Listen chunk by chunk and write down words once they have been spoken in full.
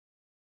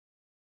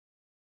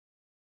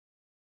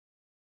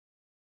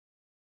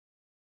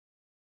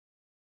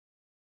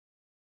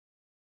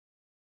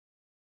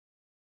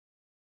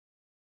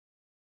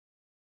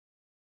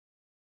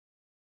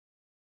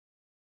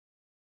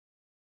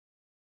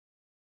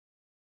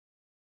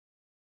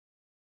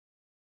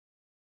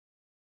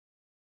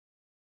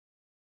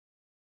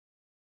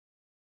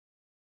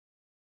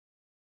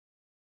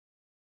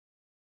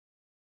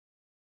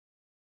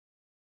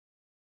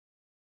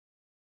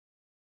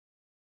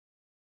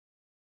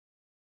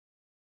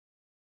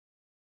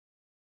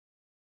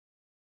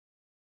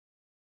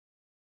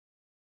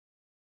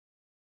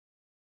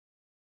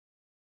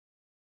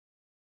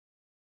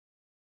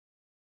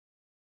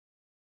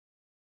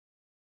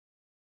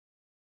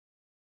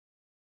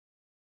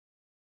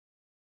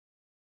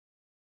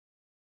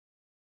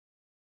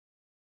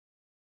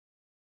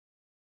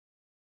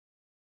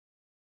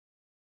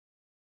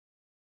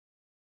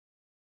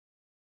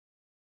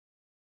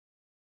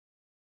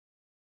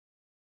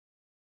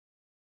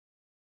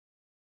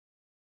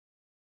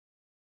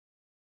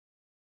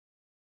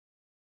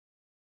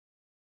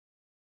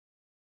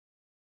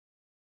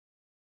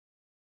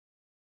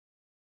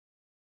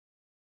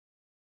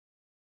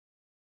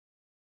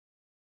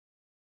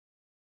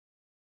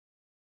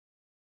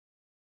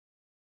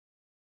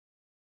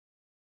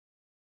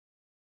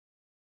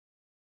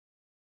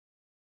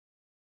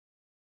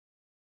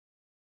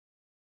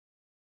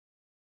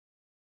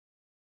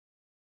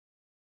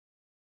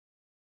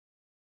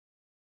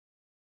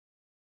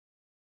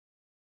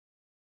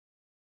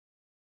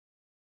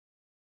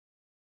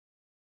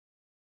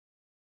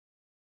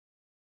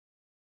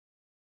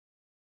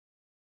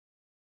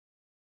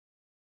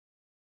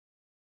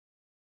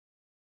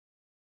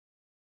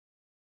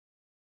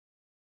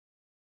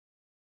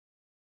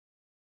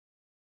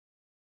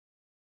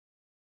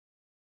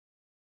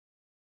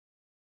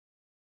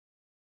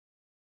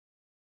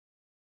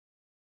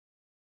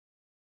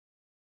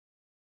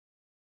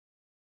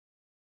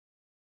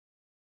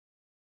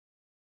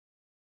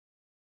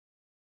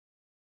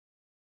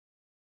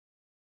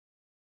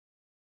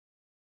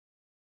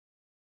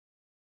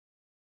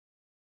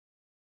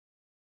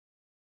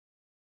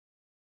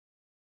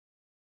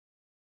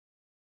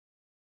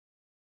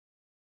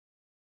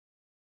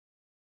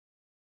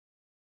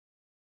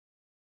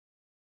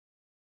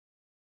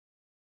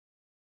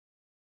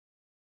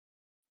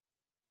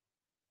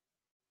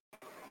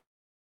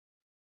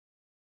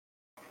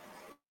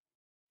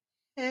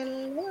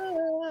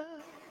Hello.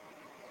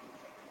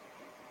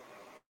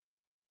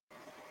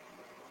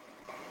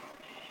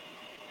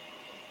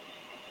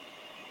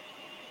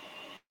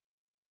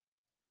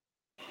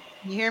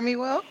 You hear me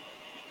well?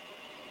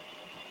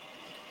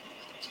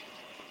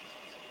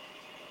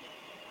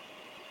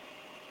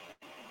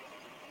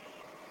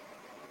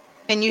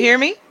 Can you hear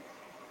me?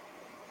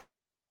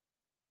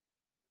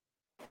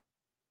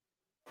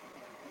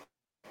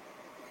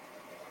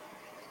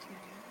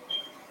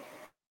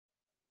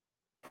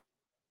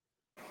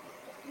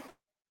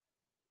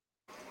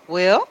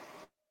 Will?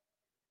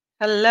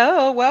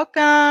 Hello,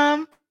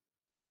 welcome.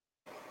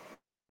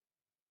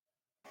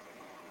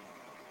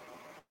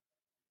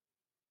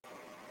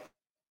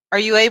 Are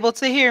you able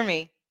to hear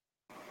me?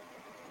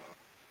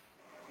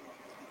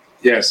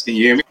 Yes, can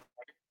you hear me?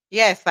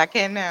 Yes, I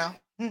can now.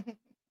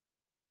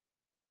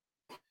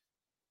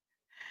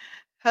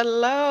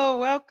 Hello,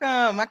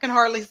 welcome. I can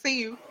hardly see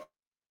you,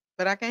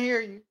 but I can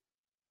hear you.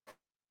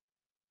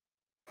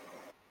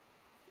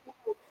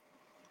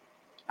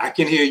 I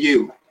can hear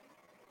you.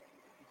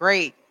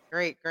 Great,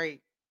 great,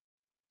 great.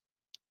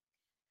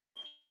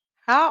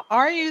 How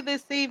are you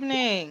this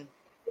evening?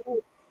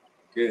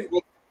 Good.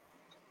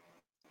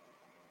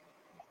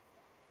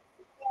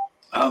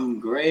 I'm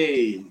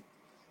great.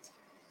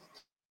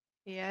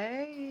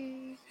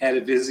 Yay. Had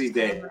a busy All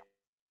day,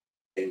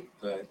 right.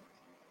 but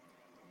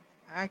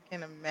I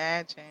can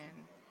imagine.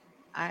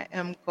 I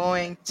am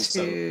going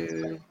so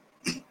to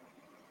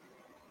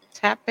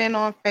tap in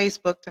on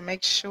Facebook to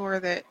make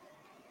sure that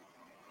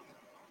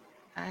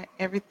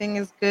everything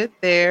is good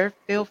there.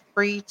 Feel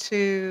free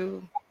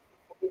to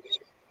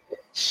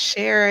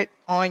share it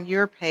on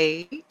your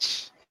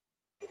page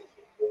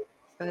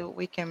so that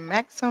we can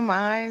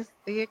maximize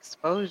the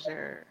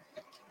exposure.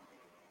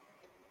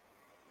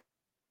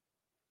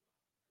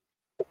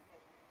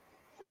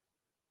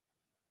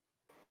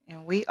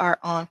 And we are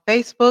on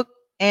Facebook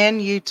and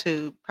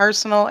YouTube,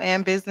 personal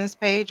and business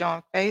page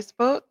on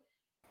Facebook,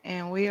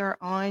 and we are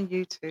on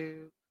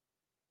YouTube.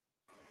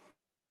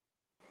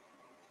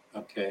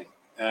 okay.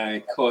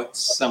 I caught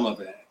some of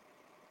that.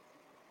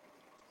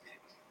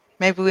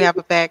 Maybe we have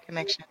a bad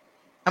connection.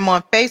 I'm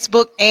on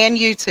Facebook and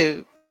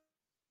YouTube.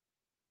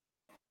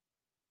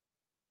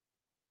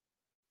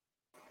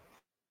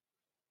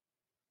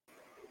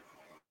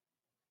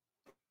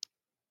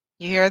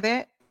 You hear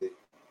that?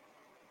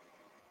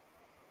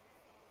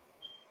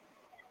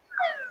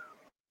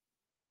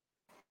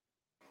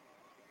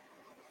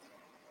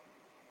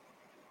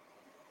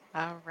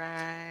 All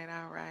right,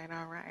 all right,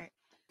 all right.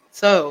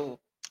 So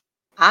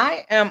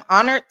I am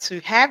honored to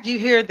have you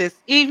here this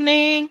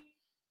evening.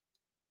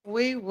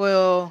 We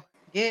will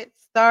get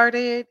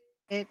started.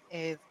 It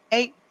is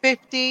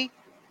 8:50.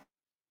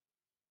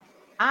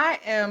 I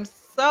am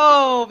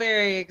so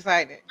very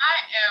excited.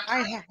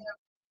 I ha-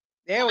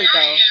 there we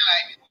go.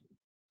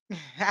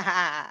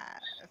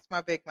 That's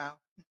my big mouth.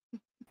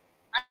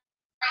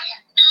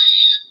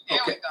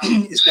 Okay,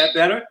 is that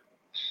better?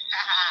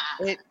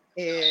 It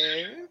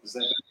is. Is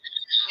that better?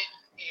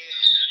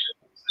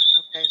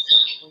 Okay,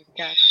 so we've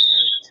got you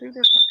in two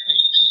different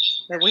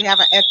places. But we have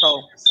an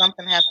echo.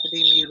 Something has to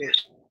be muted.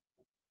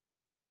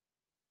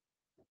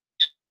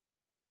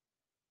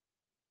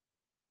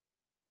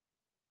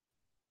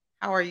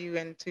 How are you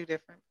in two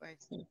different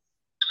places?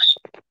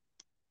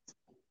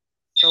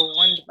 So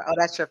oh,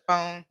 that's your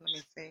phone. Let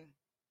me see.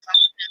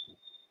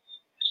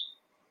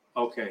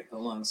 Okay,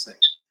 hold on a second.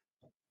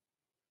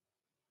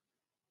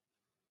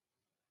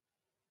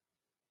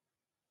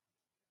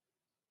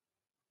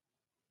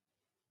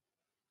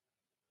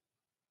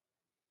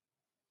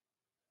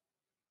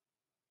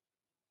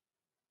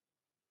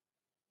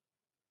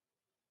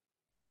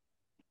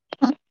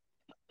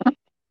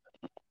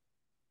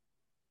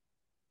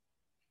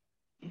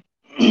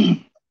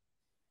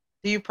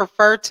 Do you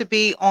prefer to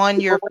be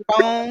on your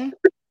phone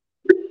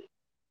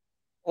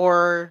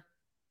or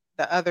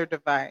the other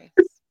device?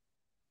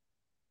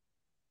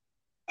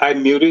 I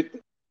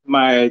muted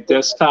my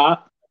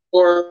desktop.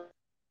 Or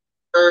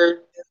the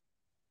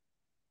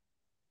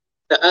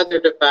other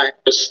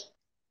device.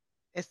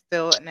 It's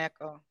still an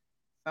echo.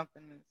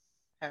 Something is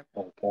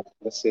happening. Okay,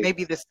 let's see.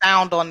 Maybe the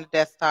sound on the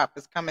desktop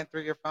is coming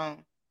through your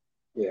phone.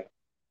 Yeah.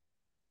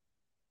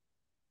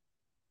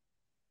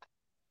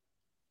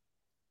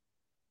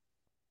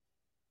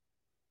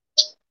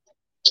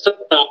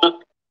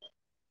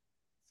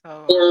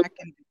 So Or I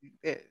can do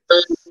this.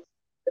 the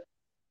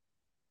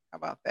How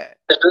about that?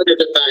 other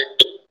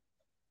device.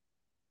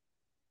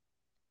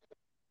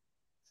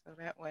 So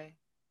that way,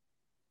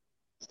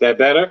 Is that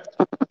better?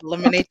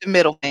 eliminate the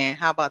middleman.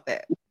 How about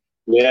that?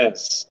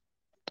 Yes.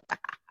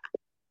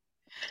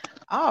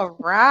 All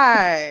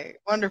right.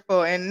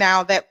 Wonderful. And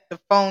now that the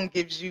phone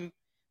gives you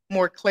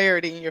more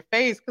clarity in your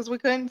face because we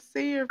couldn't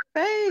see your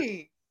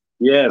face.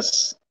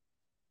 Yes.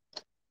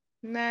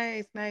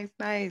 Nice, nice,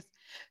 nice.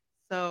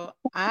 So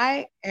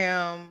I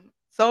am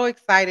so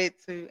excited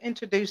to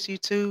introduce you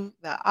to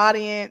the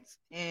audience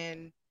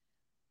in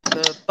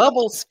the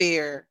bubble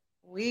sphere.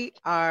 We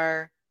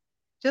are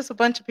just a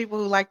bunch of people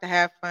who like to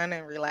have fun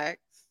and relax.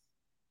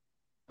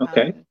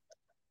 Okay.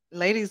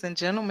 Ladies and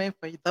gentlemen,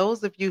 for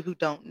those of you who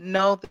don't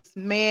know this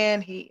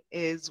man, he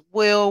is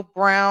Will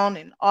Brown,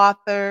 an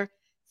author,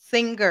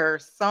 singer,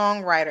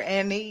 songwriter,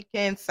 and he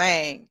can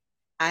sing.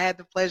 I had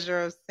the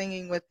pleasure of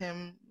singing with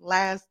him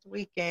last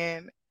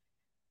weekend,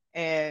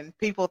 and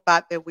people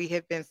thought that we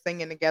had been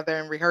singing together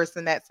and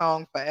rehearsing that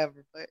song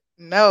forever. But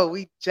no,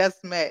 we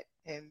just met,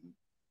 and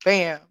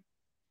bam,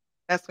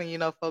 that's when you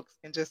know folks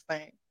can just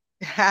sing.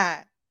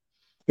 So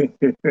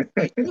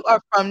you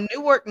are from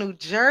Newark, New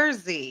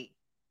Jersey,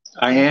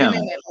 I and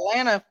been am. in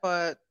Atlanta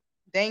for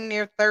dang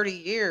near 30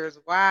 years.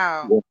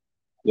 Wow.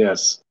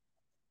 Yes.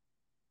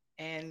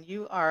 And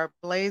you are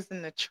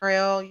blazing the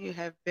trail. You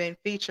have been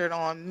featured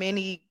on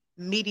many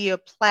media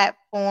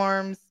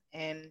platforms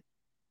and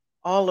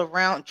all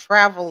around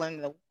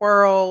traveling the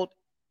world.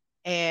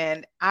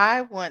 And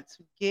I want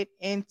to get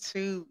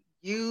into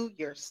you,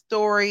 your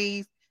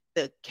stories,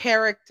 the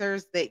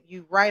characters that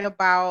you write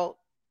about,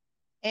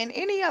 and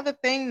any other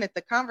thing that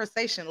the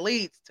conversation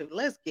leads to.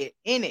 Let's get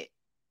in it.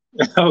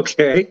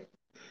 Okay.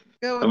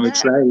 Go with I'm that.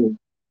 excited.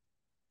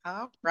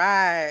 All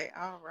right.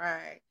 All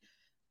right.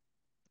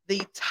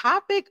 The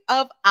topic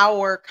of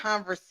our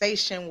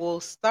conversation will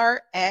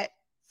start at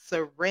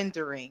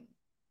surrendering.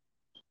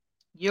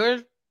 Your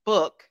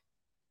book,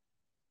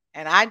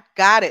 and I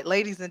got it,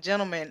 ladies and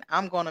gentlemen.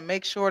 I'm going to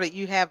make sure that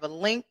you have a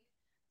link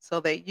so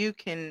that you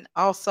can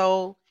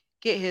also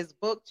get his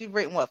book. You've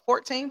written what,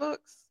 14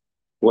 books?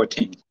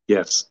 14.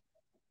 Yes.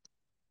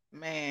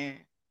 Man,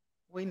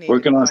 we need to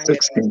Working go on ahead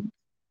and 16.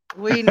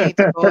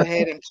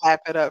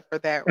 clap it up for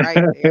that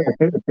right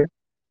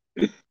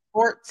there.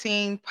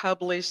 14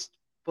 published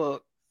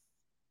books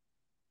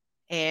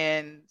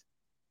and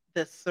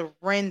the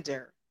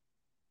surrender.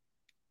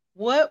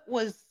 What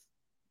was,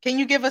 can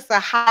you give us a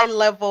high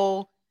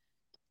level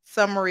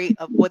summary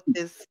of what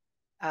this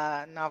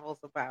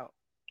novel's about?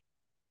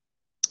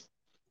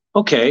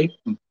 Okay.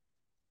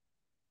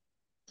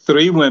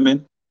 Three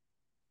women,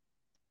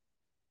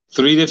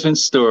 three different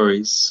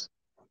stories,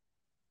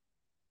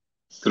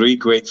 three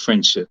great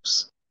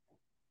friendships.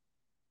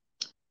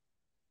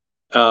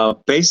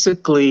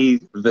 Basically,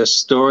 the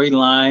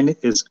storyline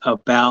is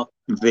about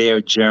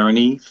their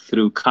journey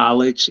through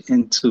college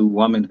into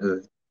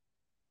womanhood.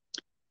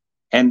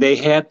 And they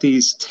had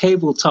these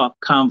tabletop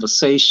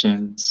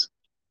conversations,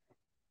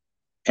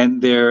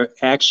 and they're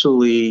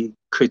actually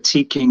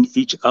critiquing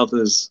each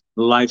other's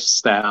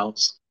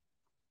lifestyles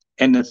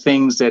and the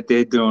things that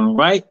they're doing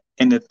right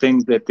and the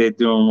things that they're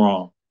doing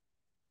wrong.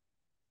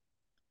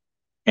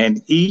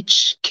 And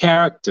each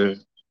character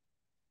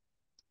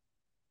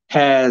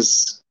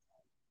has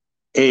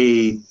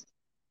a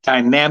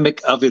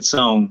dynamic of its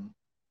own,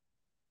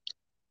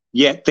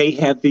 yet they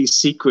have these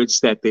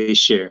secrets that they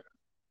share.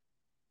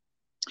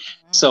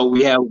 So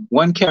we have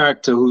one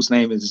character whose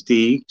name is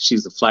Dee.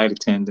 She's a flight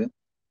attendant.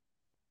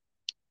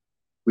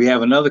 We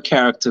have another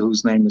character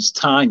whose name is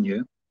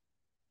Tanya,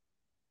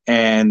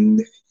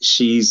 and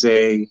she's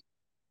a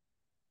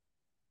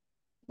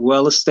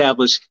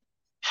well-established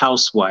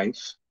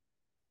housewife.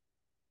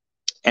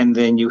 And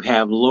then you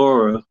have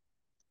Laura,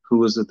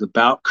 who is a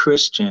devout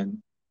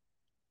Christian,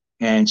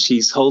 and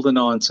she's holding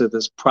on to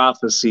this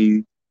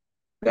prophecy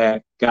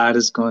that God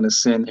is going to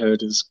send her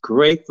this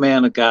great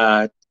man of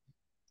God,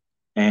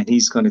 and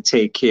he's going to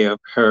take care of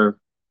her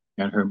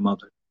and her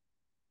mother.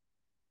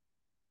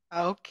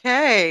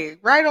 Okay,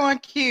 right on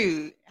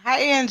cue.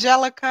 Hi,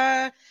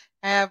 Angelica.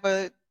 I have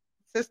a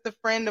sister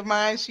friend of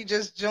mine. She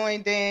just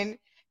joined in,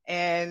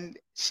 and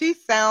she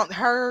sounds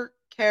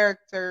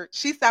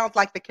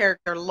like the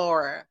character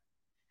Laura.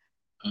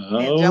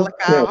 Angelica,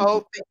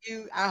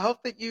 Okay. I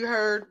hope that you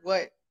heard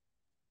what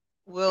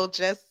Will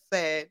just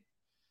said.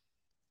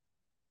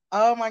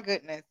 Oh my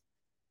goodness.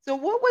 So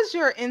what was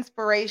your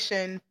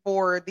inspiration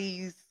for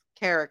these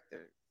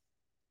characters?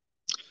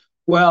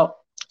 Well,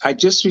 I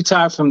just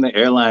retired from the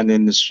airline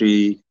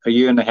industry a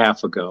year and a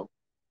half ago.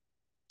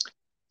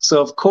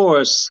 So, of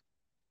course,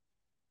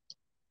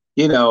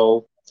 you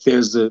know,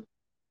 there's a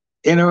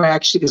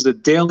interaction, is a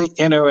daily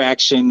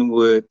interaction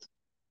with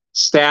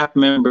staff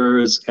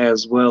members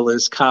as well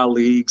as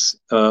colleagues,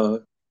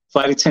 flight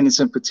attendants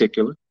in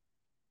particular,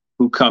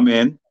 who come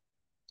in.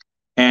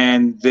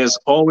 And there's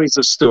always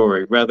a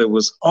story, whether it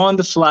was on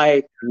the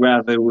flight,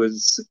 whether it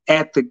was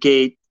at the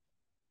gate,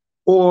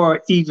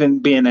 or even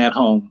being at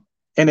home.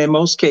 And in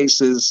most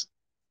cases,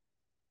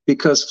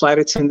 because flight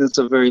attendants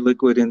are very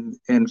liquid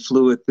and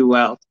fluid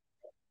throughout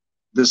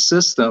the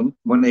system,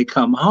 when they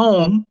come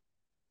home,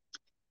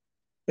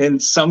 in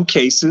some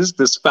cases,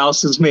 the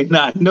spouses may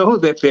not know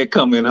that they're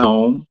coming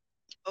home.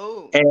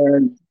 Oh.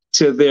 And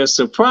to their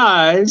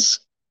surprise,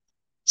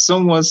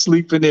 someone's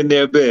sleeping in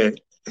their bed.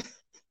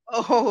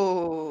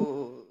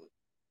 Oh.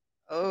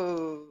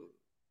 Oh.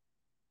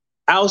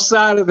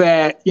 Outside of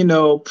that, you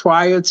know,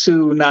 prior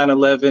to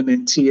 9/11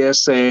 and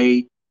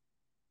TSA,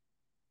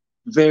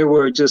 there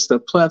were just a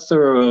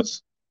plethora of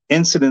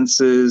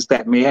incidences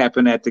that may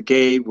happen at the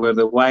gate where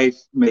the wife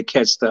may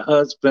catch the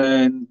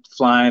husband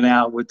flying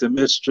out with the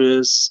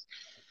mistress,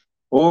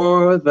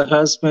 or the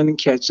husband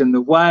catching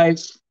the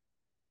wife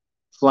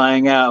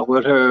flying out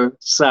with her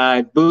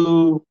side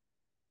boo.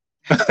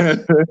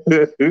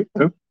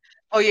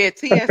 Oh yeah,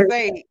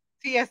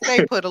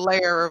 TSA put a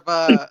layer of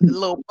a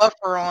little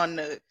buffer on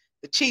the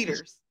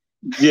cheaters.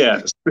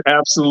 Yes,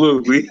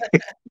 absolutely.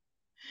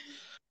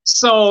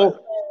 So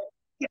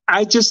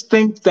I just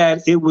think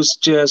that it was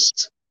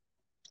just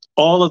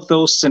all of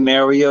those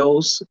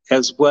scenarios,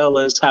 as well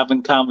as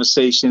having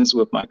conversations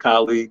with my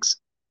colleagues,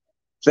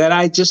 that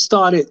I just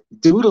started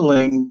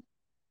doodling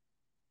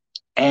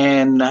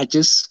and I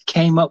just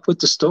came up with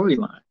the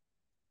storyline.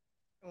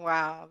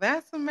 Wow,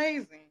 that's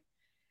amazing.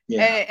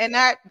 Yeah. And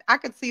I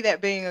could see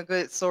that being a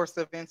good source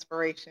of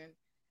inspiration.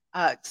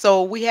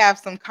 So we have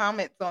some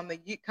comments on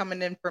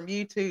coming in from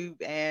YouTube,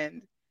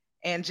 and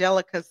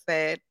Angelica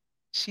said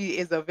she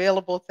is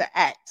available to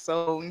act.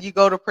 So when you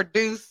go to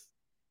produce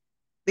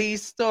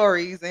these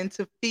stories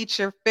into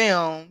feature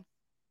film,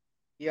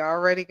 you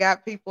already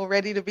got people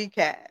ready to be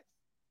cast.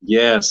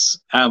 Yes,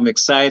 I'm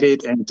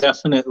excited and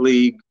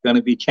definitely going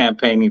to be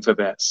campaigning for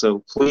that.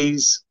 So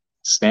please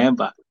stand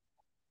by.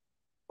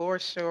 For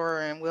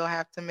sure. And we'll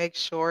have to make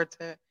sure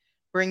to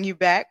bring you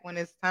back when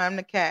it's time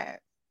to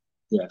cast.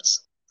 Yes.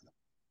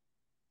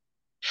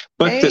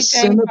 But Hey,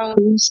 Jane.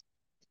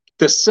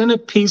 the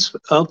centerpiece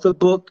of the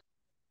book,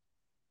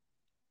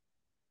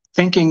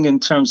 thinking in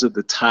terms of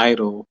the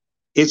title,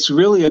 it's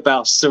really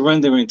about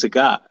surrendering to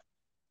God.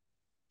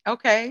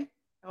 Okay.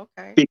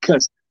 Okay.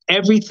 Because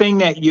everything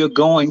that you're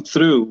going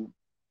through,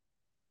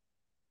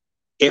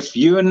 if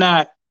you're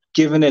not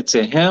giving it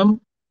to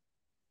Him,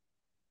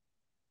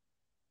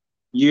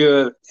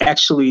 you're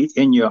actually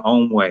in your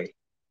own way.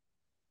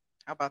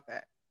 How about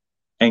that?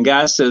 And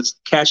God says,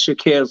 cast your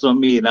cares on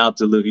me and I'll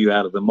deliver you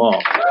out of them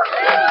all.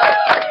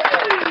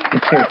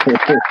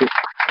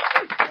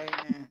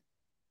 Amen.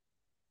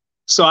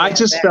 So I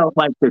just felt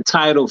like the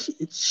title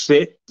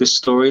fit the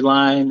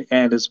storyline,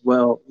 and as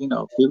well,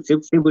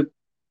 it would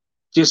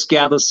just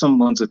gather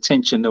someone's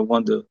attention to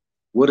wonder,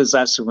 what is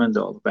I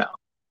surrender all about?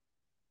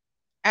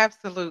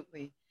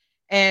 Absolutely.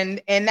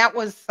 And that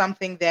was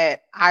something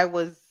that I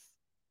was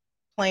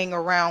playing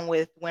around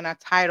with when I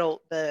titled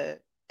the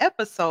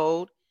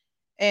episode,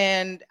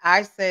 and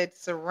I said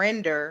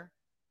surrender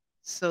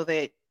so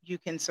that you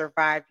can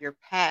survive your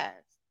past.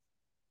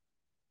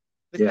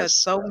 Because Yes.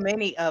 so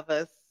many of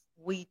us,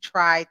 we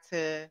try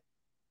to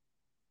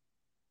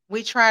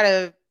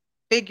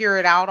figure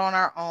it out on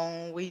our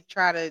own.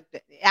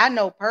 I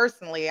know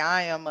personally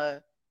I am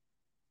a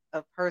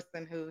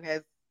person who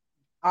has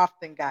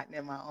often gotten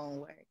in my own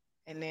way.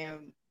 And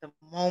then the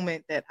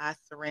moment that I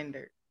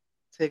surrendered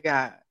to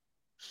God,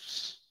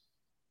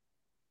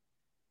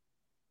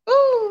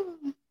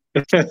 ooh,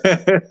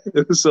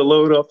 It was a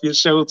load off your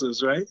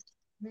shoulders, right?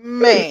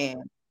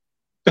 man.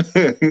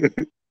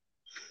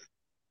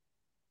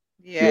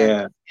 Yes,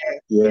 Yeah. yes,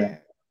 Yeah.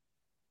 yes.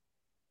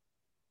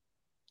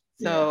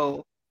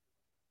 So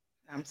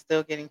I'm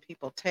still getting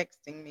people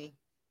texting me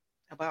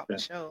about the Yeah.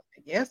 show.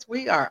 Yes,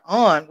 we are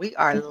on. We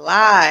are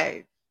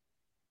live.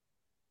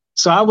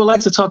 So I would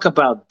like to talk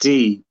about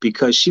Dee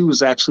because she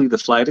was actually the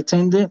flight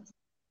attendant.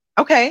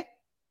 Okay.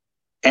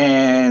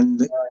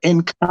 And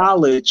in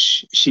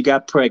college, she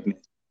got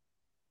pregnant.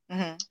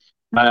 Mm-hmm.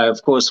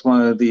 Of course,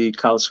 one of the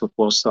college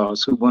football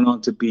stars who went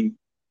on to be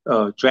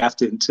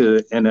drafted into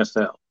the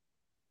NFL.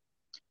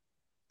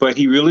 But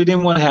he really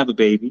didn't want to have a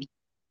baby.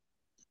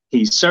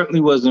 He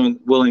certainly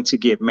wasn't willing to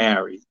get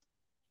married.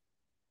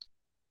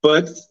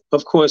 But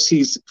of course,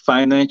 he's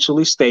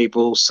financially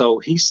stable. So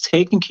he's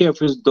taking care of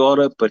his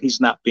daughter, but he's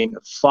not being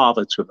a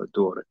father to her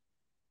daughter.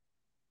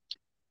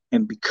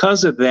 And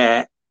because of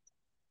that,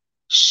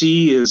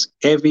 she is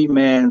every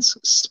man's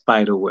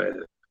spider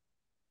web.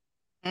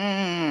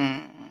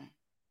 Mm.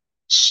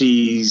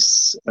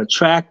 She's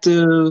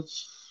attractive.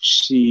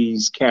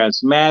 She's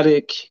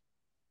charismatic.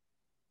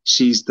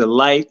 She's the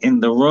light in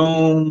the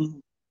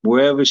room,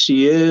 wherever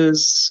she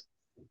is.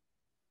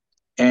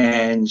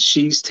 And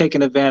she's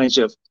taking advantage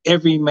of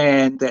every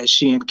man that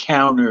she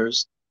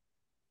encounters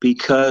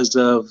because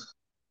of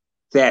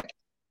that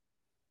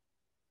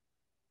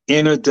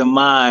inner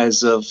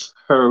demise of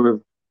her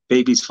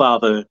baby's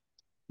father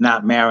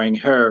not marrying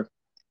her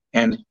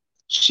and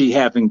she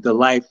having the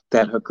life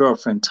that her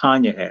girlfriend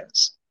Tanya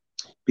has.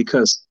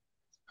 Because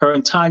her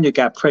and Tanya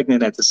got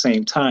pregnant at the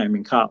same time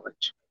in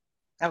college.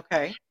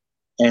 Okay.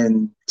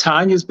 And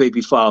Tanya's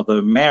baby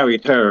father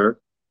married her,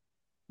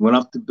 went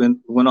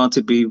on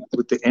to be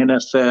with the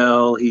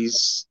NFL.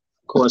 He's,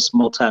 of course,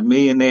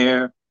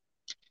 multimillionaire.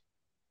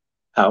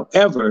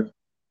 However,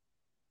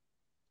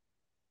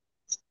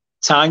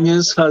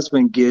 Tanya's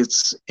husband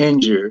gets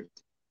injured.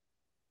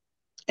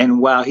 And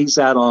while he's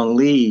out on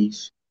leave,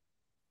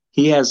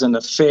 he has an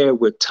affair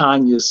with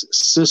Tanya's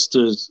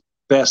sister's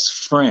best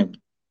friend.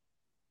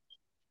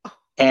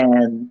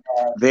 And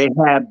they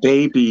have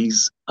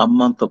babies a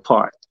month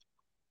apart.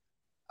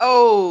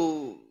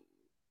 Oh,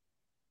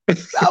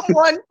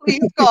 someone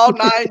please call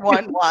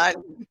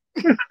 911.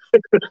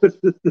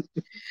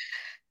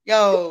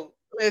 Yo,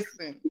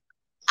 listen,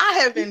 I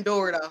have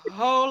endured a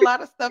whole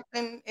lot of stuff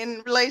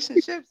in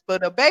relationships,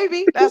 but a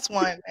baby, that's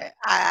one that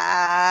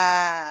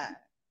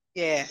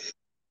Yeah.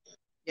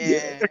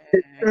 Yeah.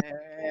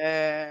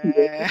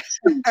 Yeah.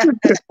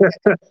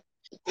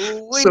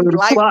 So We the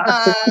plot,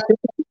 lifetime.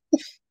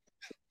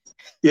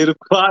 yeah, the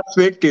plot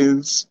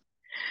thickens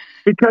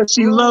because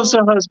she loves Ooh.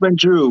 her husband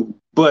Drew,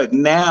 but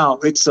now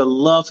it's a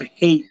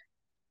love-hate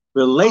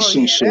Oh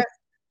yeah, relationship, that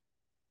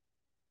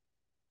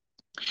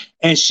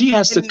and she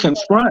has to and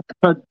confront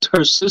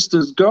her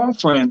sister's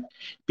girlfriend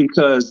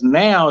because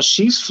now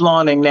she's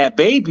flaunting that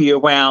baby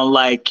around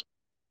like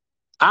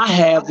I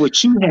have oh,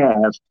 what you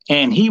have,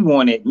 and he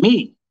wanted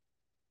me.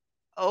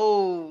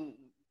 oh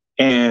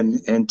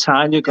And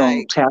Tanya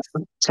gonna yikes.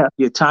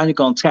 Tanya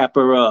gonna tap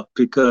her up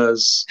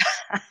because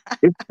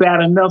it's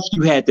bad enough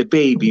you had the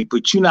baby,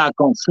 but you're not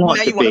gonna Now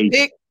flaunt the you wanna baby.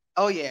 pick?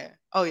 Oh yeah.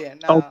 Oh yeah,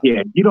 Oh no.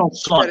 yeah, you don't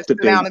You better flaunt the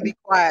sit down and baby. be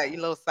quiet, you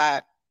little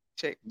side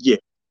chick. Yeah,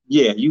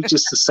 yeah, you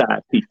just a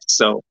side piece.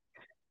 So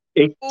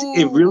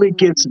it really Ooh.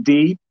 gets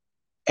deep,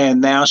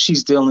 and now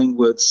she's dealing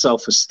with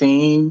self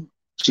esteem.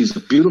 She's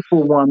a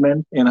beautiful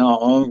woman in her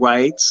own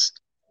rights,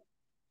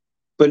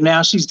 but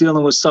now she's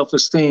dealing with self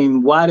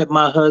esteem. Why did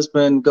my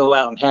husband go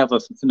out and have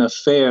an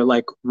affair?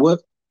 Like,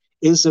 what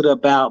is it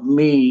about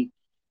me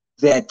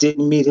that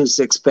didn't meet his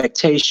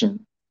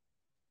expectation?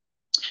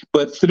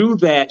 But through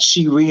that,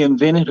 she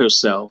reinvented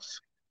herself.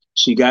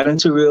 She got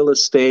into real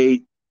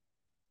estate.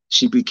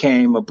 She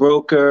became a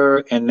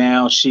broker, and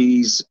now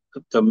she's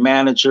the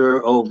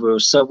manager over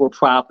several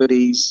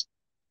properties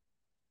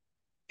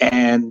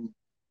and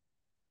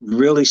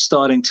really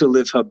starting to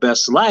live her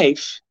best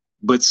life,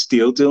 but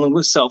still dealing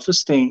with self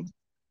esteem.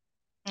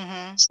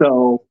 Mhm.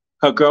 So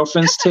her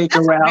girlfriends take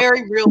That's her a out.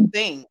 very real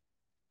thing.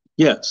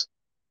 Yes.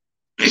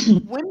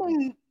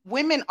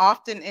 Women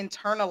often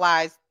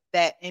internalize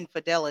that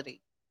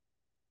infidelity.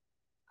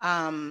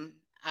 Um,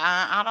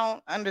 I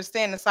don't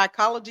understand the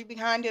psychology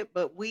behind it,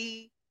 but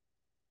we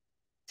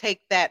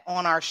take that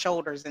on our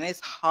shoulders, and it's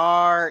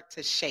hard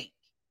to shake.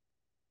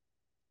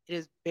 It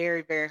is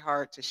very, very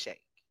hard to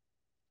shake.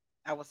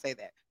 I will say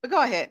that. But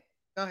go ahead.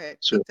 Go ahead.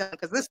 Sure. Keep telling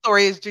because this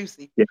story is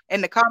juicy Yeah.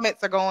 and the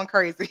comments are going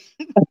crazy.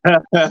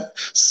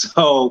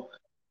 So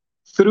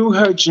through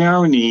her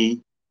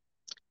journey,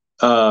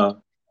 uh,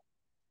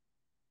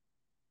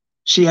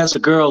 she has a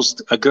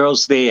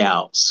girls' day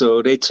out.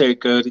 So they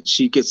take her.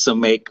 She gets a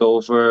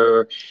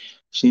makeover.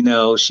 She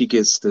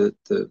gets the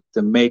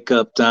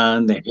makeup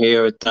done, the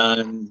hair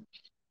done.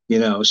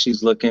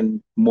 She's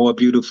looking more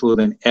beautiful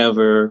than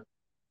ever.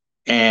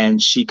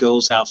 And she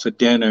goes out for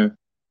dinner.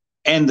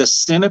 And the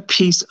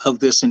centerpiece of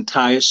this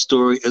entire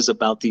story is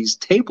about these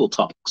table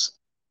talks.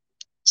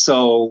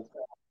 So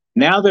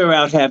now they're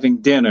out having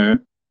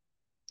dinner,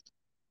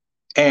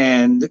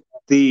 and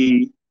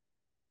the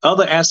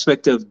other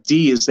aspect of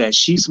D is that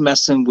she's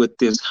messing with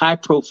this high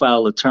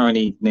profile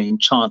attorney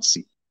named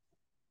Chauncey.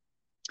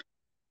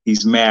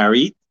 He's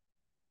married,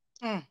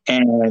 Mm,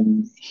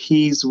 and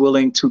he's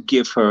willing to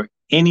give her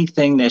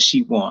anything that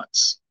she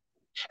wants.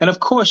 And of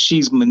course,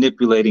 she's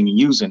manipulating and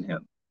using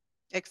him.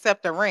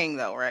 except the ring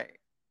though, right?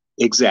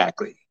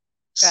 Exactly.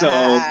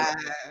 So Ah,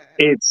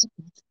 it's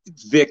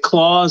the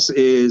clause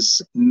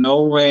is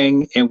no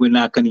ring, and we're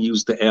not going to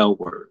use the L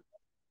word.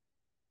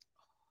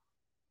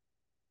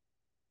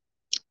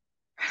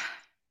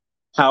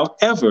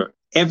 However,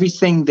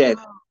 everything that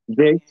oh,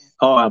 they man.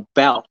 are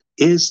about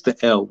is the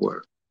L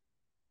word.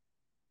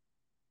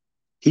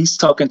 He's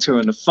talking to her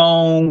on the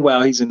phone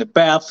while he's in the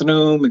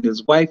bathroom, and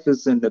his wife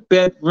is in the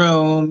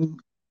bedroom.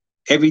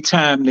 Every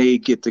time they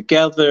get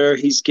together,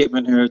 he's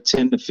giving her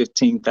 $10,000 to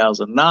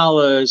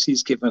 $15,000.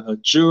 He's giving her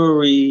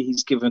jewelry.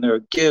 He's giving her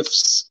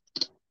gifts,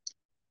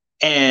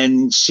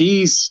 and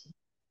she's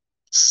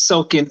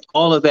soaking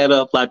all of that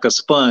up like a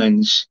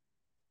sponge.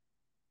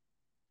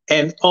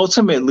 And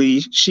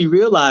ultimately, she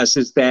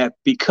realizes that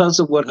because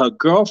of what her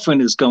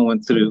girlfriend is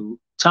going through,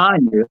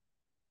 Tanya,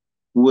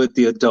 with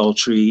the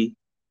adultery,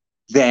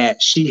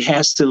 that she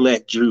has to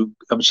let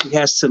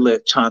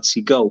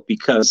Chauncey go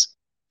because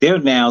they're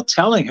now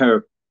telling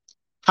her,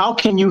 how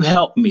can you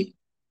help me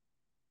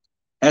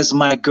as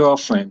my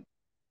girlfriend?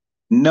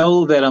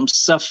 Know that I'm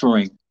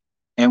suffering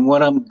and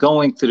what I'm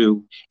going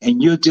through,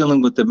 and you're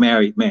dealing with the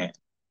married man.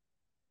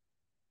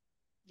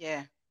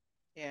 Yeah,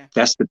 yeah.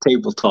 That's the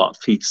table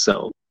talk piece.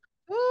 So,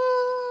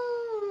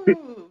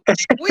 Ooh.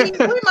 We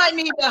might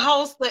need to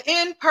host the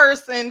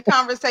in-person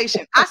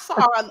conversation. I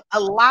saw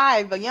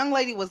a young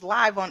lady was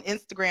live on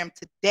Instagram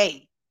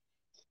today,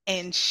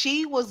 and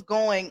she was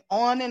going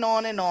on and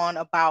on and on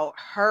about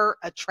her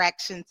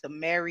attraction to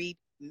married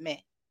men.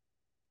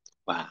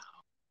 wow.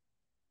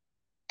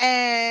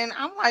 And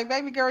I'm like,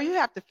 baby girl, you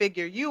have to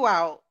figure you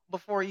out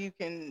before you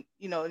can,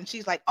 and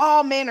she's like,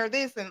 all men are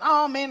this and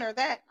all men are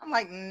that. I'm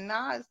like,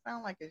 nah, it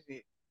sounds like it's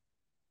you.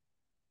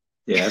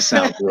 Yeah, that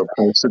sounds real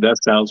personal. That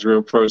sounds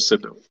real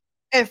personal.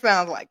 It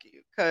sounds like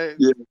you, because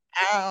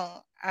Yeah.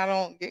 I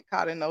don't get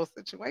caught in those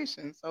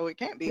situations, so it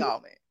can't be all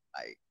men.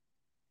 Like,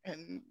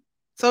 and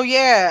so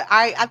yeah,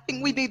 I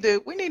think we need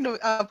to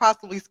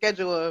possibly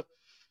schedule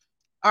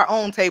our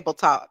own table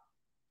talk.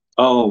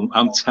 Oh,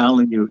 I'm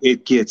telling you,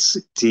 it gets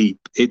deep.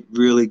 It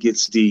really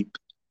gets deep.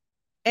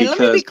 And let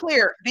me be because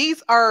clear,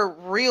 these are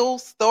real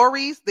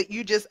stories that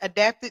you just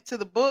adapted to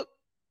the book?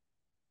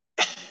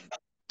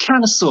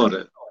 kind of, sort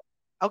of.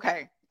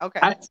 Okay. Okay.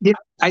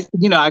 I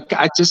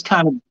just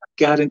kind of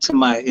got into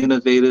my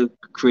innovative,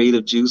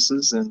 creative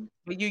juices, and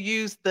But you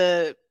use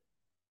the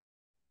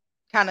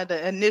kind of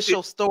the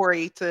initial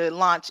story to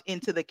launch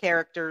into the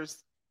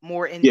characters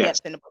more in yes,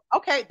 depth in the book.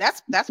 Okay,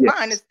 that's fine.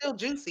 yes, It's still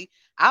juicy.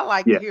 I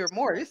like to hear yes,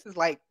 more. This is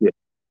like yes.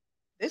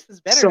 this is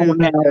better So than a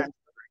now,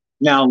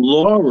 bedtime.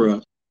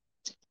 Laura,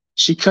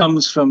 she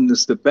comes from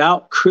this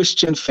devout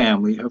Christian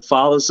family. Her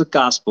father's a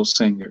gospel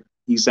singer.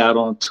 He's out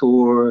on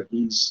tour.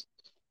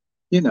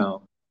 You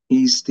know,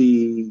 he's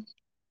the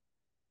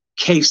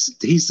he's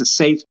the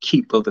safe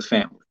keep of the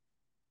family.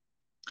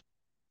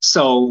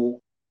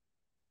 So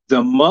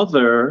the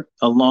mother,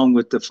 along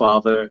with the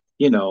father,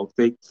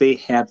 they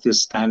have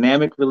this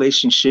dynamic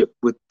relationship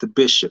with the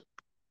bishop.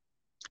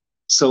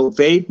 So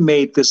they've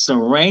made this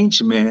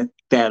arrangement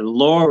that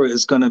Laura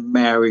is going to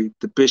marry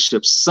the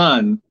bishop's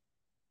son,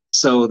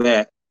 so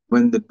that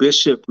when the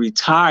bishop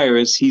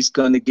retires, he's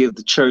going to give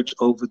the church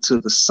over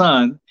to the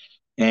son,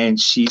 and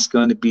she's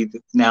going to be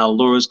now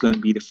Laura's going to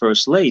be the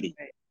first lady.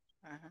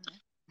 Uh-huh.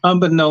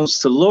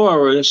 Unbeknownst to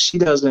Laura, she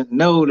doesn't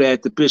know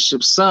that the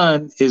bishop's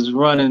son is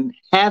running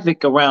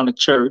havoc around the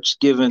church,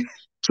 giving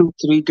 2,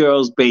 3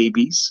 girls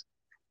babies,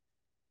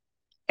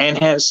 and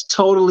has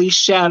totally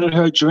shattered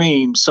her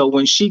dream. So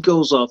when she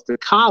goes off to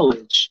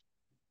college,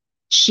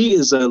 she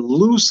is a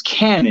loose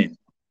cannon,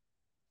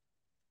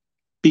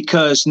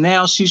 because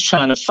now she's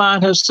trying to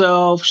find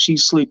herself.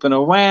 She's sleeping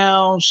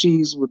around.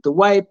 She's with the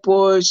white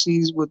boys.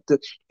 She's with the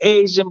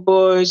Asian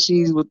boys.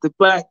 She's with the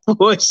black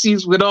boys.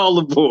 She's with all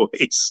the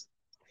boys.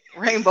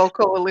 Rainbow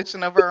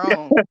coalition of her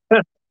own.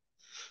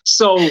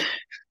 So,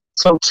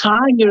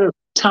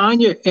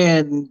 Tanya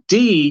and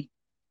Dee,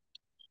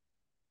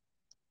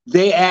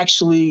 they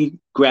actually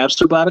grabs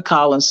her by the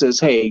collar and says,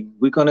 "Hey,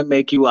 we're going to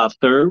make you our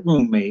third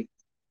roommate,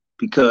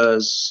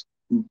 because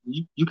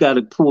you got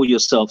to pull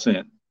yourself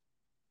in."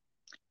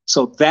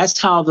 So that's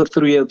how the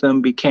three of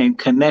them became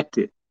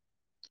connected.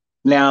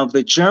 Now,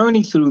 the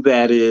journey through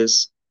that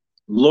is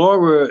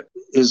Laura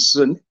is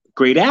a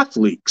great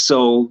athlete.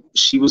 So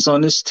she was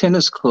on this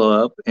tennis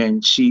club,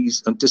 and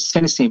she's on this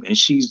tennis team, and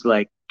she's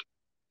like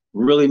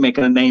really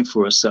making a name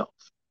for herself.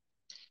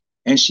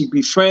 And she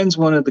befriends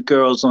one of the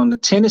girls on the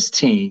tennis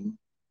team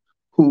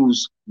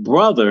whose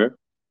brother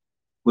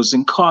was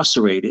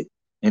incarcerated,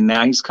 and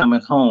now he's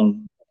coming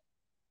home.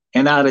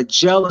 And out of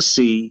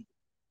jealousy,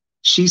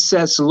 she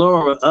sets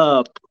Laura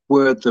up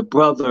where the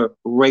brother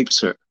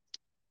rapes her.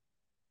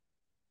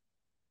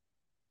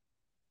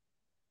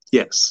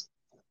 Yes.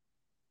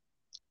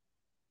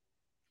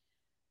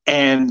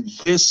 And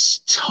this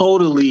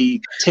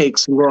totally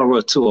takes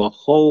Laura to a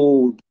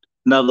whole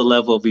another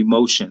level of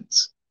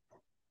emotions.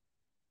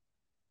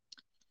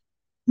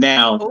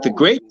 Now, the Oh,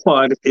 great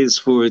part is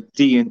for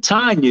Dee and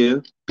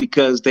Tanya,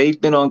 because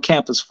they've been on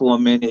campus for a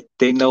minute.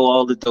 They know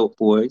all the dope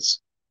boys.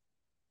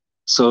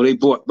 So they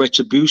brought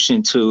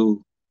retribution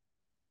to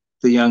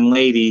the young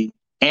lady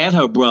and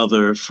her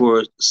brother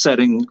for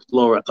setting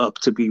Laura up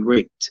to be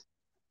raped.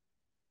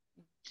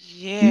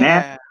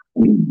 Now,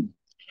 yeah.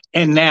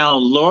 and now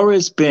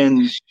Laura's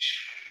been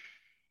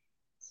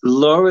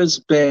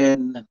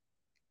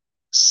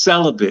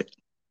celibate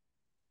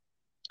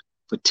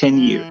for 10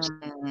 years.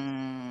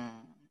 Mm.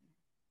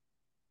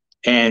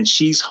 And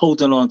she's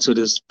holding on to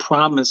this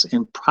promise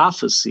and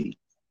prophecy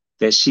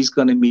that she's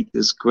going to meet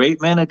this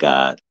great man of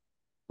God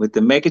with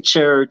the mega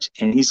church,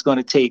 and he's going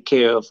to take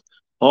care of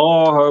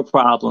all her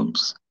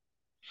problems.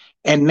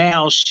 And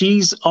now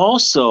she's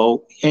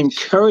also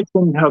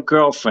encouraging her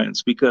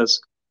girlfriends,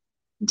 because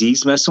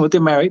Dee's messing with the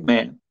married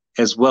man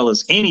as well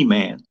as any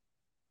man.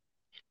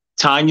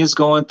 Tanya's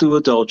going through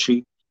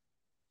adultery.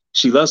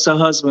 She loves her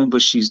husband,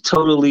 but she's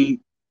totally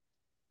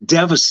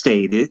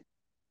devastated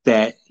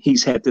that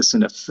he's had this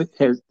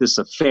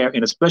affair,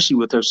 and especially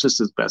with her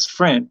sister's best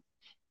friend.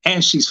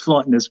 And she's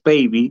flaunting this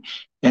baby,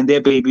 and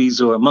their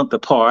babies are a month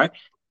apart.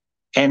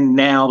 And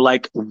now,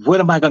 like, what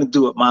am I going to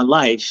do with my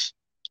life?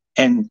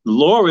 And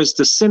Laura's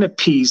the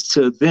centerpiece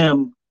to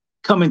them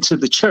coming to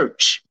the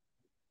church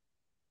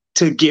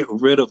to get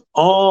rid of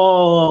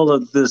all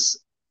of this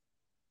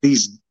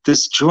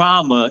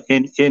drama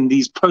and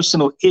these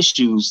personal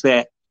issues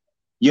that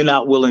you're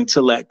not willing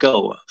to let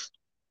go of.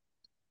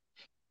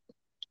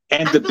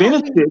 And I the feel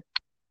like we benefit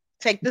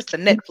take this to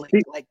Netflix.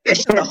 Like this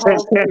is a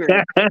whole series.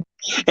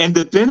 and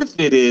the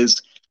benefit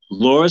is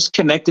Laura's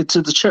connected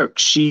to the church.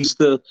 She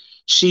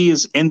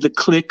is in the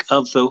clique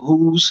of the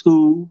who's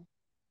who.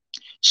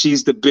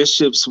 She's the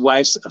bishop's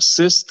wife's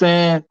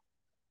assistant.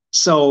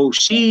 So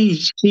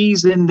she's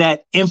in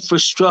that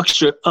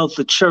infrastructure of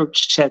the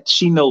church, that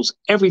she knows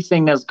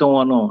everything that's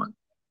going on.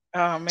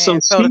 Oh So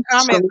man. So the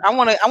comments, I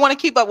want to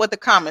keep up with the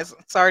comments.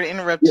 Sorry to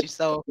interrupt you.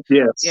 So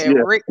yes, yeah,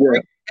 yes, Rick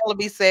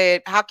Ellaby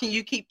said, "How can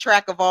you keep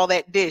track of all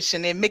that dish?"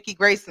 And then Mickey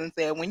Grayson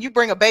said, "When you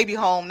bring a baby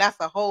home,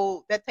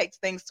 that takes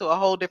things to a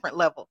whole different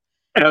level."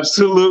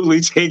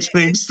 absolutely takes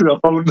things to a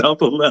whole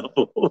nother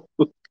level.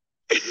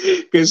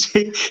 Because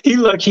he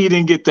lucky he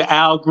didn't get the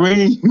Al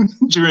Green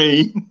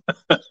dream.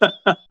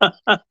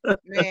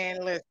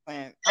 Man,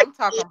 listen, I'm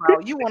talking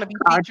about you want to be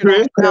Hot featured on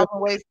Chris, A Thousand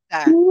Ways to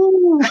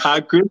Die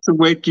Hot Chris to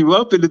wake you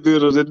up in the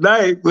middle of the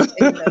night.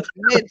 in the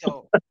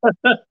middle.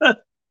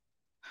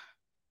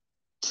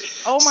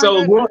 Oh my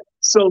so, goodness.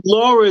 so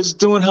Laura is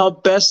doing her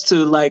best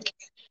to like,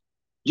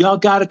 y'all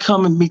got to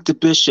come and meet the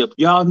bishop.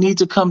 Y'all need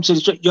to come to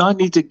the church. Y'all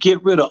need to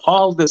get rid of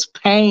all this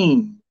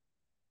pain.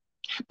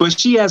 But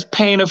she has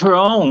pain of her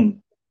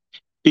own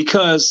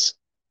because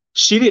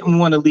she didn't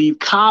want to leave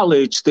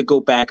college to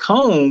go back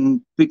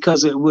home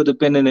because it would have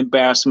been an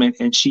embarrassment,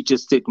 and she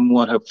just didn't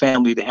want her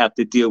family to have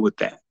to deal with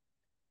that.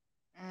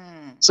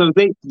 So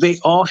they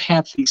all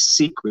have these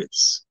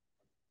secrets,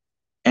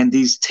 and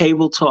these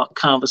table talk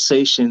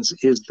conversations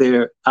is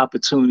their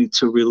opportunity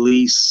to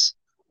release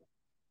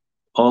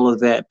all of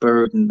that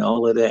burden,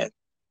 all of that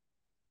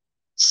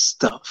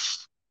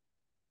stuff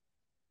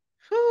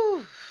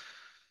Whew.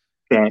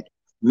 that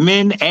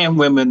men and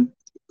women,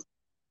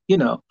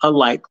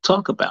 alike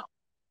talk about.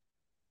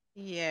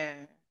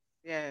 Yes,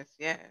 yes,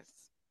 yes.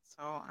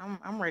 So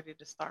I'm ready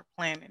to start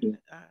planning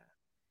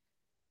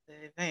the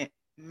event.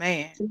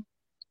 Man.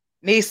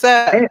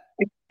 Nisa.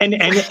 And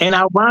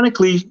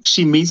ironically,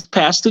 she meets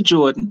Pastor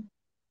Jordan.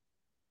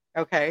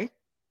 Okay.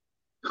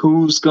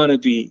 Who's going to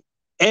be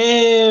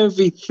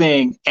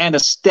everything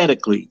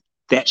anesthetically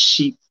that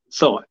she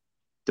thought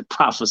the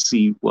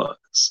prophecy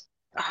was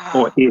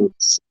or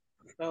is.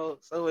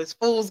 So it's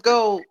fool's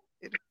gold.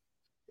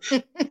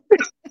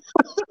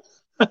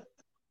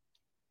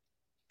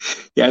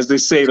 As they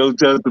say, don't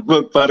judge the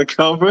book by the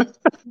cover.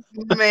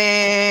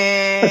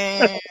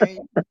 Man,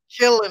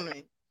 killing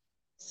me.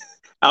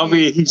 I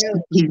mean, he's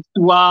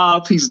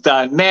suave, he's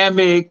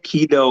dynamic,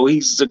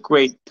 he's a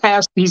great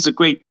pastor, he's a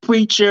great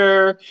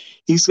preacher,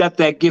 he's got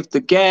that gift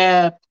of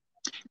gab,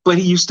 but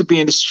he used to be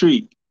in the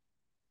street,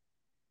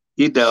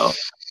 and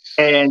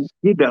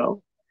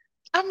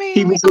I mean,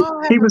 he we was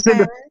all have he a was in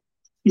the past.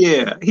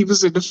 he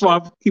was in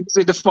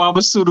the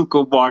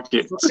pharmaceutical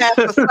market.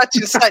 Pastor such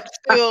and such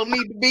still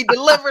need to be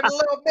delivered a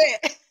little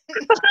bit.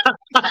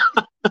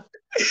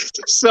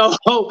 So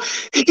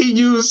he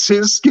used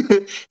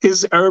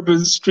his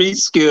urban street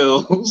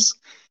skills,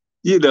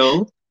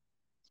 to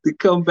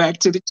come back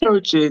to the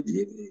church, and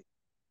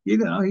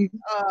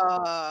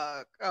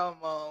Come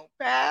on,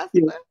 Pastor.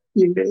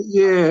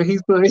 yeah.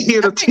 He's I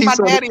think my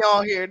daddy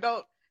on here.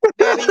 Don't,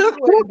 Daddy, you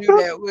wouldn't do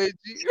that, would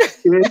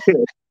you? Yeah.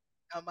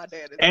 Oh, my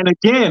dad is. And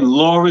again,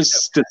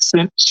 Laura's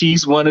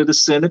she's one of the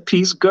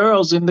centerpiece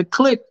girls in the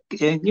clique,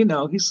 and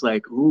he's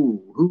like,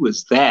 "Ooh, who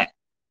is that?"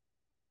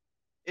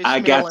 I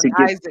got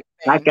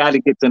to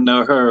get to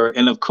know her,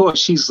 and of course,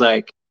 she's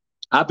like,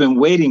 "I've been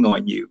waiting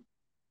on you."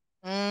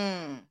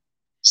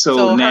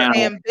 So now her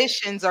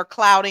ambitions are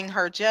clouding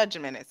her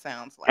judgment. It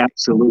sounds like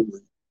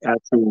absolutely,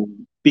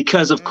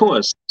 because of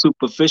course,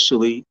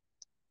 superficially,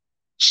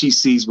 she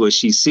sees what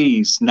she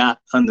sees, not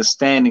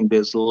understanding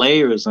there's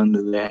layers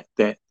under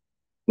that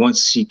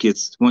once she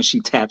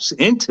taps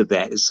into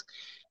that, it's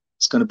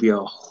going to be a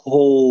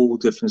whole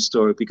different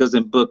story. Because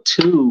in book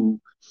 2,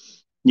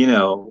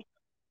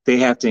 they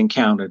have to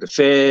encounter the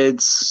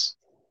feds,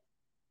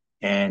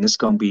 and it's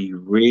going to be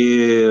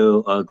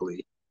real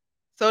ugly.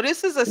 So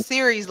this is a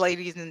series,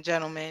 ladies and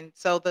gentlemen.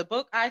 So the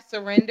book I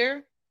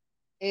Surrender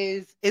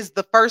is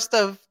the first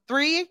of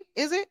 3,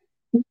 is it?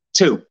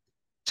 2.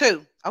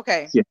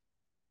 Okay. Yeah.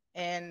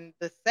 And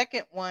the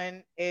second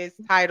one is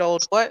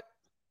titled what?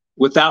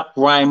 Without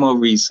Rhyme or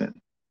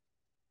Reason.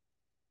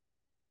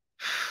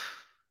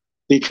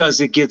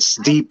 Because it gets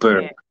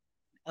deeper.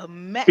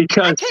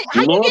 Because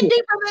how you get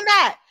deeper than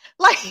that?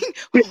 Like,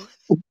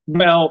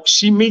 well,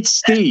 she meets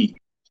Steve.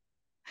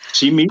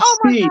 Steve.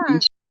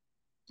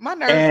 My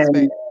nerves is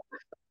bad.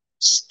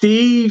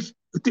 Steve,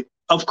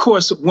 of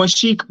course, once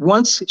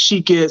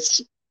she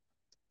gets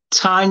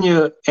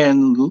Tanya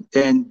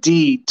and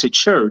Dee to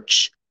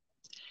church,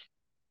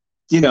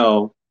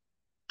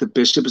 the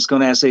bishop is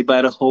going to ask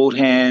everybody to hold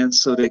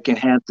hands so they can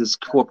have this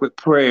corporate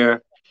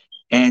prayer.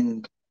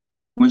 And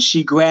when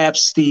she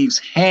grabs Steve's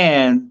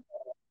hand,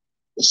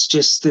 it's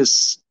just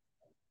this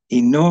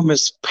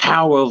enormous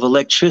power of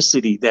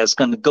electricity that's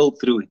going to go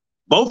through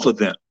both of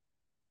them.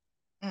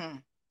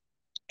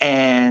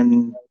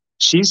 And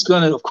she's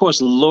going to, of course,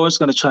 the Lord's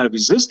going to try to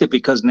resist it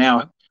because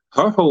now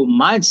her whole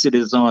mindset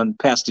is on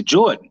Pastor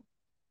Jordan.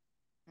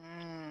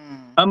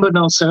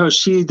 Unbeknownst to her,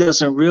 she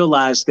doesn't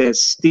realize that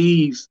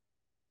Steve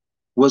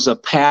was a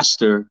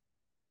pastor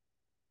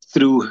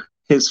through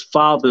his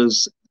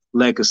father's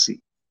legacy.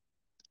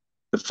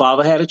 The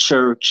father had a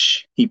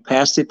church. He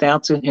passed it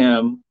down to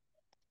him.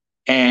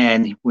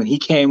 And when he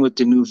came with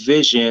the new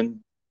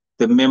vision,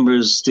 the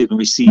members didn't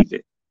receive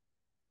it.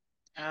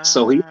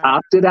 So he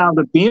opted out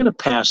of being a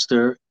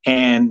pastor,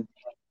 and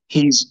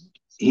he's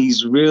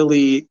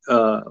really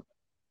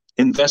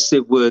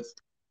invested with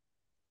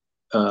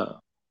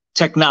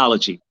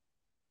technology.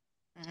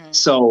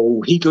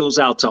 So he goes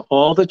out to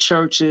all the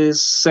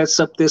churches, sets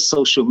up their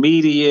social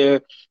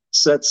media,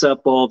 sets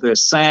up all their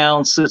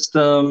sound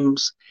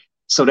systems.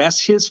 So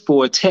that's his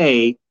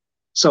forte.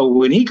 So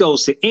when he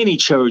goes to any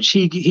church,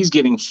 he's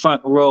getting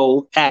front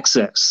row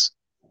access.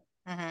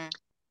 Mm-hmm.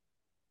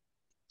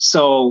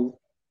 So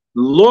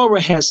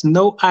Laura has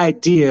no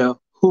idea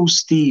who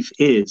Steve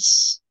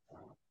is,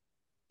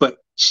 but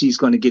she's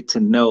going to get to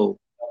know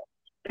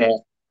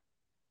that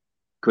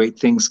great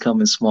things come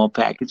in small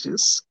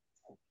packages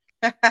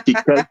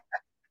because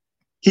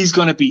he's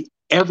going to be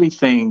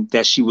everything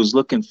that she was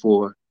looking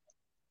for.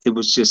 It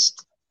was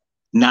just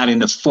not in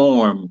the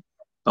form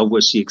of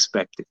what she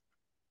expected.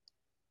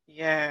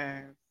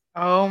 Yes.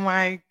 Oh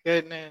my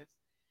goodness.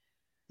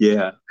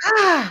 Yeah.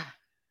 Ah, I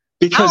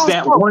Because don't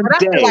that smoke, one but I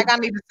feel day, like I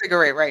need a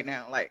cigarette right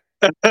now. Like,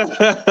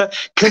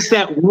 because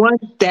that one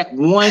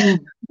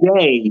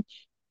day,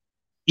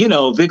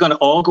 they're going to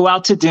all go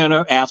out to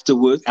dinner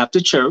afterward, after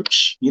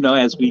church,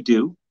 as we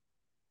do.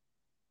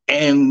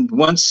 And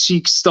once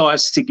she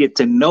starts to get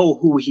to know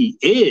who he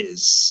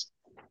is,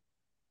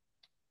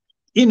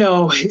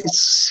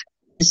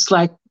 it's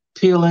like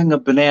peeling a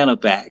banana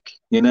back.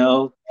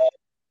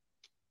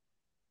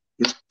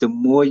 The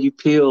more you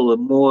peel, the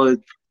more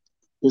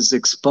is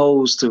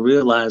exposed to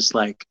realize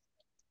like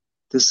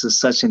this is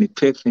such an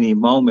epiphany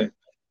moment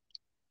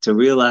to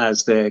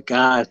realize that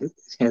God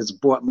has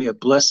brought me a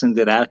blessing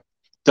that I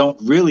don't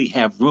really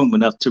have room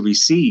enough to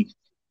receive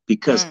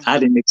because mm. I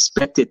didn't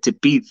expect it to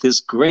be this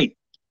great.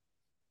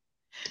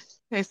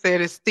 They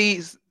said it's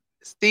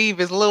Steve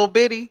is little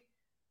bitty.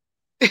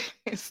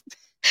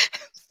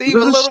 Steve a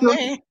Little little short,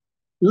 man.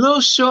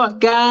 little short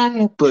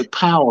guy, but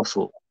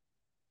powerful.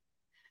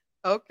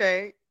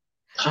 Okay.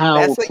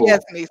 That's a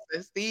yes, Powerful.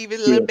 Nisa. Steve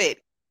is a little Yeah.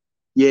 bitty.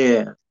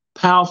 Yeah.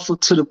 Powerful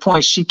to the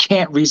point she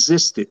can't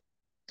resist it.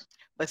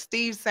 But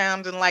Steve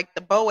sounding like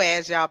the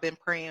Boaz y'all been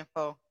praying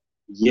for.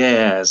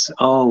 Yes.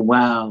 Oh,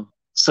 wow.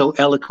 So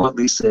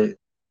eloquently said.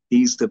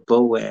 He's the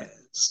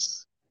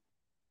Boaz.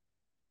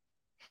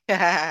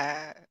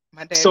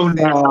 My daddy So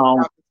said all now,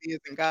 prophecy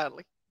isn't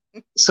godly.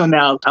 so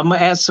now I'm gonna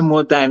add some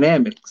more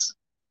dynamics.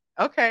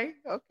 Okay,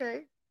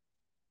 okay.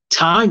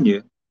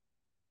 Tanya,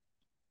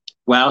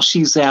 while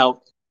she's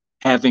out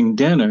having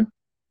dinner,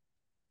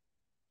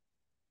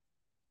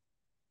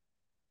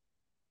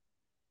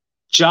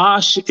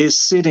 Josh is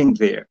sitting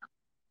there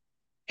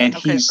and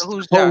Okay, he's so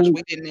who's Josh? told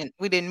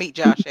We didn't meet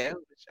Josh yet.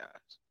 Who's Josh?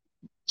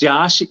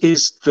 Josh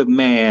is the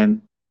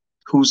man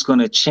who's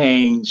gonna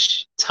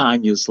change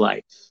Tanya's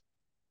life.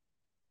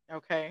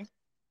 Okay.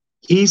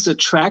 He's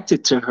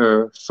attracted to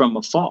her from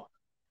afar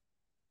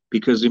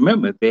because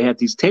remember, they had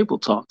these table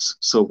talks.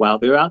 So while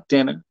they're out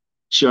dinner,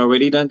 she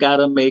already done got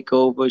a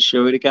makeover, she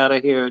already got her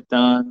hair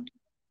done,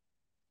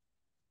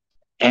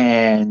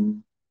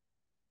 and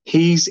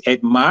he's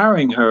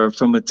admiring her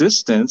from a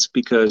distance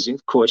because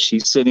of course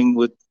she's sitting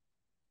with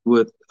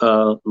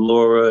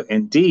Laura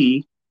and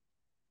Dee,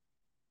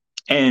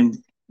 and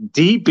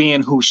Dee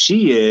being who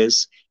she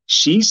is,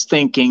 she's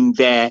thinking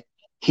that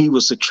he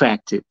was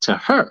attracted to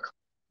her.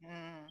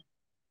 Mm.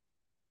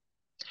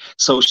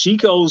 So she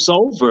goes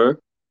over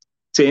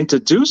to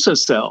introduce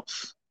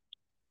herself,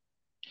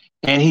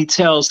 and he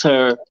tells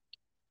her,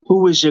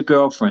 "Who is your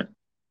girlfriend?"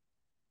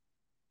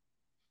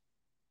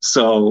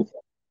 So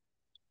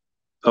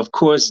of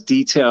course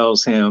Dee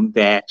tells him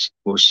that,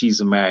 well, she's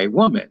a married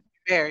woman,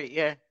 Very,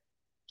 yeah.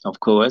 of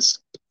course.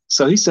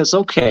 So he says,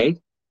 "Okay,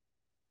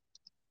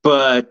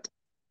 but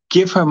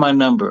give her my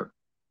number."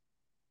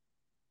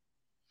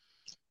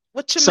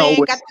 What your So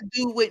man got to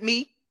do with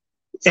me?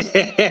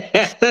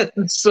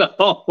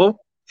 so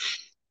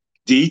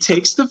Dee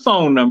takes the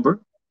phone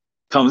number,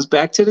 comes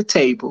back to the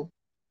table,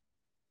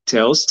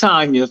 tells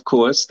Tanya, of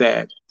course,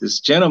 that this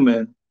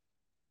gentleman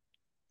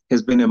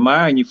has been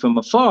admiring you from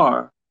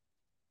afar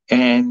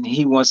and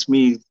he wants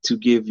me to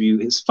give you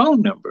his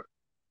phone number.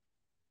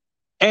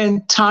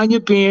 And Tanya,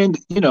 being,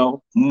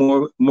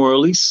 more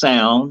morally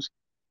sound,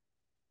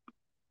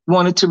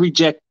 wanted to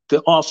reject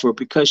the offer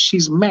because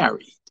she's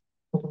married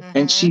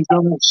and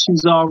Mm-hmm.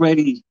 she's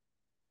already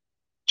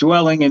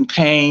dwelling in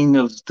pain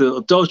of the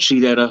adultery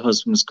that her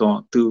husband's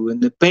gone through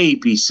and the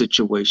baby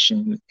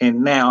situation.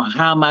 And now,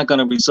 how am I going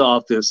to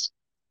resolve this?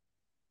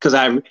 Because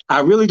I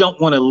really don't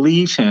want to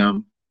leave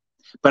him,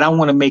 but I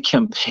want to make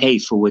him pay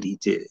for what he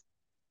did.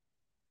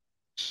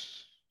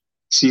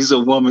 She's a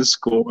woman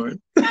scorned.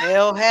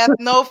 Hell hath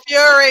no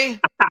fury.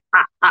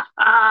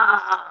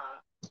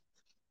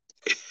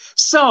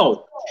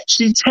 So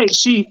she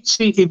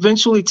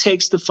eventually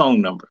takes the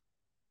phone number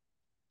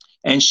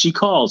and she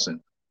calls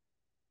him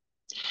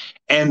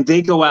and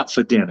they go out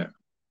for dinner.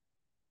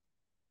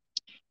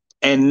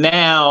 And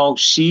now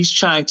she's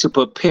trying to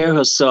prepare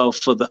herself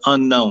for the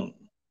unknown.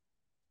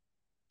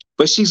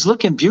 But she's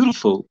looking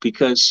beautiful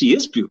because she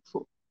is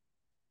beautiful.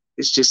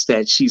 It's just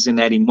that she's in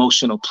that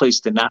emotional place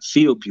to not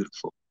feel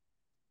beautiful.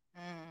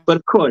 Mm. But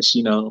of course,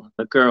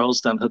 the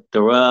girls done hooked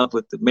her up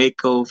with the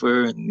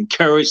makeover and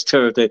encouraged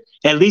her to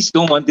at least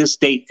go on this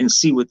date and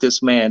see what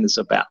this man is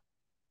about.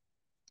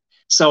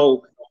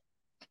 So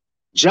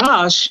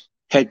Josh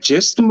had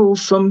just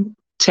moved from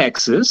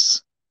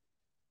Texas.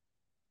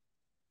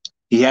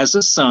 He has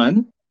a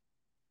son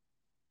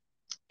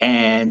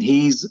and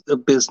he's a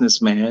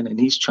businessman and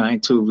he's trying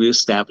to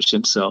reestablish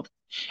himself.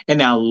 And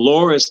now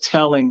Laura's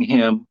telling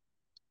him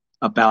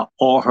about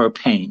all her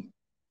pain,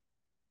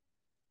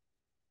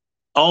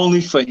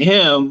 only for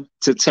him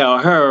to tell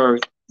her,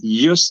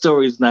 your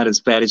story is not as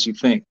bad as you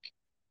think.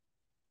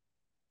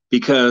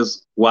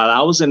 Because while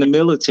I was in the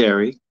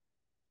military,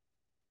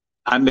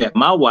 I met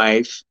my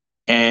wife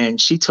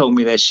and she told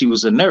me that she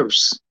was a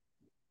nurse.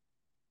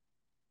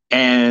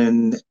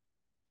 And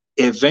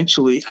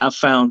eventually I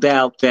found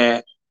out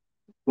that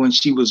when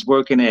she was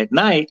working at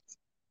night,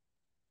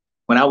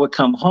 when I would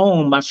come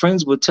home, my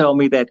friends would tell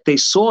me that they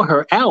saw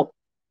her out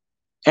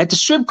at the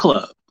strip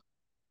club.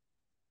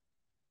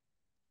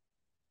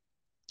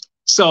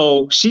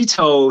 So she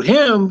told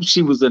him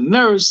she was a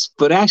nurse,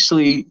 but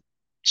actually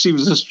she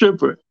was a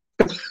stripper.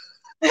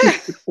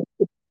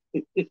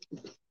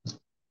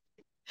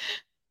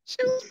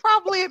 She was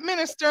probably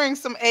administering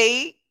some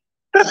aid.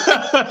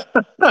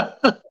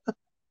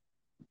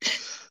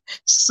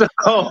 So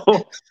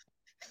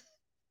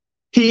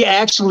he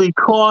actually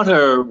caught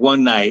her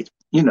one night,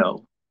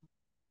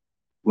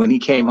 when he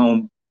came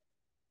home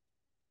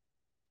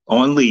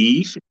on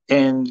leave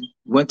and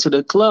went to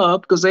the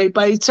club because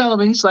everybody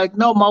telling him, he's like,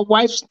 no, my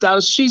wife's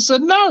she's a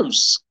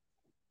nurse.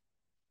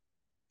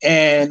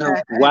 And She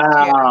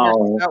had a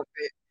nurse wow,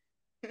 outfit.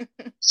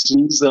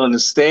 she's on the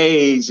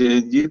stage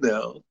and hey.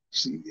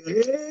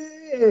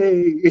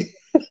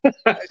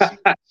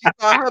 She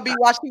saw hubby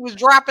while she was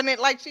dropping it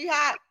like she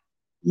hot.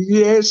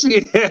 Yes,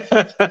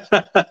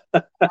 yeah.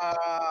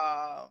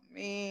 Oh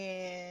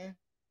man.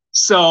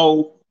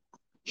 So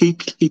he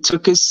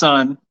took his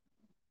son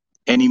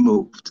and he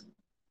moved.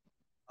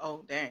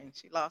 Oh dang,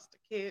 she lost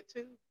a kid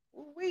too.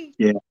 Ooh-wee.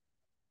 Yeah.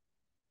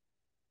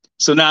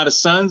 So now the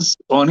son's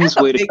on That's his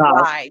a way to big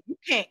college. lie.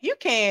 You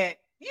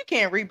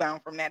can't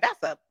rebound from that.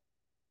 That's a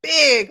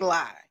big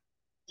lie.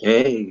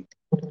 Hey.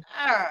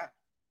 Ah,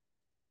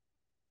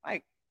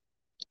 like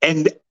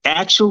And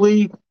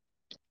actually,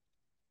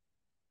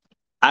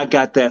 I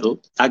got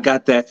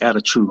that out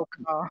of truth.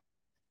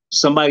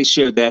 Somebody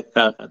shared that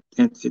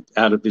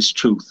out of his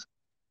truth.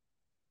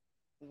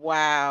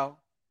 wow.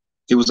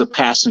 It was a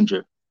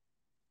passenger.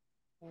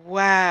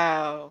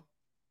 Wow.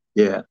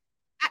 Yeah.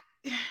 I,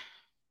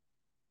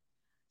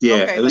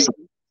 Yeah. okay, It was.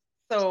 ladies.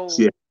 So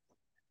Yeah.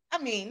 I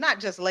mean, not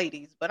just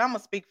ladies, but I'm gonna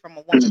speak from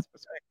a woman's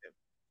perspective.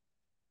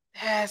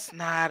 That's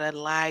not a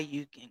lie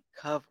you can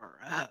cover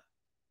up.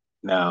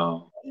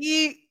 No.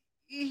 You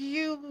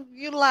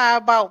lie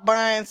about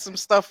buying some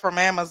stuff from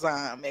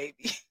Amazon,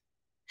 maybe.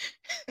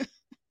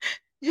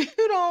 You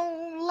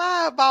don't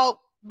lie about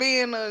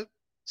being a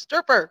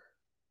stripper.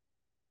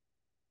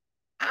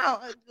 I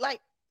don't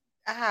like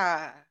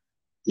ah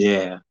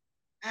Yeah.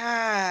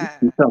 You're ah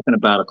talking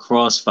about a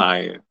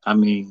crossfire. I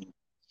mean,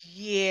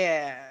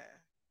 yeah.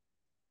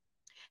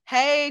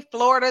 Hey,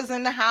 Florida's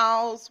in the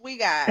house. We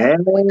got hey,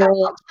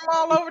 folks from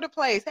all over the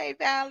place. Hey,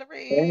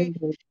 Valerie. hey.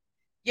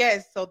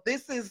 Yes, so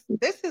this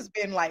has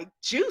been like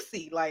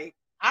juicy. Like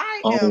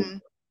I Oh,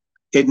 am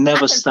it I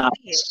never can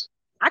see it. stops.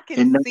 I It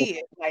can never. see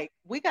it. Like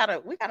we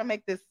gotta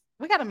make this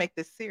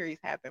series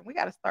happen. We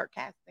gotta start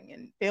casting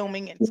and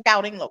filming and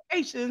scouting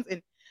locations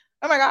and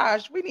oh my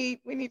gosh, we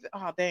need to,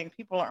 oh dang,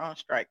 people are on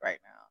strike right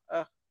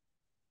now.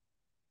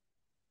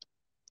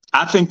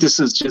 I think this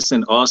is just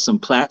an awesome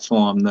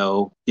platform,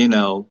 though.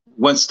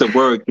 Once the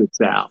word gets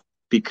out,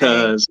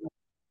 Thank because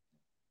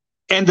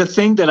and the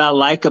thing that I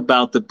like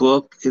about the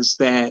book is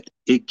that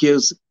it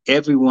gives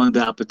everyone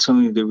the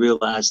opportunity to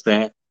realize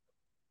that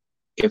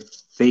if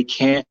they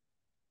can't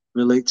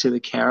relate to the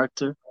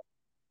character,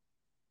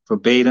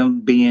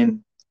 verbatim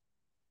being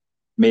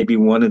maybe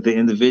one of the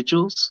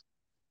individuals,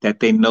 that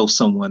they know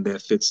someone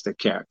that fits the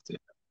character.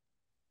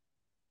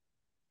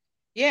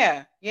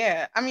 yeah,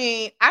 yeah. I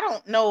mean, I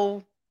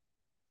don't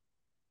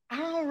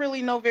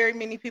really know very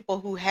many people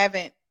who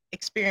haven't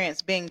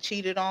experienced being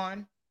cheated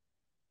on.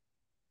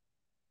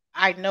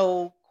 I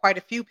know quite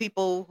a few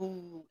people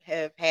who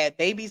have had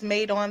babies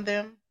made on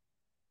them.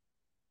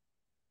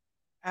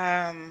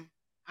 Um,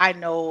 I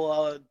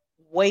know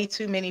way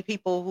too many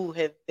people who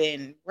have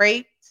been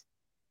raped.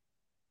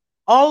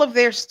 All of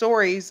their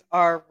stories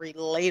are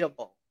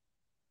relatable,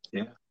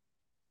 Yeah,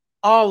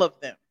 all of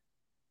them.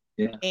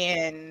 yeah,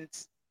 And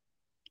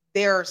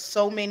there are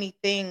so many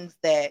things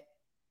that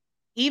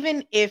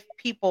even if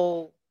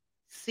people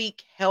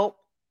seek help,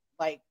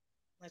 like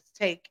let's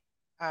take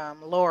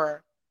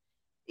Laura,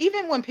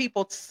 even when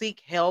people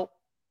seek help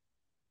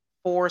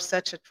for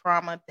such a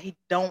trauma, they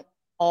don't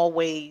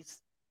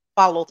always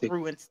follow they-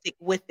 through and stick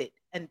with it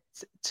and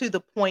to the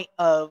point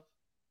of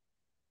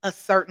a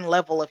certain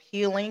level of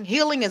healing.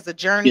 Healing is a yeah.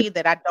 journey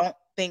that I don't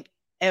think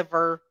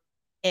ever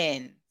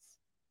ends.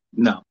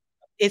 No,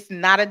 It's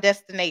not a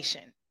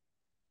destination.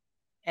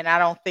 And I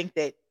don't think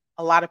that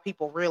a lot of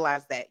people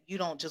realize that. You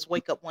don't just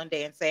wake up one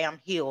day and say, I'm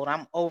healed.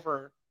 I'm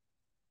over,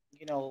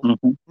 you know,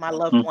 hmm my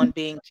loved hmm one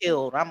being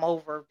killed. I'm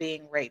over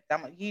being raped.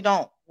 You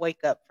don't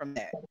wake up from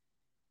that.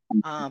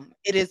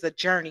 It is a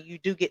journey. You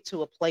do get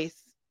to a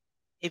place,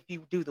 if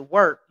you do the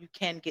work, you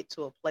can get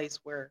to a place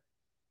where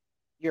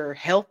you're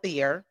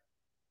healthier,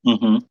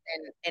 Mm-hmm.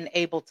 and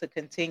able to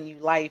continue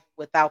life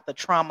without the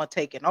trauma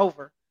taking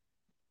over.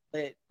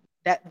 But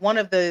that one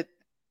of the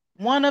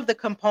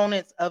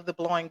components of the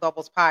Blowing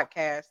Bubbles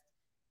podcast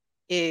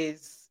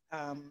is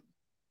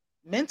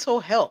mental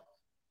health.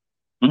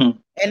 Mm-hmm.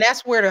 And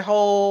that's where the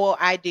whole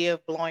idea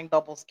of blowing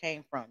bubbles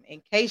came from.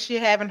 In case you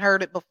haven't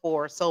heard it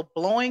before, so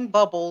blowing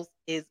bubbles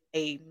is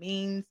a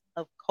means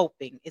of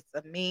coping. It's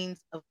a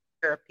means of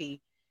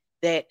therapy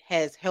that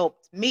has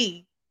helped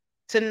me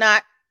to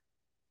not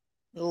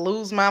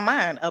lose my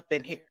mind up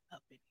in here.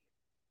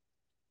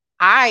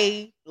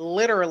 I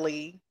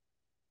literally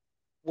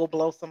will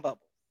blow some bubbles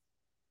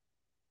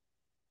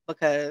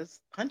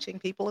because punching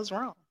people is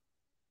wrong.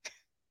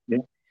 Yeah.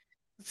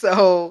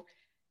 So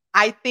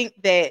I think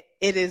that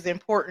it is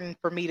important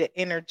for me to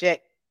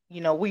interject.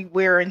 You know,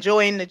 we're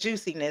enjoying the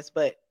juiciness,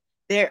 but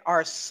there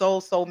are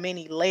so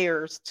many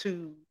layers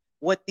to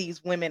what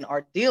these women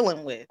are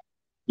dealing with.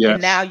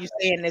 And now Yes. you're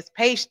saying this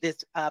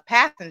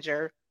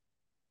passenger,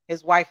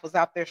 his wife was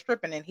out there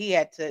stripping, and he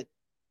had to,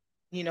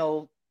 you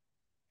know,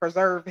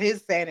 preserve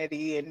his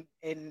sanity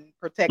and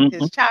protect Mm-hmm.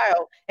 his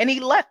child, and he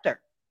left her,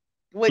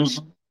 which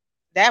Mm-hmm.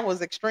 that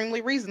was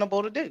extremely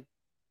reasonable to do.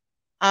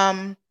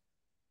 Um,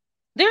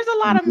 there's a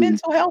lot of Indeed.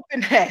 mental health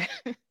in that.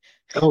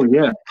 Oh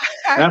yeah,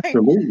 I,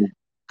 absolutely.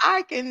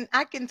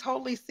 I can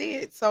totally see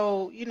it.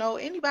 So, you know,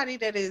 anybody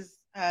that is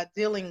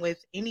dealing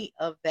with any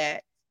of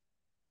that,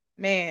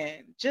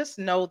 man, just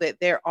know that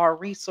there are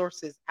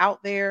resources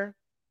out there.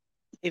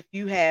 If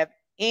you have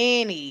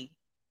any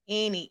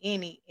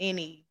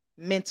any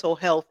mental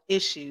health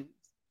issues,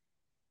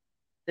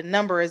 the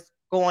number is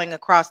going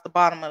across the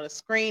bottom of the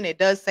screen. It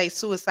does say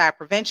suicide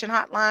prevention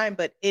hotline,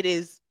 but it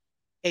is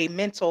a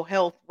mental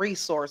health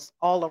resource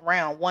all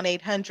around.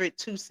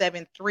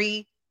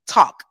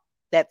 1-800-273-TALK.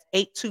 That's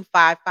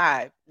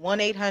 8255.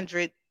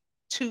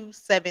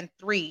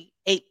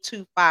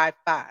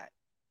 1-800-273-8255.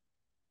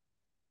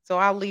 So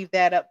I'll leave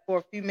that up for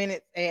a few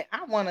minutes, and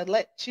I want to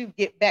let you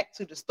get back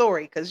to the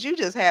story because you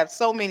just have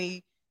so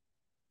many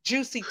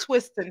juicy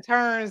twists and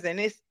turns, and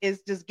it's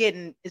just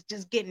getting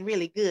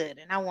really good,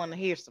 and I want to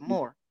hear some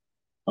more.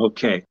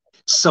 Okay.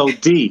 So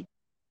D,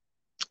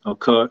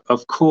 okay,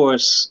 of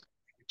course,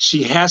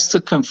 she has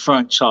to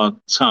confront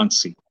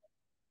Chauncey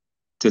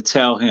to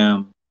tell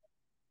him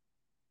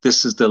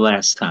this is the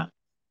last time.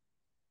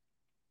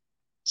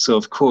 So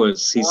of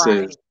course he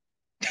says Right.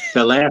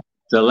 the last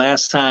the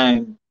last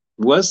time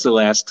was the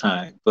last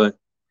time, but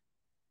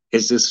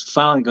is this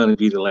finally going to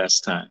be the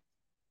last time?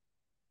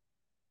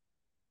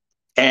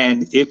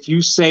 And if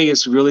you say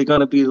it's really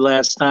going to be the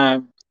last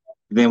time,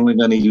 then we're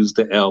going to use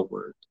the L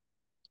word.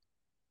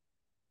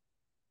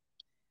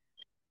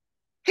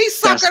 He's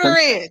That's sucking her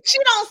in. She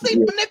don't see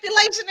yeah,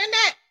 manipulation in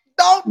that.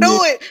 Don't yeah,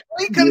 do it. yeah,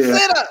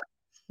 Reconsider.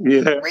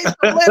 yeah.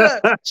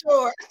 Resubmit.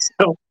 Sure.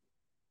 So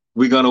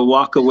we're going to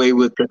walk away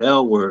with the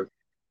L word.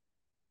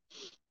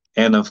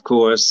 And of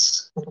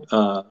course,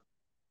 uh,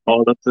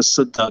 all of the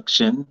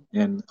seduction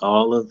and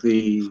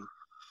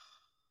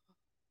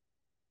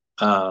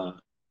uh,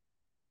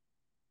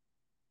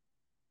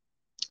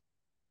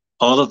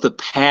 all of the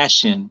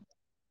passion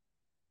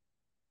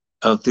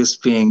of this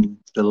being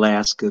the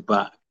last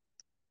goodbye.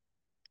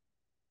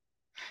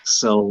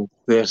 So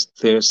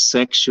their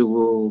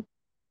sexual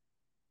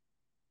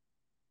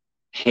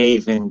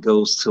haven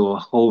goes to a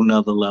whole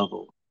nother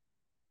level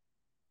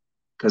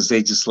because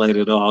they just let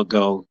it all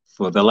go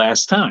for the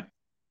last time.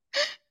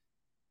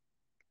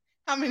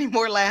 How many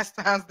more last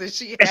times does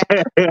she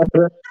have?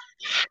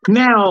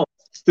 Now,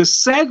 the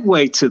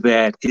segue to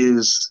that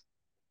is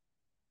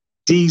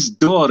Dee's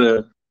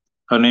daughter.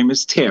 Her name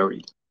is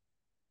Terry.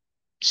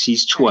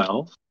 She's Okay.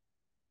 12,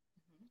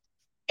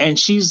 and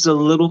she's a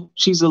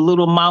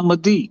little Mama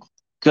D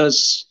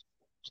because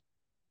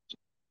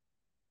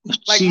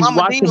Like she's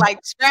Mama D, watching. like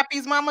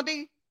Scrappy's Mama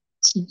D.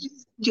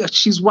 Yeah,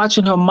 she's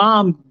watching her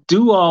mom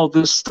do all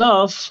this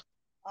stuff,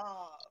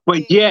 Oh,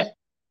 but man.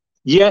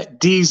 yet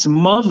Dee's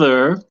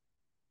mother.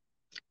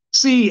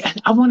 See,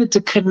 I wanted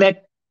to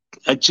connect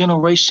a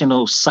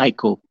generational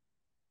cycle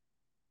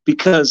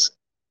because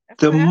That's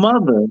the what happened.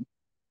 mother,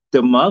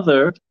 the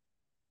mother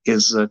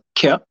is a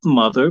kept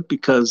mother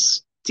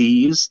because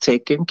Dee is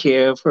taking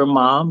care of her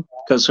mom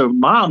because her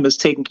mom is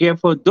taking care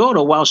of her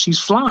daughter while she's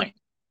flying.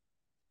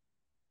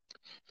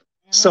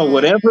 So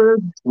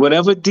Mm,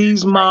 whatever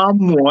Dee's right.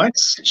 mom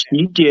wants,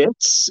 she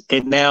gets,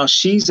 and now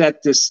she's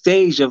at this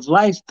stage of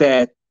life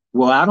that,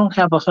 well, I don't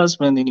have a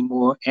husband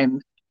anymore,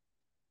 and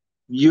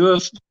you're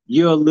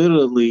you're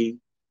literally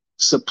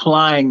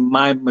supplying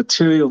my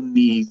material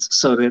needs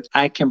so that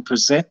I can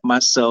present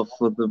myself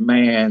for the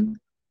man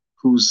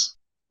who's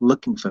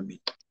looking for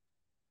me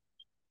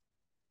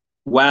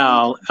Mm,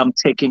 while I'm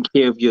taking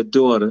care of your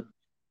daughter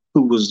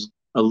who was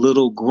a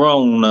little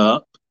grown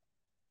up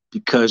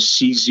because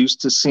she's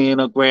used to seeing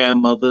her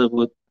grandmother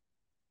with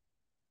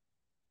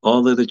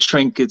all of the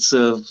trinkets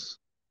of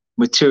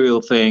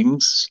material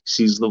things.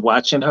 She's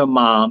watching her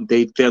mom.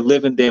 They're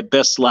living their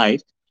best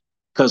life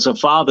because her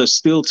father's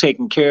still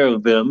taking care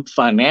of them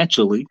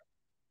financially.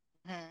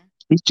 mhm.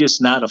 He's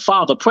just not a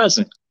father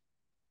present.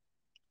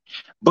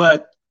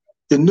 But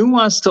the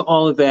nuance to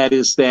all of that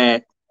is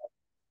that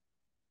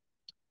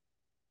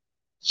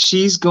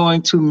she's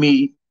going to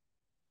meet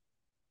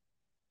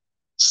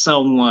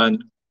someone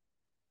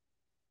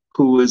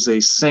who is a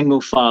single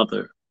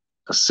father,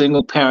 a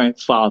single parent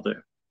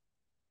father,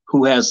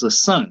 who has a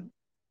son.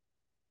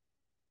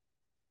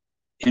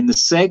 And the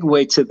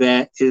segue to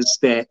that is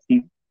that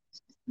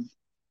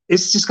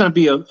it's just going to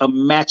be a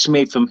match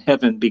made from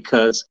heaven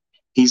because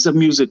he's a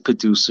music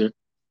producer.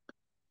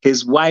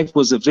 His wife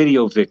was a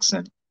video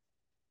vixen.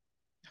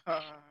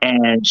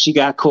 And she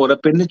got caught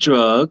up in the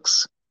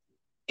drugs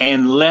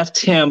and left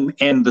him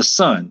and the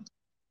son,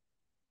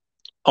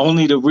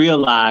 only to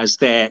realize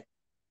that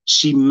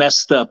she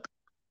messed up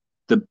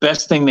the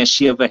best thing that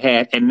she ever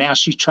had. And now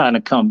she's trying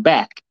to come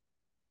back.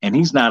 And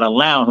he's not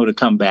allowing her to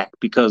come back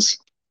because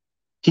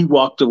he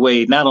walked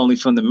away not only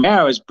from the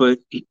marriage, but,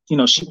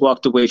 she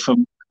walked away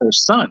from her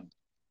son.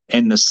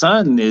 And the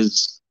son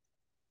is,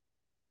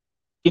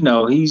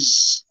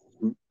 he's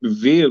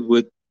revered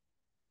with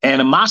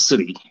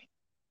animosity.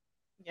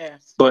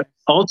 Yes. But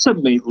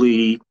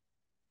ultimately,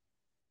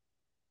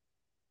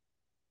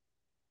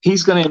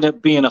 he's going to end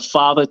up being a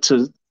father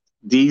to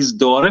Dee's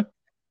daughter,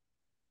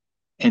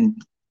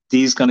 and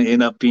Dee's going to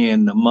end up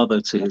being the mother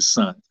to his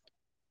son.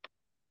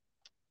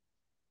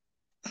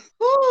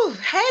 Ooh,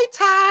 hey,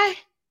 Ty.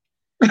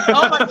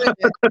 Oh my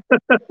goodness.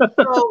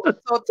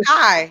 So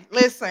Ty,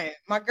 listen,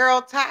 my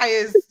girl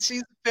Ty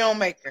she's a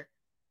filmmaker.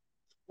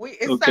 We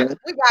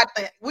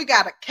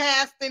got a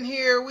cast in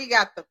here. We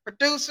got the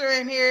producer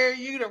in here.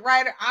 You the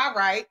writer. I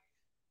write.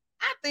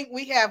 I think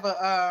we have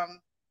a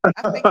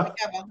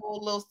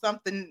whole little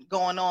something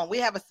going on. We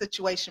have a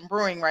situation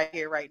brewing right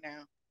here, right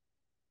now.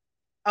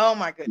 Oh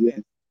my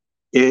goodness!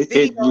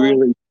 It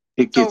really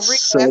gets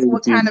so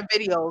what kind of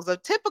videos? A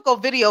typical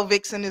video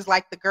vixen is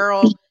like the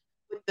girl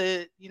with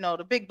the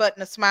the big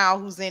button, a smile,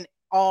 who's in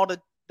all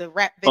the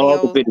rap videos.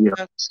 All the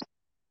videos.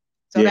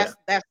 So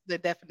that's the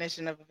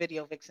definition of a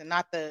video vixen,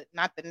 not the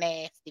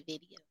nasty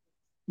video.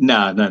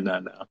 No.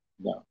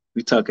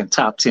 We're talking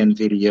top 10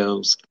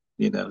 videos.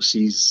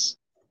 She's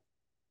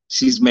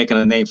making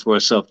a name for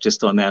herself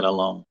just on that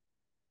alone.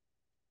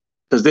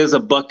 Because there's a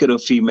bucket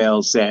of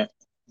females that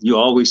you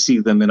always see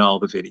them in all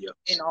the videos.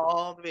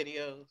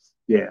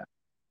 Yeah.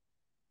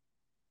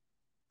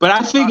 But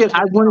I figured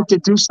I wanted to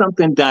do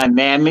something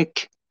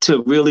dynamic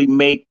to really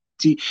make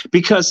Dee,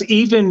 because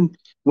even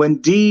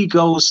when Dee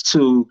goes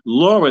to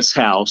Laura's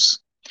house,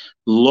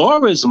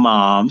 Laura's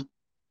mom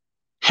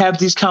have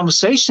these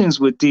conversations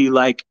with Dee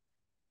like,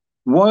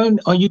 when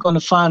are you going to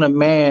find a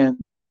man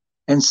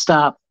and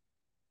stop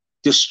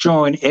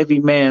destroying every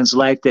man's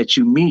life that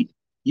you meet?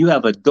 You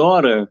have a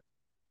daughter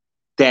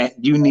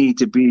that you need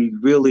to be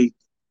really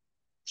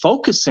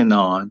focusing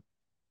on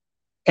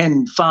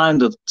and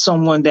find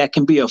someone that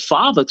can be a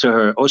father to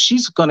her, or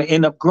she's going to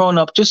end up growing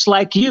up just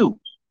like you.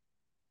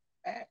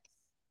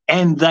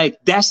 And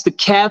that's the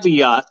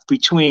caveat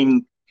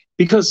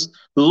because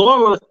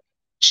Laura,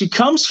 she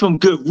comes from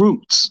good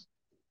roots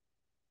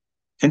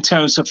in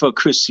terms of her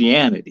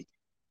Christianity.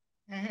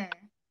 Mm-hmm.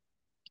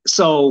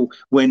 So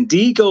when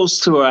Dee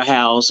goes to her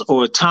house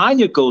or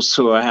Tanya goes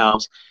to her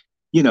house,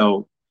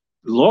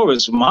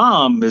 Laura's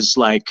mom is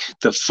like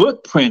the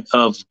footprint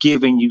of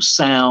giving you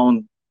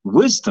sound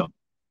wisdom.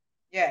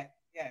 Yeah.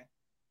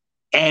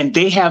 And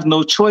they have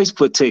no choice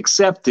but to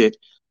accept it,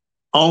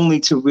 only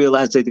to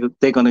realize that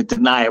they're going to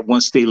deny it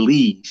once they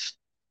leave,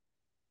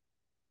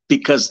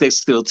 because they're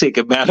still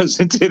taking matters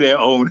into their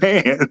own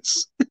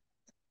hands.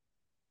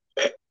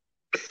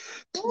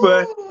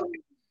 But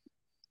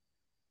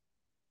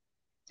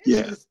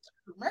this is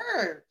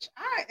merge.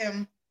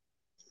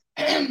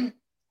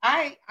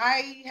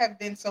 I have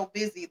been so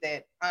busy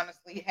that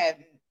honestly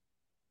hadn't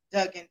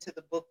dug into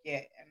the book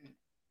yet. And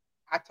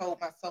I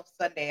told myself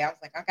Sunday, I was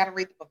like, I got to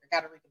read the book.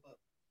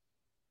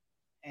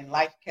 And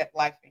life kept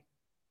lifing.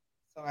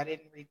 So I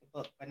didn't read the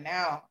book. But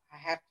now I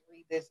have to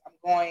read this.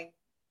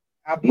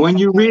 When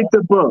you read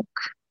the book,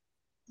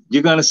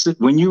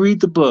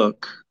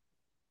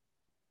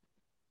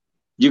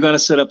 you're going to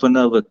set up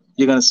another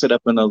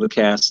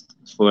cast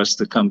for us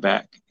to come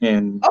back.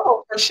 And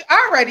for sure.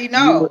 I already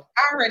know.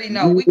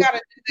 We got to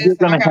do this. You're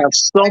going to have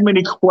so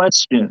many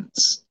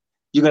questions.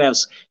 You're going to have,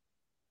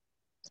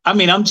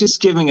 I'm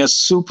just giving a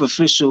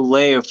superficial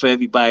layer for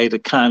everybody to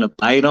kind of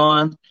bite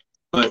on,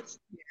 but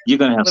you're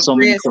going to have so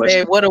many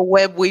questions. What a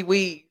web we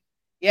weave.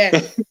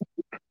 Yes.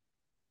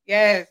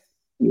 Yes.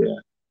 Yeah.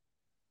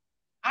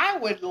 I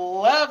would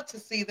love to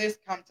see this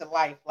come to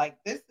life.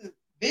 Like, this is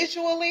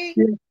visually,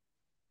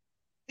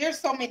 there's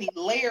so many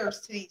layers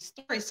to these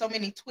stories, so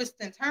many twists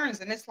and turns.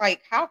 And it's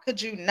like, how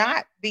could you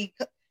not be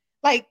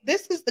like,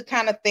 this is the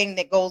kind of thing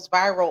that goes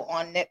viral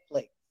on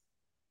Netflix.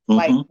 Mm-hmm.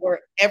 Like,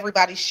 where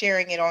everybody's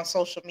sharing it on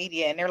social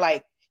media and they're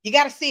like, you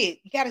got to see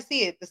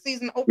it. The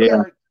season opener.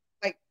 Yeah.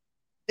 Like,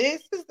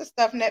 this is the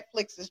stuff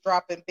Netflix is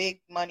dropping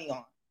big money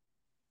on.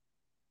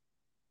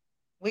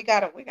 We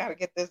gotta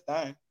get this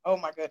done. Oh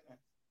my goodness.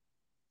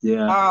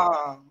 Yeah.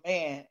 Oh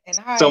man. And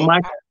so my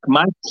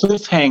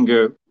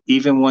cliffhanger,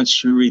 even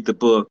once you read the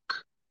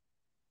book,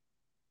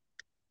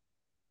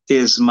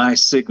 is my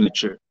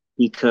signature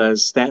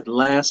because that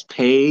last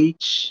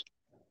page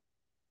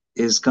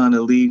is going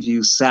to leave you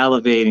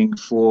salivating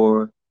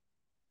for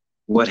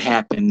what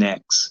happened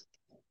next.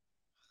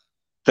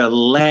 The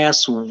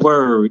last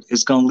word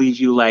is going to leave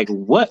you like,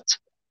 what?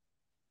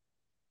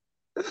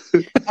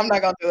 I'm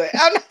not gonna do it.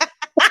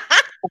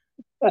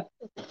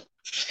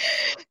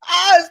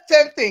 Oh, it's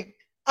tempting.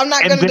 I'm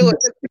not And gonna then, do it.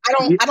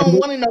 I don't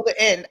want to know the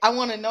end. I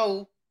want to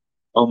know.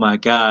 oh my I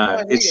God, want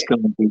to read it's it.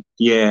 going to be,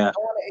 yeah, I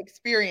want to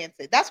experience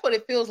it. That's what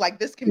it feels like.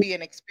 This can be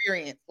an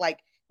experience. Like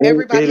it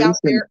everybody out isn't,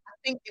 there, I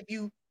think if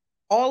you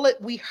all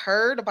that we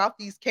heard about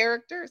these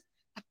characters,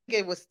 I think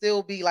it would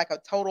still be like a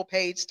total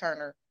page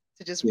turner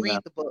to just yeah. read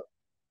the book.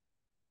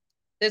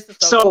 This is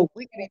so So cool.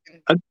 We can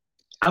even I-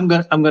 I'm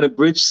gonna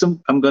bridge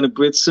some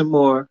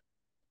more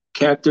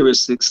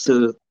characteristics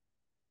to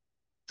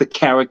the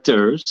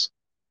characters.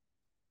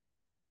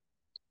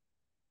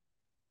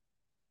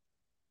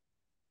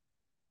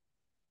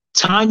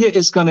 Tanya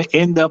is going to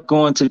end up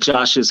going to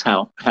Josh's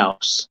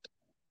house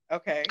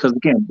okay. because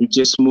again, he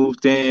just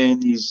moved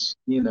in. He's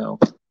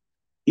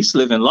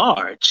living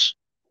large,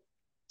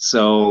 Oh,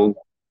 so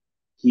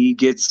she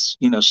gets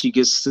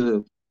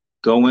to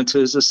go into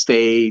his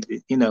estate.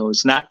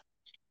 It's not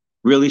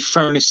really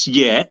furnished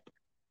yet.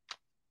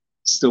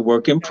 Still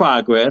work in okay.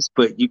 progress,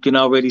 but you can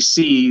already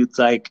see it's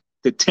like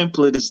the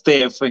template is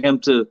there for him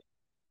to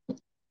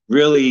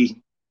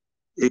really,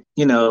 it,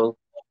 you know,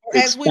 Or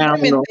as we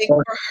expound women think,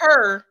 on. for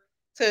her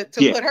to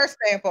Yeah, put her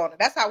stamp on it.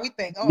 That's how we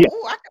think. Oh, yeah,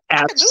 ooh, I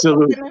could do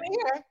absolutely. something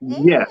in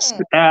here. Yes,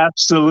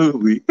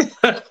 absolutely.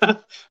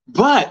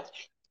 But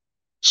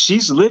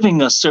she's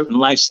living a certain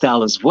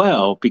lifestyle as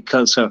well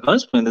because her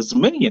husband is a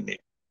millionaire.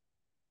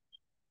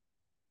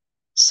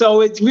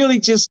 So it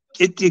really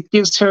it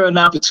gives her an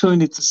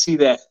opportunity to see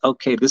that,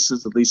 okay, this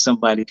is at least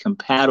somebody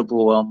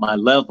compatible on my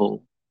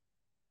level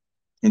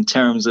in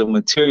terms of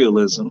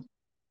materialism.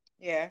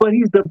 Yeah. But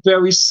he's a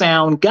very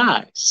sound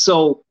guy.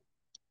 So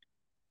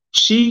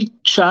she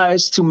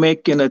tries to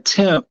make an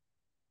attempt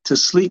to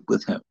sleep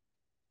with him.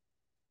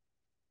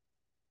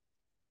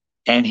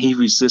 And he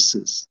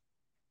resists.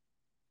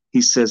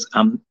 He says,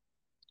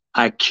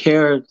 I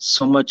care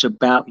so much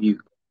about you,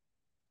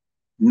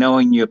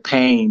 knowing your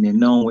pain and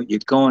knowing what you're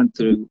going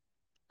through.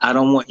 I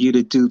don't want you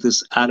to do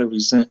this out of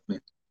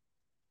resentment.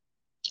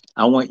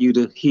 I want you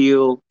to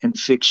heal and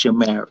fix your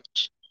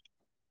marriage.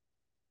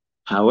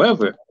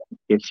 However,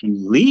 if you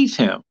leave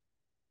him,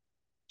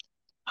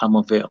 I'm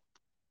available.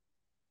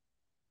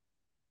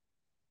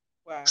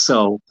 Wow.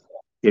 So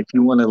if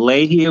you want to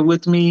lay here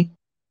with me,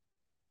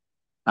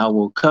 I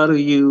will cuddle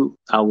you,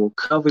 I will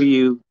cover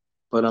you,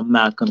 but I'm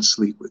not going to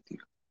sleep with you.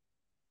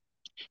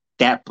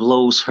 That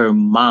blows her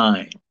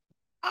mind.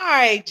 All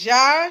right,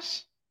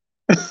 Josh.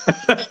 That's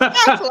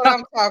what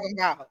I'm talking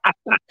about.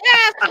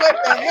 That's what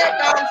the heck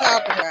I'm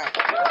talking about.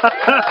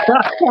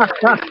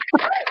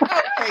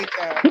 Okay,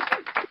 Josh.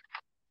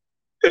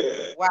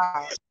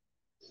 Wow.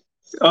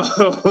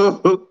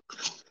 Oh,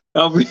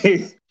 I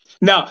mean,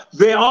 now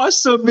there are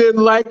some men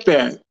like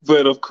that,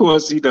 but of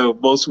course,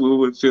 most women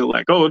would feel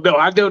like, "Oh no,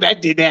 I know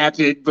that didn't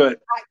happen." But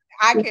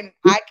I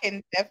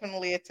can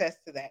definitely attest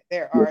to that.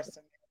 There are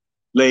some.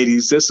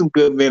 ladies, there's some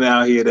good men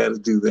out here that'll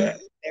do that.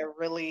 There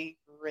really,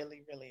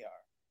 really, really are.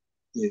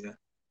 Yeah.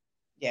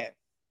 Yeah.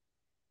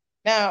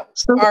 Now,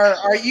 So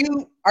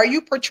are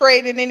you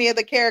portrayed in any of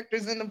the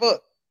characters in the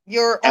book?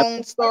 Your ab-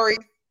 own story?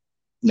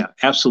 no,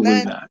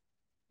 absolutely None. not.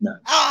 No.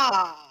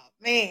 Ah,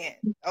 man.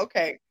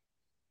 Okay.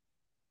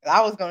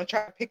 I was gonna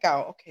try to pick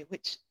out. Okay,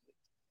 which.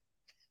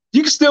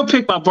 You can still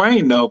pick my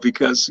brain though,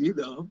 because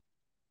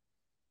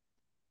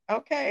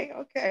Okay.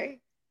 Okay.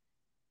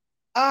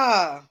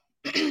 Ah.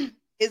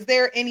 Is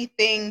there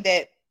anything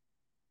that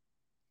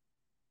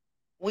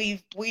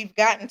we've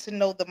gotten to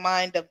know the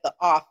mind of the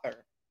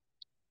author?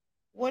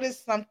 What is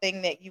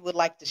something that you would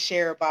like to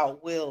share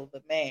about Will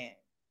the man?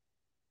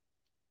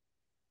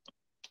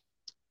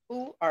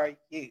 Who are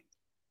you?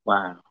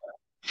 Wow.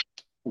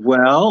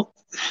 Well,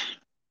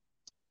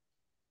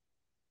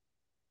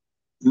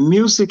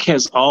 music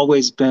has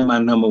always been my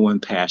number one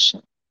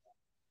passion.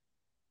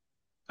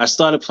 I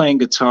started playing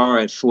guitar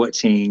at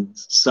 14,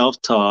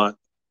 self-taught.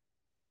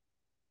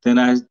 Then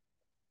I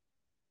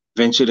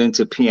ventured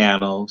into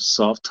piano,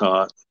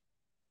 self-taught.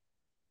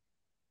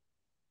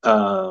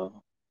 Uh,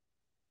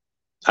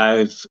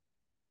 I've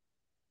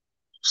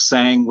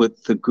sang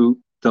with the group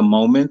The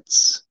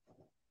Moments,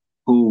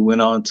 who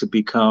went on to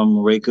become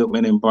Ray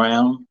Goodman and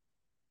Brown,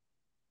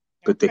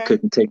 but they Okay.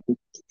 couldn't take it.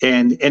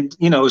 And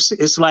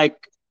it's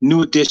like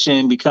New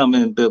Edition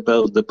becoming Bill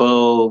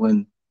DeBow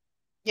and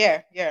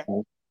Yeah, yeah.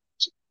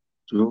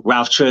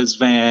 Ralph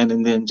Tresvant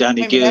and then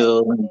Johnny Maybe that's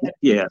Gill. And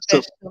yeah,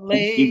 so the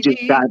you just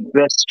lady.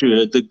 divest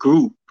the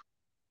group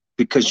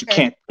because you Okay.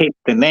 can't take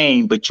the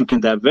name, but you can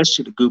divest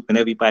the group and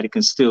everybody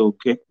can still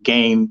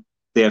gain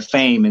their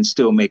fame and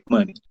still make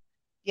money.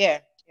 Yeah,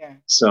 yeah.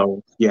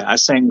 So yeah, I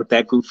sang with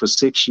that group for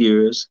 6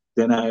 years.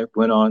 Then I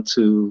went on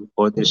to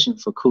audition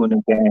for Kool and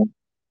the Gang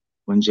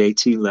when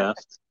JT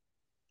left.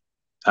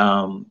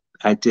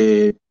 I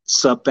did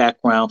sub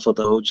background for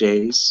the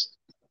OJs.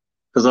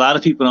 because a lot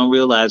of people don't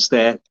realize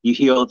that you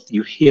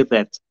hear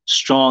that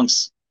strong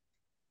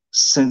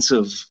sense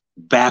of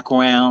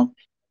background,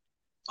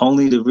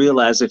 only to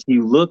realize if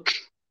you look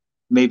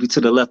maybe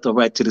to the left or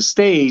right to the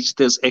stage,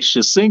 there's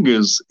extra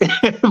singers,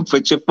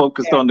 but you're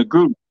focused Yeah. on the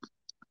group.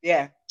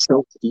 Yeah.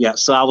 So yeah,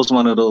 so I was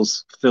one of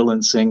those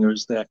fill-in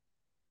singers that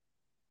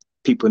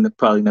people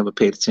probably never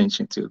paid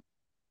attention to.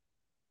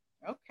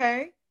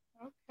 Okay.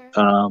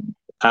 Okay.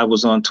 I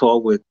was on tour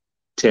with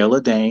Taylor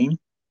Dane.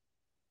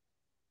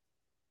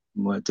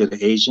 I did an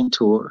Asian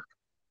tour,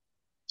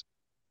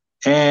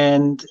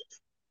 and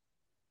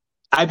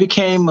I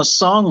became a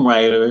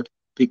songwriter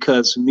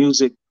because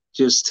music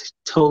just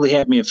totally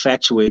had me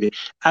infatuated.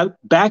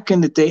 Back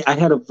in the day, I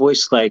had a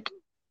voice like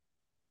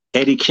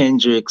Eddie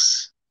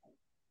Kendricks,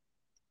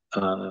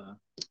 uh,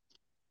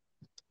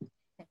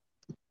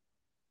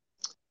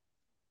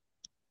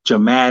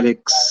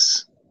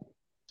 Dramatics,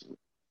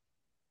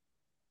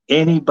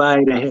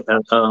 anybody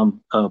that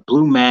had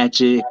Blue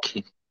Magic.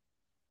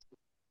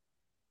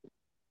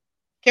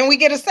 Can we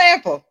get a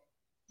sample?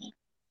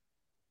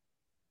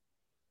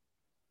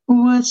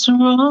 What's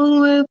wrong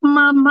with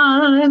my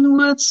mind?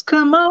 What's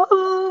come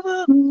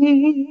over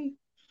me?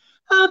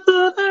 I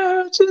thought I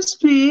heard you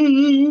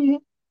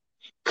speak,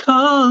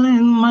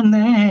 calling my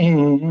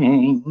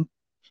name.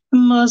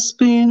 Must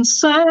be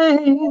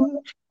insane.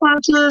 I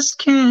just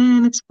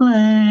can't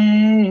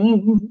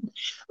explain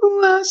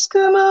what's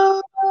come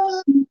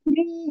over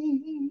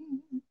me.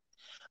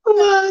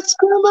 What's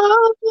come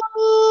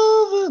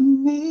over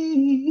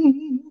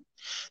me?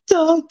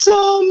 Don't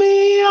tell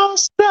me I'll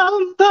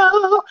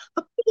stumble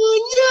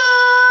upon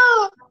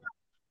you.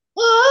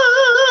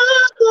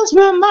 Oh, 'cause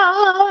we're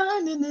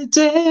mine in the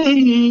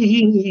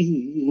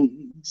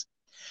days.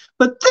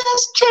 But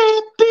this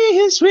can't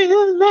be as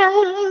real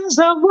as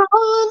I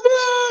want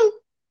it.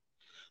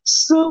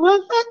 So I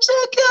let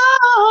you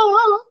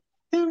go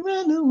and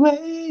run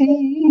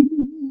away.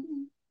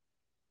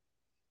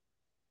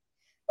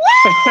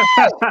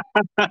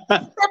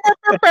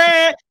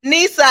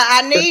 Nisa,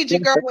 I need you,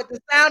 girl, with the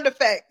sound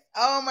effects.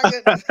 Oh my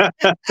goodness.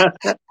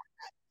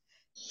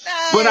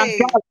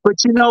 Nice. But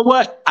you know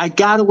what? I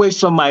got away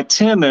from my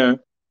tenor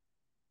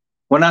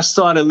when I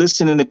started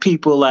listening to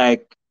people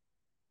like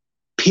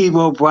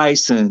P.O.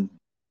 Bryson,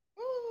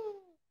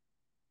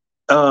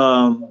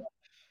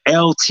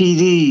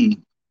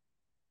 LTD,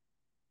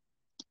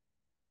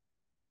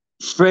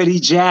 Freddie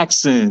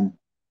Jackson,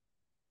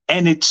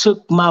 and it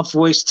took my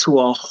voice to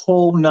a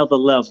whole nother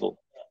level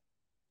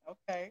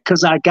Okay.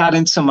 because I got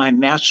into my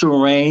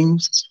natural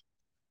range,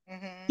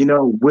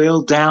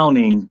 Will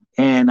Downing,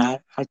 and I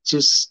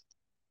just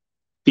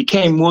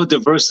became more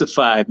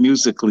diversified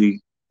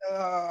musically.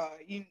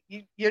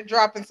 You're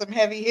dropping some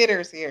heavy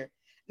hitters here.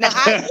 Now,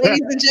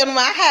 ladies and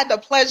gentlemen, I had the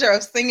pleasure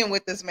of singing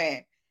with this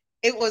man.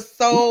 It was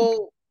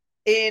so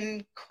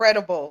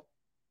incredible.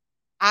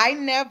 I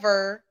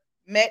never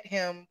met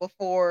him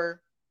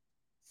before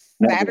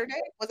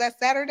Saturday. Was that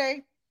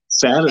Saturday?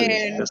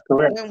 Saturday, And that's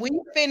correct. when we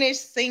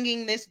finished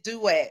singing this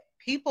duet,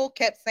 people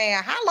kept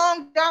saying, "How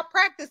long y'all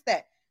practice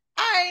that?"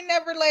 I ain't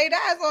never laid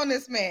eyes on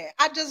this man.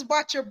 I just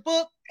bought your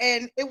book,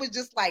 and it was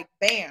just like,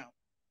 bam.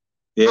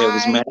 Yeah, it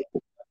was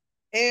magical.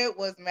 It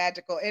was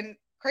magical, and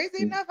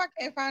crazy enough, I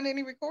can't find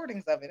any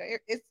recordings of it.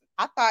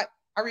 I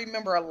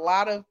remember a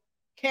lot of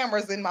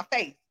cameras in my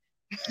face.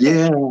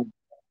 Yeah.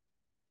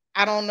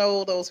 I don't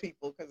know those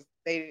people because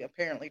they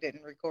apparently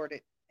didn't record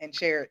it and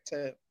share it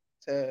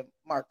to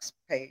Mark's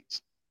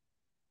page.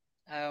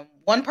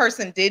 One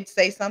person did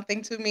say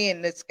something to me,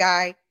 and this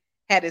guy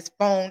had his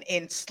phone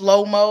in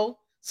slow mo,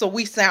 so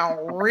we sound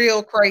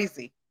real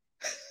crazy.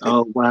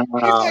 Oh He's like,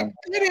 wow. "I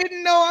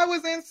didn't know I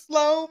was in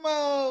slow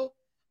mo."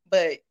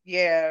 But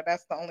yeah,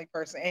 that's the only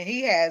person, and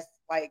he has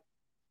like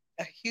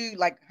a huge,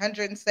 like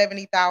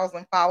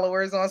 170,000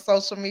 followers on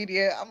social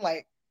media. I'm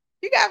like,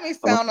 you got me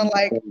sounding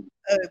like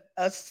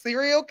a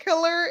serial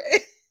killer.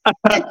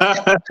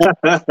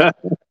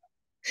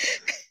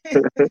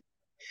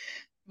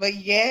 But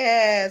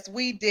yes,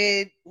 we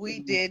did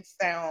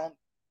sound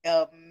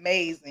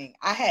amazing.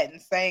 I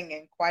hadn't sang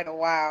in quite a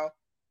while,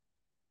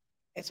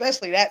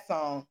 especially that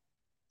song. So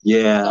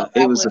Yeah, it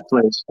that was was a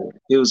pleasure.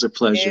 It was a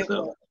pleasure it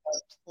though. was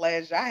a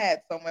pleasure. I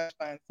had so much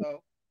fun.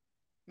 So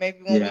maybe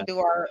Yeah.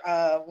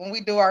 when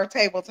we do our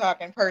table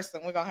talk in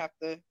person, we're gonna have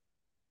to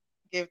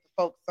give the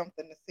folks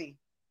something to see.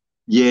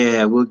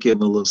 Yeah, we'll give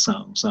them a little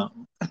something,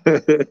 something.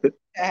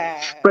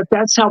 Ah, But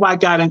that's how I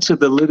got into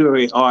the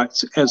literary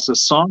arts as a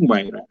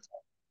songwriter.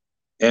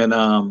 And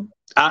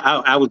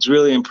I was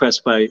really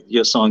impressed by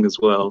your song as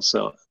well.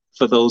 So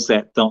for those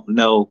that don't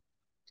know,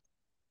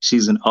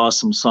 she's an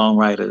awesome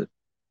songwriter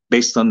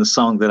based on the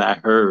song that I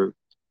heard.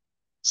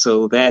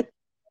 So that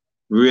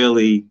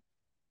really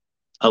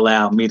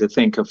allowed me to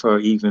think of her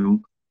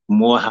even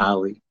more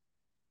highly.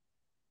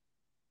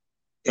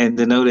 And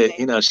to know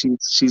that,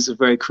 she's a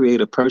very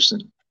creative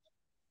person.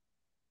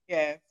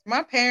 yes,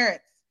 my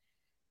parents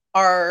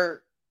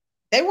are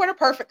they were the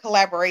perfect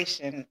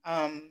collaboration.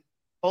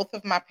 Both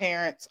of my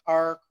parents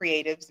are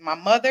creatives. My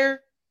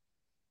mother,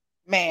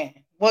 man,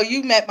 well,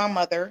 you met my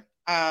mother.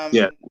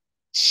 Yeah.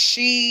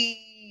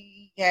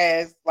 She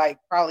has like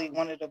probably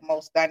one of the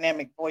most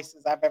dynamic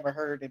voices I've ever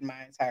heard in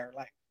my entire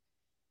life.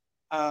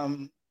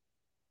 Um,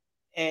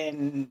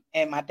 and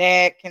my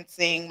dad can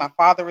sing. My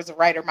father is a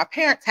writer. My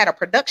parents had a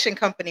production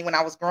company when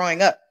I was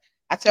growing up.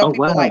 I tell Oh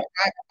people like wow.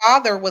 my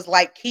father was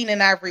like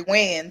Keenan Ivory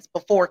Wayans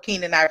before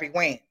Keenan Ivory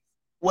Wayans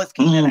was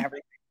Keenan Mm,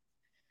 Ivory.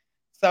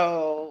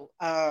 So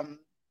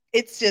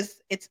it's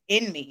just it's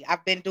in me.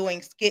 I've been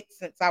doing skits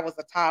since I was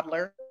a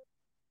toddler.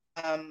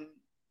 Um,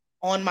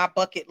 on my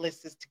bucket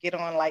list is to get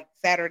on like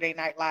Saturday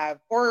Night Live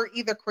or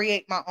either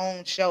create my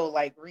own show,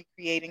 like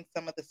recreating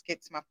some of the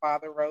skits my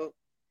father wrote,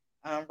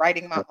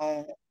 writing my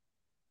own.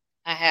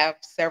 I have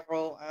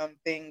several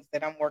things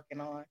that I'm working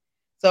on.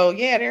 So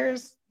yeah,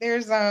 there's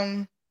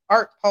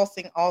art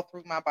pulsing all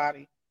through my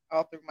body,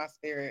 all through my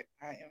spirit.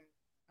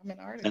 I'm an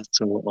artist. that's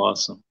so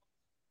awesome.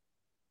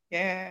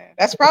 Yeah.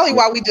 That's probably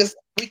why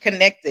we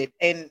connected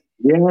and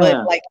but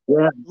Yeah, like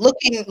yeah.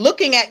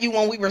 looking at you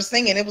when we were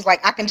singing, it was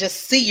like I can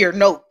just see your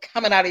note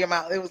coming out of your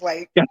mouth. It was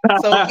like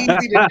so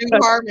easy to do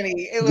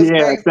harmony. It was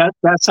Yeah, crazy.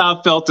 that's how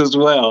I felt as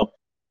well.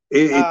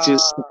 It Uh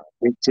just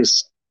it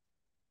just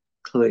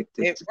clicked.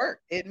 it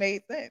worked. It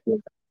made sense.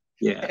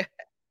 Yeah.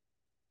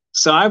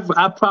 So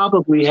I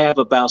probably have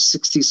about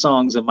 60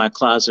 songs in my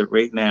closet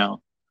right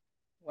now.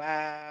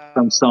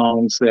 Some Wow.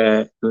 songs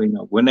that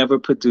were never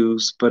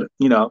produced, but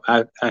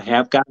I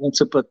have gotten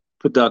into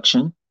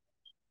production.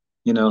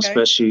 Okay.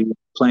 Especially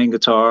playing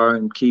guitar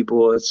and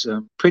keyboards.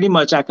 Pretty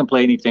much, I can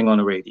play anything on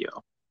the radio.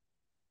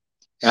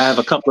 I have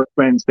a couple of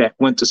friends that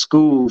went to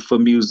school for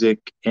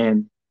music,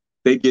 and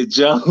they get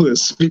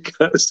jealous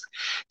because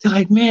they're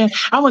like, "Man,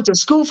 I went to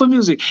school for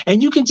music,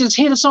 and you can just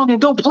hear the song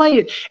and go play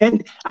it,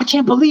 and I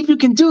can't believe you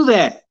can do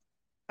that."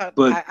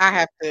 But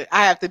I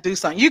have to do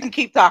something. You can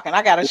keep talking.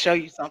 I got to show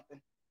you something.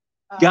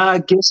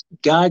 Um,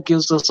 God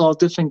gives us all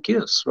different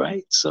gifts,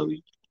 right? So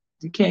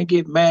you can't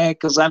get mad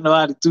because I know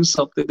how to do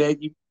something that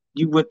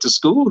you went to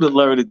school to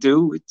learn to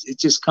do. It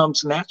just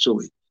comes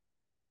naturally.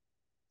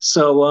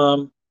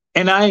 So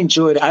and I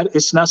enjoyed it.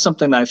 It's not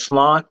something I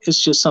flaunt.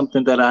 It's just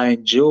something that I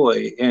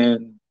enjoy,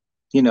 and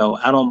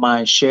I don't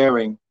mind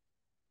sharing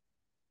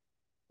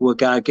what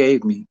God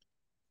gave me.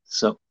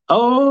 So,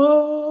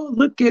 oh,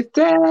 look this at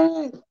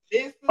that!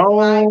 this is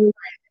my Oh,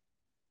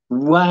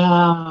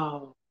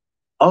 wow.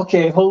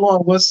 Okay, hold on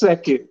 1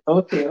 second.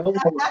 Okay, hold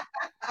on.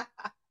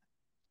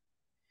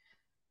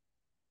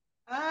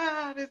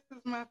 this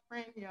is my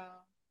friend,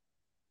 y'all.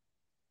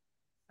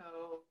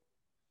 So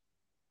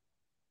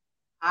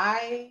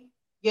I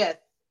yes,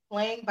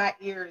 playing by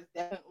ear is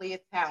definitely a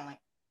talent.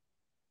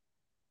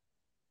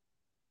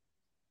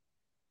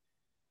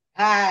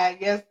 Hi,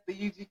 yes, the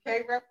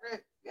UGK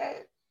reference.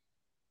 Yes.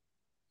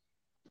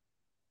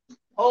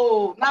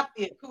 Oh, not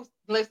the acoustic.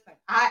 Listen,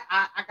 I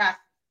got.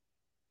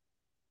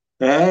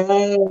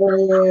 Hey.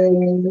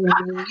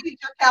 I need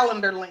your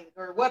calendar link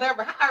or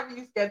whatever. However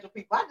you schedule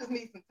people, I just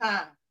need some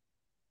time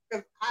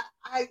because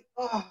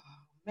oh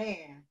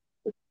man.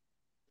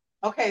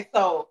 Okay,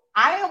 so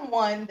I am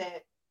one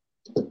that.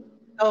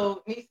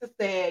 So Nisa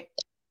said,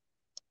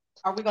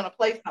 "Are we going to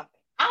play something?"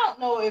 I don't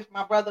know if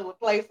my brother would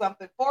play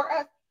something for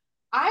us.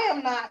 I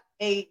am not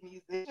a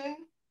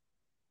musician,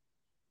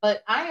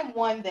 but I am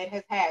one that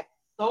has had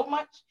so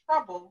much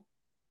trouble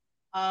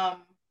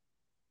um,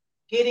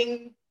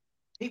 getting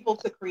people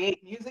to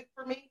create music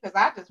for me because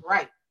I just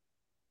write.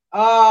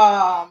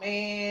 Oh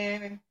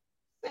man,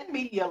 send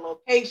me your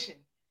location.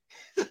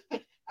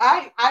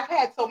 I've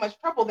had so much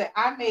trouble that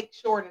I make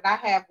sure that I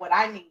have what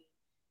I need.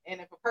 And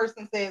if a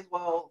person says,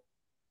 well,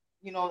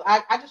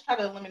 I just try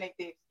to eliminate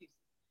the excuses.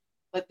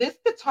 But this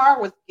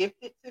guitar was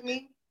gifted to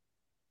me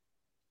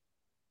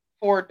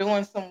for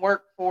doing some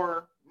work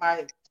for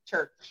my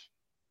church.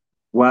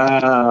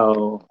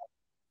 Wow.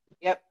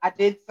 Yep, I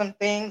did some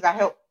things. I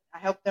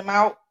helped them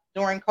out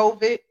during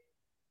COVID,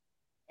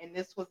 and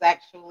this was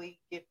actually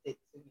gifted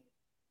to me.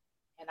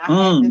 And I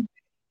had this Mm.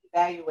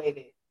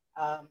 evaluated.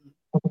 Um,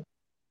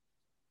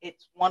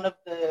 it's one of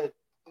the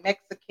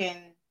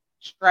Mexican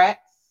Strats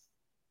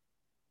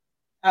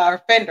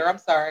or Fender. I'm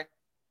sorry,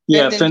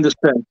 Yeah, Fender Fender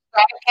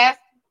Stratocaster.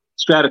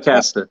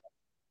 Yep, Stratocaster.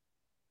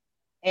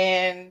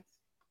 and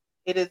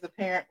it is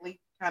apparently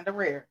kind of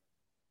rare.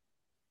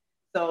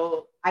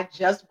 So I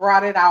just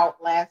brought it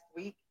out last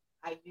week.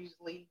 I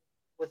usually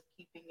was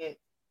keeping it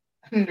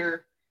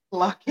under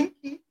lock and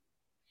key,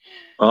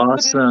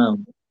 but it's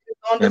Awesome.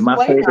 on And my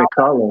display now. favorite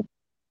color.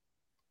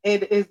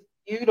 It is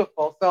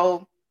beautiful.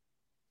 So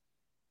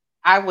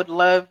I would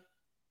love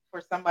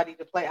for somebody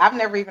to play. I've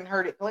never even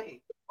heard it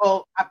played.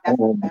 Well,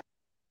 Oh,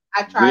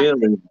 I tried to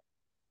take. really?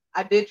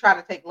 I did try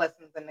to take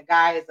lessons, and the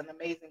guy is an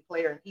amazing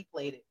player, and he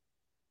played it.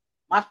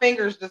 My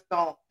fingers just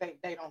don't.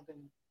 They don't do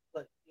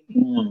what you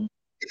Mm.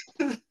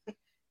 need.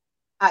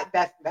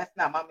 That's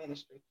not my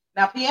ministry.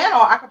 Now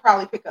piano, I could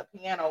probably pick up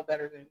piano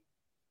better than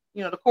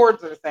the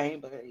chords are the same,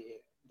 but yeah,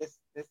 this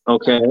is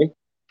not. Okay.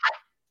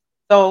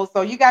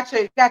 So you got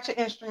your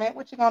instrument.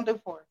 What you gonna do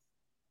for us?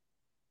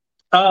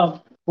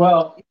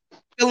 Well,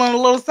 Feeling a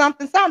little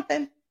something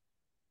something.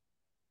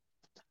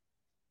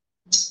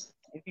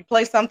 If you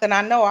play something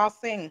I know, I'll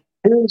sing.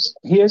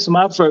 Here's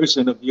my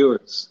version of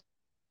yours.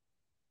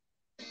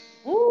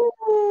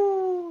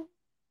 Ooh,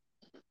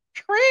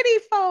 pretty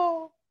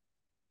fall.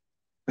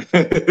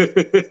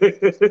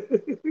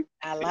 Hey,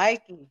 I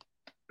like it.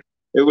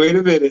 wait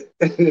a minute.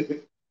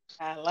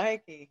 I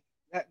like it.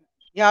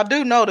 Y'all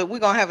do know that we're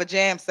gonna have a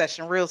jam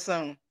session real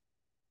soon.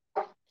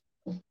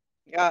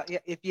 Y'all,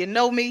 if you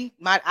know me,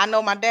 I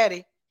know my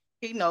daddy.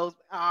 He knows.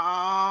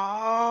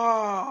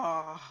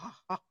 Oh,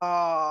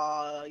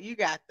 you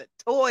got the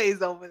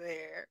toys over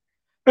there.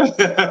 And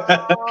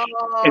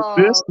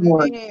Oh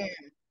man,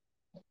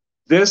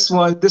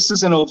 this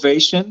is an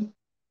ovation.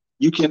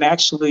 You can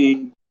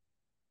actually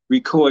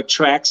record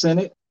tracks in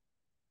it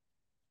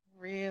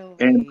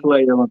and really?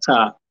 play on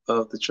top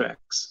of the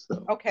tracks.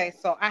 So, Okay,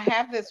 so I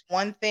have this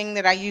one thing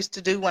that I used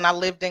to do when I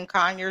lived in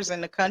Conyers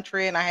in the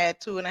country, and I had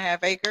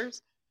 2.5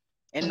 acres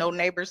and no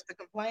neighbors to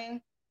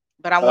complain.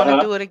 But I want to uh-huh.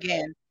 do it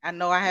again. I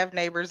know I have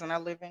neighbors and I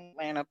live in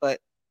Atlanta, but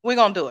we're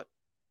gonna do it.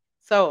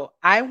 So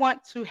I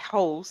want to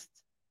host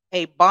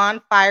a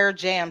bonfire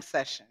jam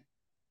session.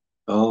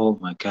 Oh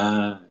my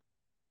God.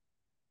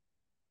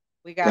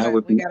 We That gotta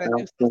would we be gotta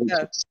do some stuff.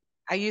 outrageous.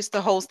 I used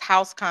to host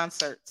house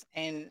concerts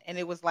and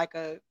it was like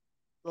a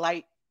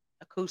light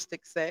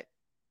acoustic set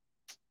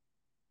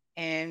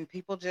and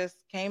people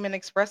just came and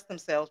expressed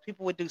themselves.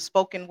 People would do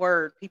spoken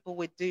word. People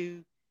would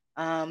do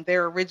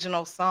their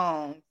original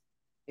songs.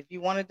 If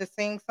you wanted to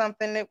sing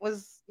something that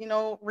was,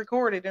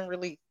 recorded and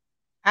released,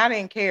 I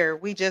didn't care.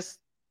 We just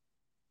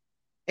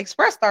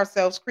expressed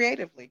ourselves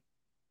creatively.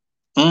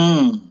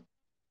 Mm,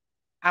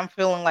 I'm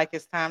feeling like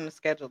it's time to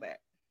schedule that.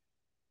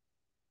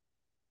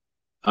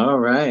 all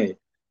right.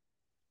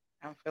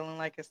 I'm feeling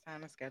like it's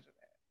time to schedule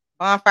that.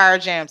 Bonfire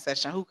jam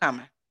session. Who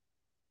coming?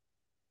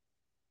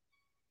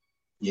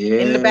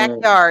 In the Yeah.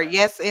 backyard.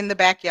 Yes, in the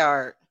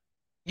backyard.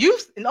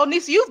 No,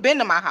 Nisa, you've been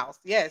to my house.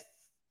 Yes.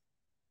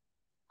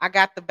 I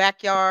got the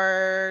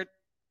backyard.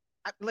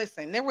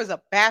 Listen, there was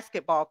a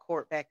basketball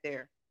court back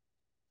there.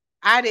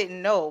 I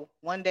didn't know.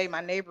 One day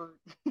my neighbor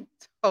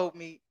told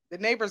me the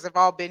neighbors have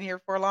all been here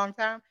for a long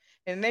time.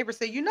 And the neighbor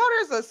said,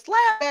 there's a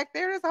slab back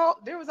there.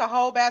 There was a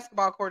whole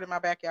basketball court in my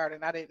backyard,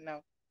 and I didn't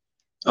know.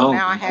 So Oh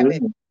now I my have it.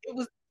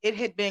 goodness. It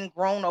had been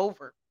grown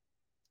over.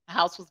 The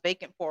house was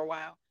vacant for a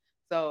while.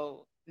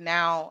 So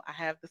now I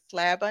have the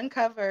slab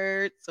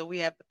uncovered. So we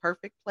have the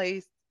perfect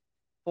place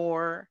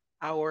for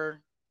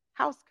our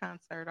house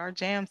concert, our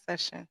jam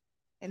session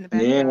in the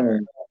Yeah.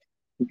 backyard.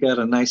 You got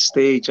a nice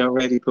stage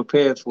already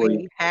prepared for you.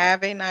 We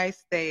have a nice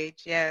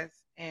stage, yes.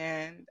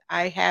 And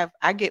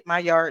I get my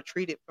yard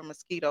treated for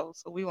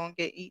mosquitoes, so we won't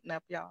get eaten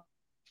up, y'all.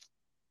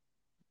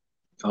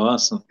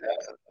 Awesome.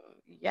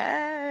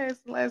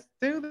 Yes, let's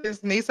do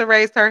this. Nisa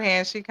raised her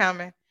hand. She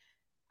coming.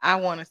 I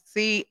want to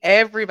see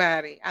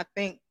everybody. I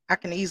think I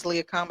can easily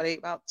accommodate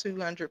about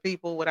 200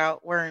 people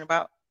without worrying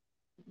about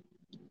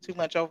too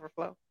much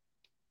overflow.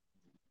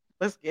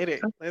 Let's get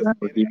it. Let's That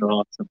would get it. be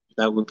awesome.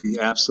 That would be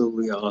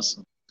absolutely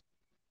awesome.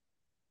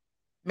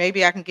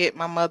 Maybe I can get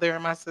my mother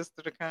and my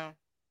sister to come.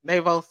 They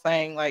both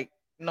sang like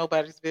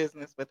nobody's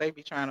business, but they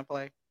be trying to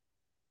play.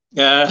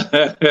 Yes,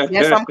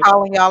 Yeah. I'm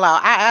calling y'all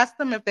out. I asked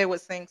them if they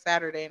would sing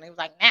Saturday, and they was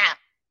like, "Nah."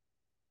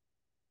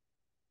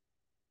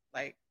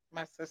 Like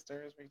my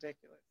sister is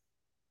ridiculous.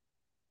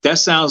 That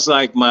sounds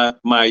like my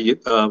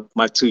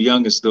two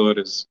youngest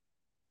daughters.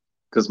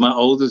 Because my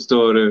oldest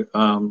daughter,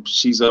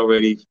 she's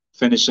already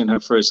finishing her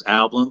first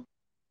album.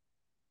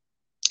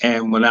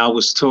 And when I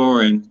was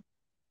touring,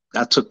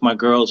 I took my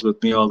girls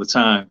with me all the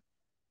time.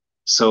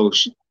 So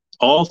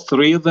all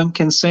three of them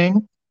can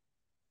sing,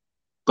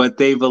 but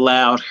they've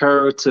allowed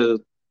her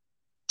to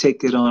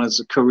take it on as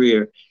a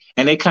career.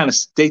 And they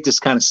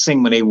just kind of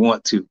sing when they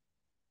want to.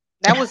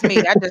 That was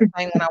me. I just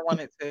sang when I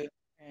wanted to,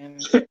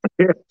 and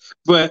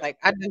But like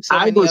I do so I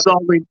many was other.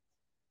 already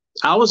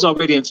I was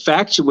already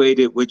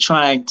infatuated with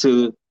trying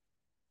to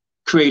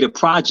create a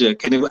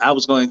project, and I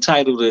was going to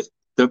title it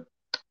the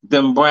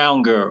 "Them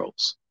Brown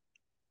Girls"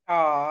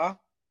 Aw,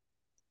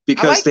 I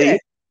because like that.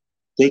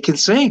 they can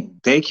sing,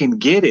 they can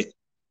get it.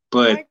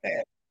 I But like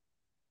that.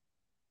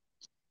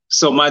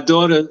 so my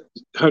daughter,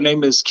 her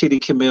name is Kitty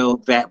Camille,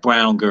 that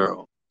brown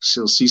girl.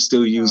 So she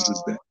still uses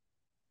Oh, that.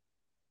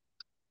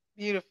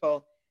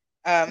 beautiful.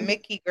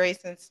 Mickey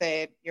Grayson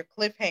said, "Your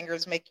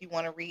cliffhangers make you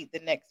want to read the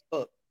next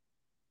book."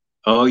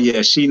 Oh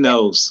yeah, she Yeah.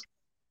 knows.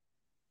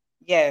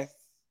 Yes,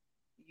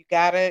 you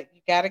gotta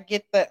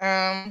get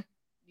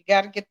you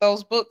gotta get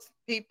those books,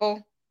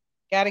 people.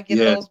 Gotta get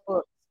Yeah. those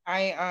books.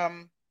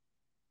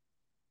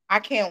 I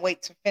can't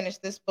wait to finish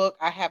this book.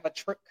 I have a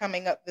trip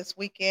coming up this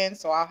weekend,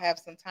 so I'll have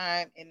some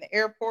time in the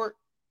airport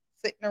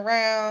sitting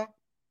around.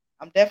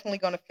 I'm definitely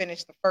going to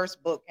finish the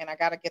first book, and I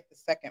got to get the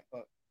second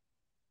book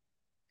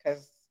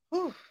because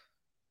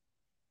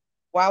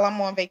while I'm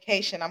on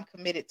vacation, I'm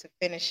committed to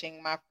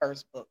finishing my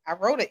first book. I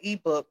wrote an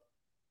ebook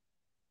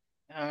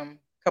a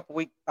couple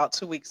weeks, about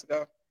 2 weeks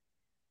ago,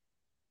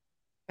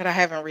 but I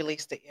haven't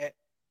released it yet.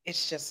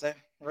 It's just a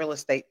real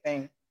estate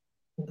thing.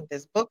 But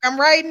this book I'm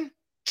writing,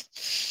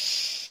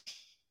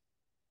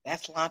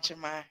 that's launching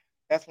my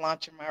that's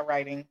launching my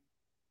writing.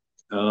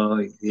 Oh,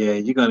 yeah,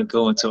 you're gonna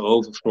go into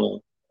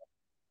overflow.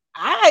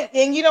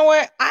 And you know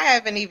what? I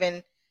haven't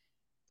even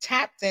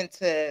tapped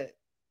into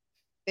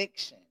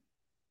fiction.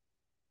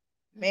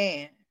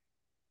 Man,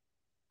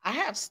 I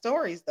have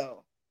stories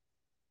though.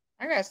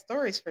 I got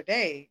stories for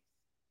days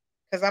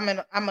because I'm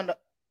an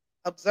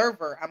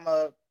observer. I'm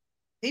a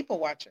people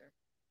watcher.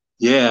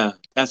 Yeah,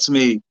 that's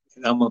me.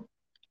 I'm a.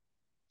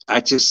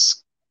 I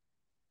just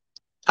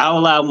I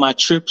allow my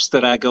trips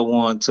that I go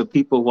on to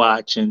people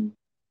watch and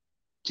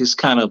just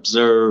kind of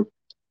observe,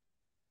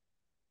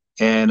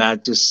 and I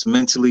just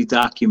mentally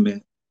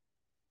document,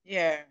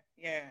 Yeah,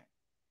 yeah.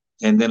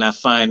 and then I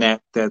find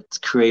that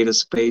creative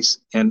space,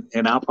 and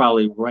I'll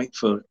probably write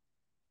for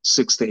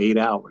 6 to 8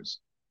 hours.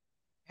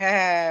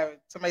 Have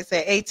somebody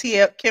said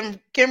ATL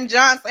Kim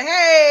Johnson.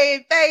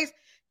 Hey, thanks.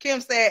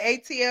 Kim said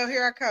ATL,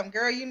 here I come.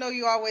 Girl, you know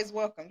you always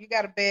welcome. You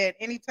got a bed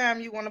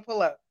anytime you want to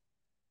pull up.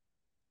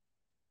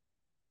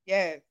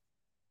 Yes.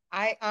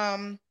 I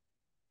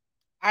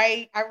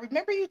I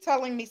remember you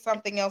telling me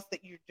something else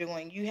that you're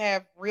doing. You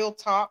have real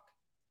talk.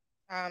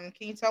 Can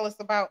you tell us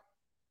about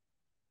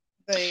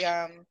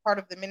the part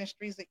of the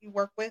ministries that you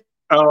work with?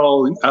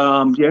 Oh,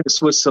 yeah,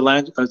 it's with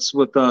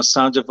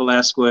Sandra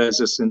Velasquez.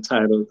 It's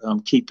entitled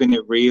 "Keeping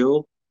It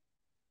Real,"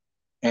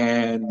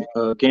 and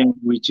again,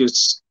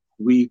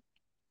 we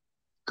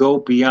go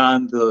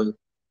beyond the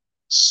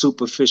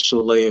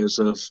superficial layers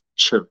of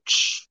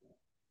church,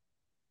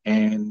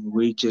 and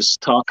we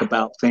just talk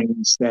about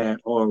things that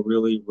are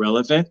really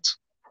relevant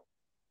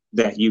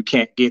that you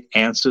can't get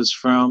answers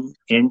from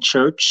in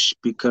church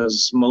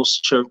because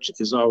most church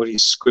is already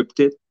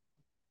scripted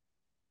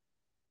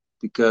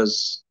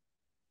because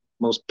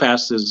most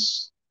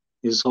pastors,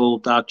 his whole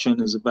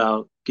doctrine is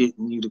about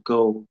getting you to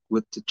go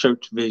with the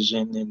church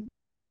vision and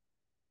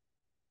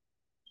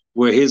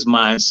where his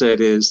mindset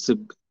is to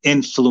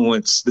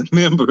influence the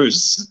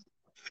members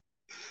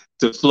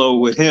to flow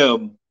with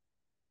him.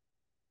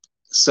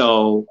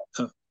 So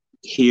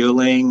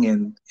healing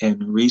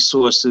and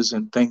resources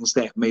and things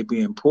that may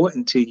be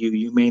important to you,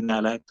 you may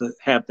not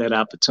have that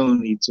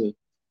opportunity to,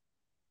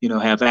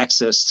 have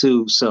access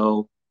to.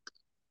 So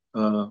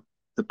uh,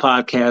 the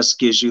podcast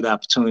gives you the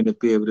opportunity to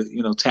be able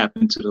to, tap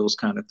into those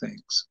kind of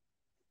things.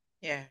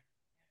 Yeah.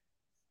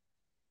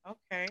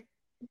 Okay.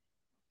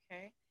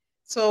 Okay.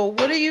 So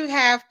what do you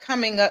have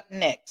coming up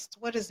next?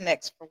 What is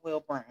next for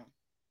Will Brown?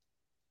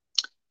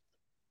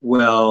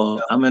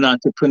 Well, I'm an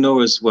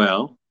entrepreneur as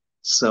well.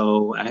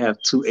 So I have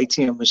two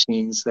ATM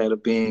machines that are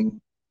being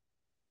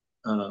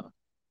uh,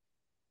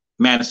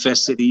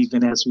 manifested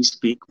even as we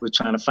speak. We're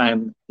trying to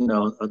find,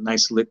 a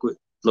nice liquid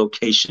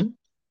location.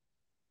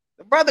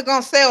 The brother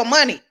gonna sell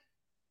money.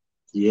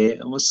 Yeah,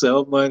 I'm gonna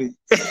sell money.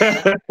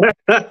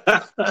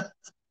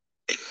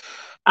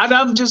 And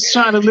I'm just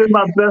trying to live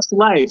my best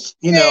life,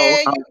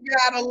 Yeah, you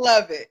gotta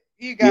love it.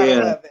 You gotta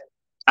Yeah, love it.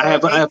 I So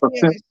have I have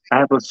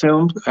a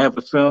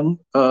ATM film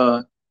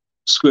is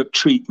script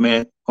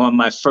treatment on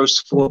my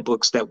first four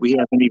books that we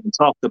haven't even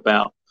talked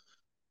about,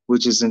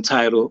 which is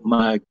entitled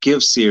my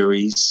Give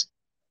series.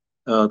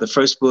 The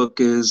first book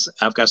is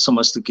I've Got So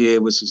Much to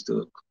Give, which is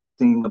the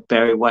theme of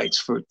Barry White's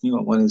for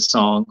one of his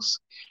songs.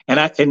 And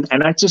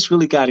I just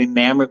really got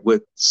enamored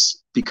with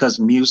because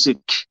music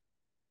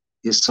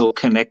is so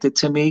connected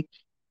to me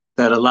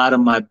that a lot of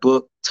my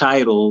book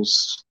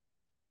titles,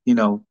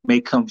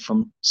 may come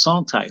from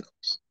song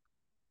titles.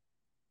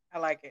 I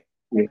like it.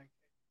 Yeah.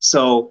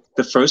 So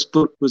the first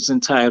book was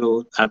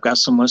entitled I've Got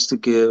So Much to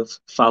Give,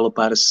 followed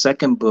by the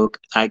second book,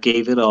 I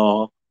Gave It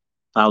All,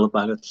 followed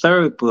by the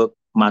third book,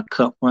 My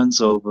Cup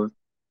Runs Over,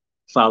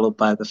 followed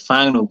by the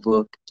final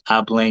book,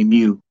 I Blame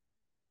You.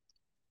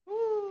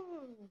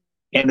 Ooh.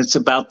 And it's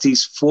about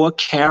these four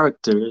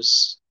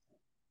characters,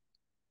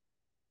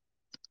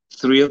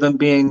 three of them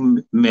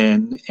being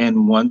men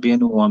and one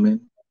being a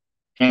woman.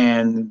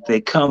 And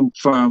they come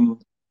from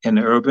an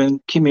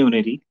urban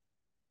community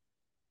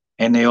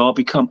and they all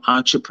become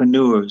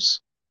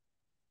entrepreneurs.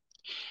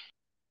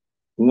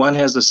 One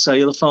has a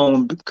cellular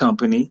phone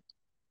company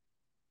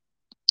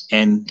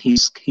and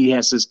he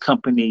has his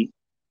company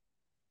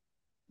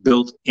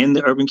built in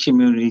the urban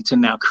community to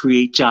now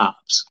create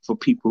jobs for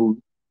people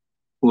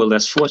who are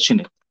less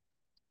fortunate.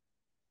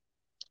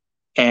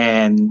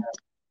 And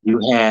you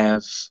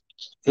have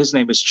his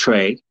name is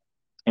Trey,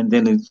 and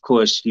then of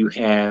course you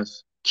have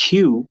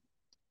Q,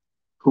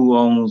 who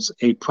owns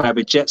a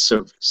private jet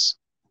service,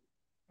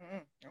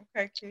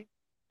 Okay, Q.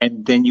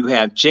 and then you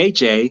have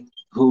JJ,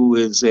 who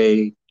is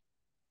a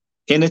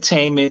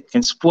entertainment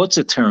and sports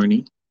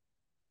attorney,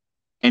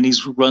 and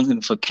he's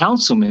running for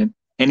councilman,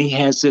 and he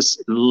has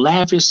this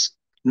lavish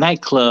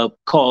nightclub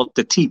called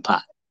the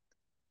Teapot.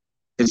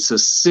 It's a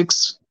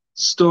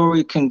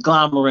six-story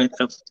conglomerate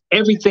of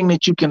everything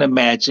that you can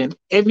imagine.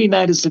 Every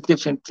night is a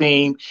different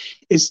theme.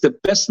 It's the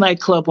best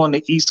nightclub on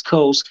the East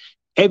Coast.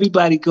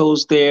 Everybody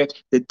goes there.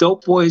 The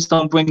dope boys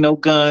don't bring no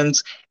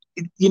guns,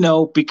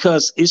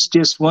 because it's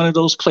just one of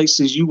those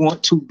places you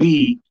want to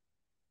be.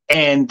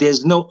 And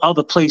there's no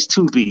other place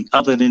to be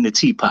other than the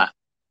Teapot.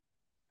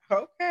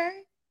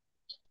 Okay.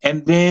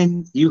 And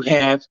then you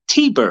have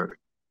T-Bird.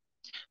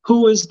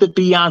 who is the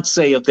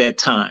Beyonce of that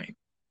time.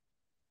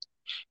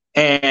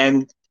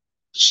 And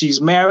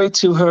she's married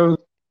to her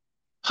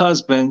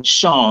husband,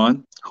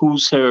 Sean,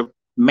 who's her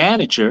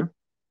manager.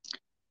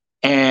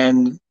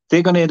 And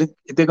they're gonna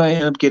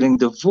end up getting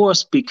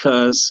divorced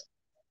because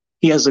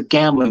he has a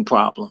gambling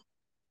problem.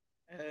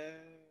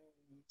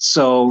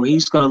 So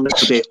he's gonna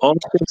liquidate all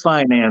of their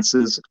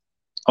finances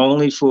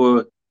only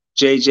for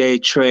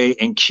JJ, Trey,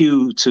 and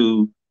Q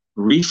to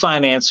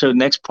refinance her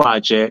next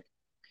project.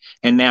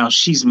 And now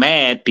she's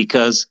mad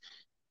because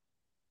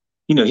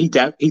he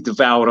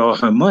devoured all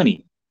her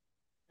money.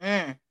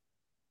 Mm.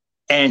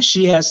 And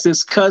she has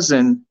this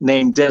cousin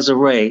named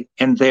Desiree,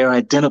 and they're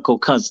identical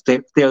cousins.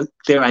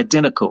 They're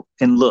identical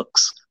in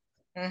looks,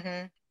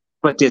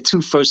 but they're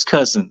two first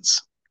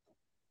cousins.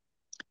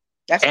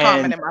 That's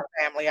common in my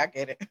family. I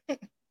get it.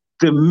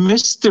 The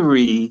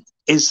mystery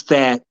is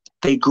that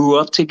they grew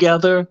up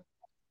together,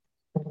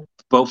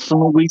 both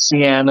from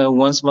Louisiana.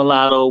 One's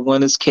mulatto,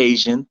 one is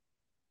Cajun.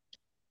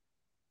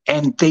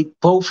 And they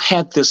both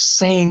had the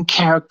same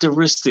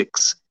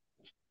characteristics,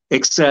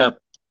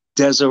 except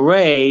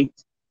Desiree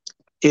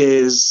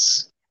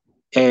is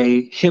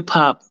a hip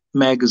hop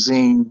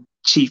magazine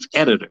chief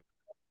editor.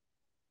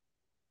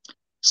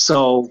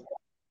 So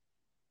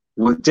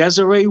what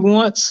Desiree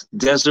wants,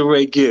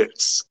 Desiree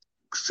gets.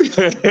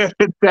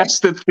 That's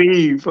the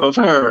theme of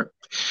her.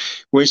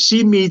 When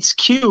she meets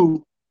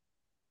Q,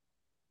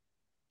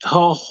 her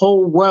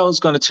whole world's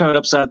going to turn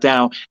upside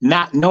down,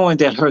 not knowing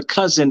that her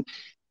cousin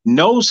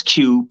knows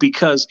Q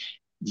because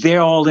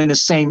they're all in the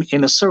same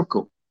inner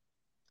circle.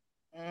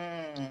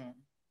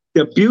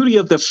 The beauty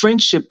of the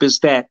friendship is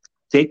that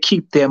they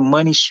keep their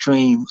money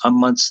stream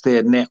amongst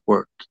their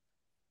network.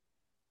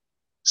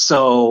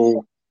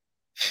 So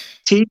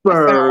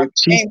T-Bird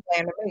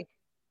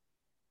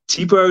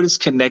is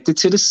connected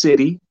to the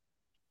city,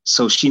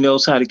 so she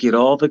knows how to get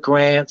all the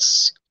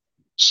grants.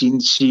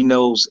 She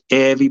knows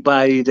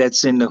everybody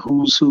that's in the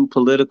who's who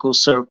political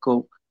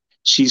circle.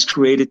 She's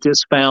created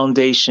this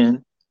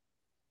foundation,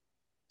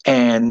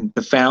 and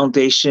the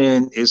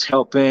foundation is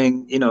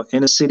helping,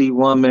 inner city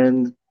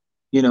women,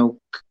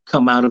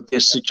 come out of their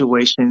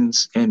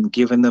situations and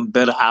giving them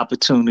better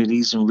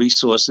opportunities and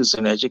resources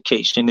and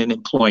education and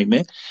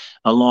employment,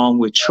 along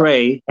with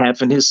Trey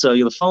having his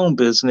cellular phone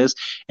business,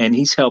 and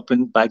he's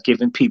helping by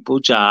giving people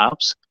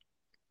jobs.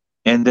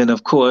 And then,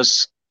 of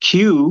course,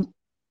 Q,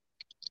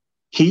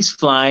 he's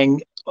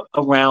flying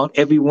around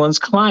everyone's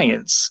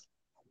clients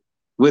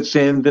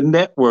within the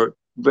network,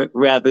 but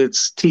rather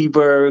it's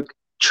T-Berg,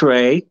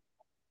 Trey,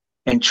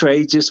 and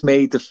Trey just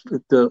made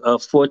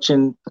the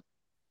Fortune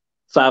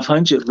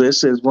 500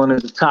 list as one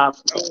of the top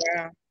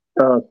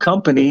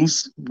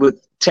companies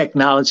with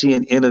technology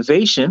and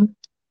innovation.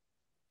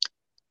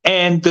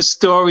 And the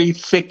story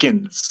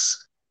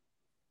thickens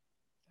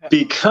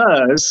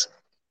because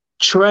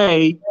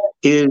Trey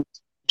is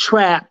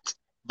trapped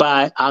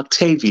by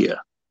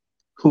Octavia,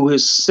 who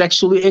is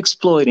sexually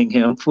exploiting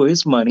him for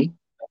his money.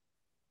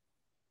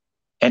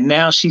 And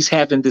now she's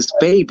having this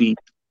baby.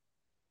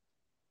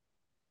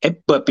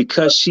 But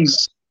because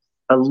she's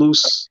a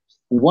loose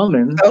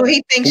woman. So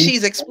he thinks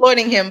she's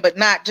exploiting him, but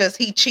not just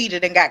he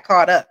cheated and got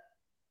caught up.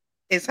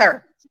 It's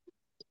her.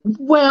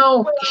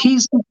 Well,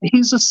 he's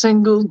a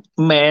single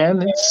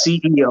man and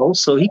CEO,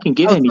 so he can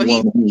get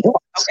anyone he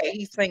wants. Okay,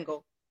 he's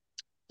single.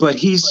 But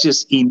he's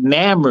just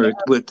enamored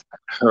with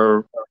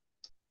her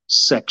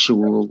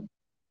sexual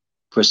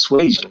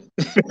persuasion,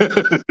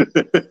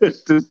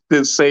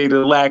 to say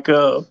the lack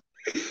of.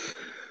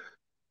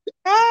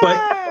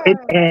 But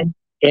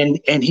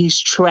and he's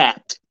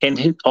trapped, and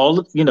Trey,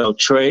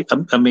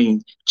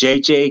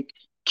 JJ,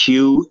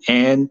 Q,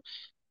 and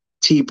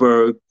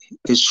T-Berg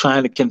is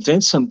trying to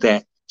convince him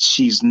that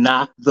she's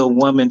not the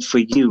woman for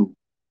you.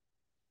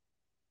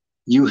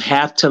 You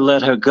have to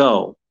let her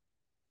go.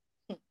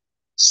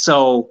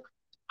 So,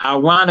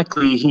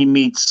 ironically, he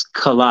meets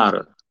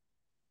Colada,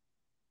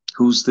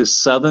 who's the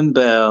Southern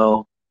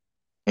Belle,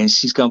 and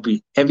she's going to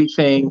be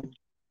everything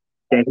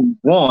that he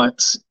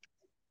wants.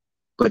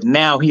 But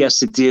now he has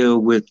to deal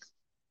with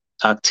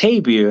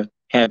Octavia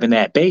having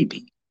that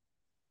baby.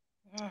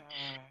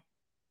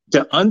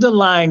 The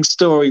underlying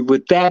story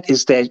with that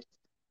is that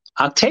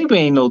Octavia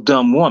ain't no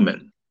dumb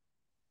woman.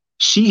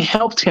 She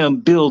helped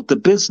him build the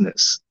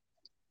business.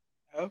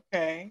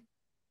 Okay.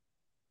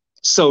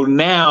 So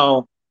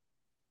now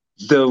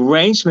the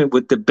arrangement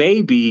with the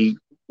baby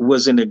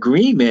was an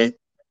agreement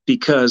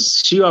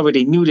because she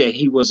already knew that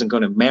he wasn't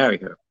going to marry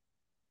her.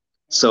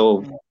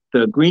 So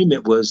the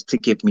agreement was to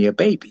give me a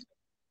baby.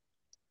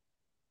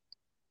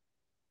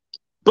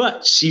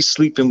 But she's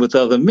sleeping with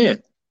other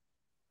men.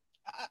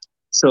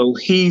 So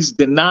he's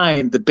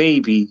denying the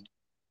baby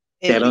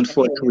that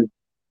unfortunately,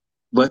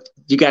 but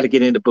you got to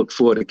get into book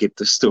 4 to get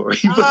the story.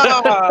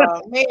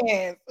 Oh,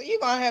 man. So you're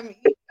going to have me,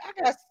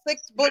 I got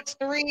 6 books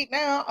to read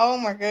now. Oh,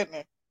 my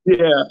goodness.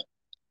 Yeah.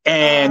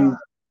 And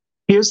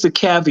here's the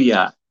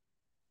caveat.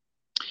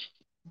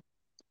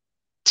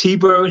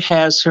 T-Bird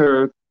has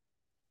her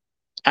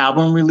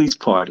album release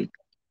party.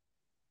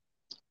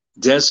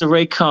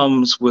 Desiree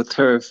comes with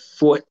her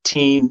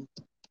 14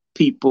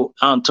 people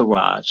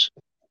entourage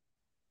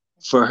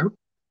for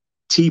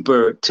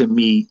T-Bird to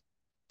meet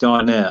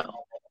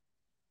Darnell,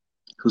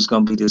 who's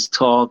going to be this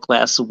tall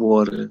glass of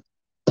water,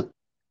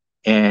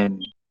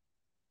 and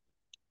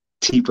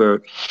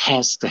T-Bird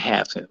has to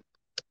have him.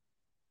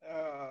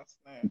 Oh,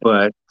 snap.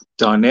 But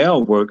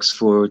Darnell works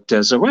for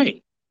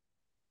Desiree.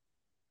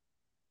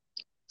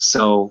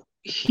 So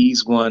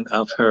he's one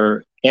of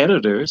her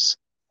editors,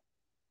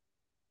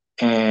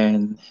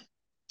 and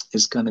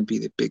it's going to be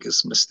the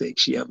biggest mistake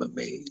she ever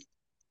made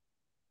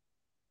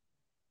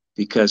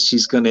because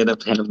she's going to end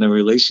up having a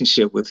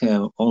relationship with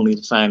him only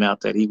to find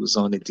out that he was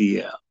on the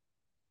DL.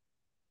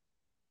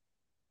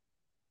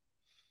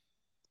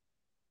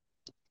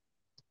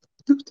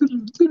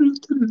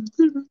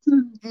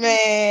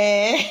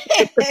 Man.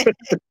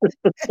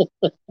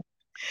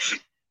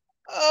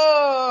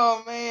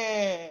 Oh,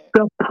 man.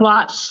 The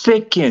plot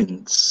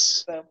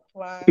thickens The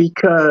plot.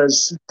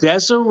 because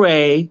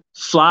Desiree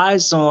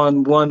flies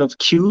on one of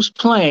Q's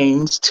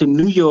planes to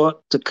New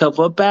York to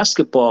cover a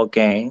basketball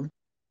game,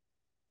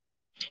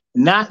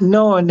 not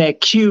knowing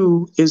that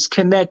Q is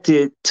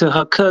connected to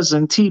her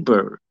cousin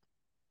T-Bird.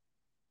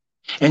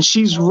 And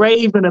she's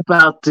raving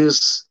about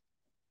this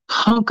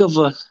hunk of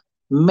a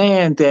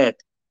man that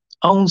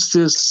owns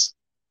this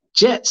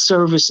jet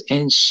service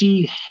and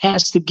she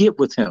has to get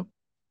with him.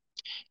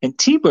 And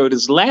T-Bird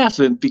is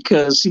laughing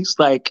because he's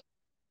like,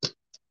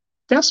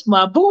 that's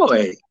my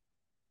boy.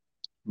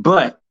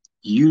 But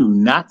you do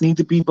not need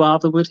to be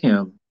bothered with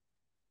him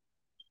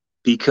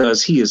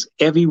because he is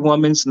every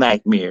woman's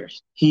nightmare.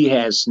 He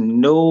has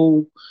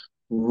no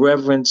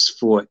reverence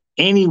for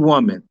any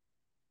woman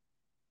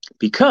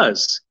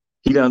because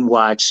he done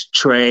watched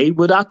Trey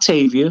with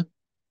Octavia.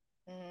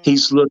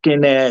 He's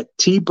looking at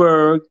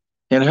T-Bird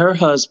and her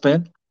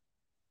husband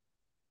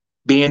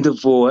being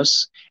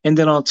divorced. And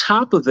then on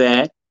top of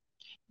that,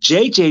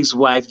 JJ's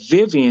wife,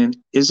 Vivian,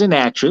 is an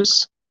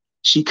actress.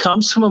 She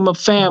comes from a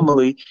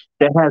family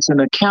that has an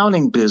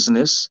accounting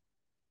business.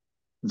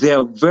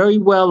 They're very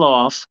well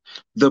off.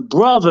 The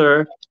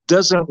brother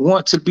doesn't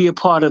want to be a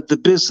part of the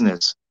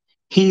business.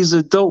 He's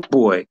a dope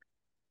boy.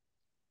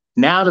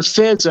 Now the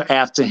feds are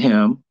after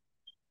him.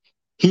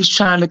 He's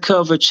trying to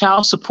cover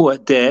child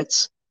support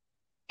debts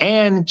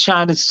and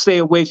trying to stay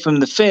away from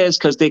the feds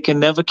because they can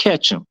never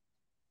catch him.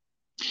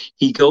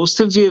 He goes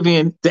to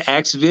Vivian to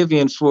ask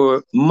Vivian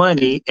for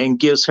money and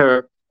gives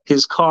her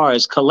his car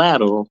as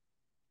collateral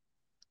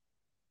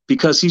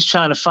because he's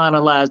trying to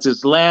finalize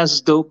this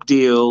last dope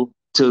deal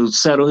to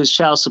settle his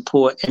child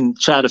support and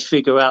try to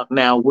figure out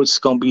now what's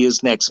going to be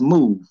his next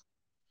move.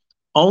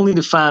 Only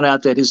to find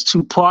out that his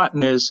two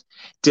partners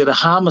did a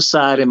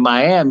homicide in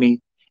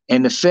Miami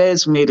and the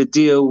feds made a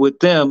deal with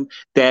them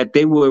that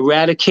they will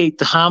eradicate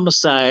the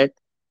homicide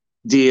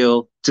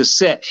deal to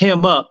set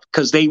him up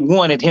because they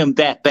wanted him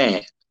that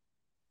bad.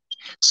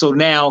 So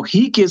now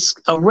he gets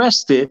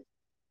arrested,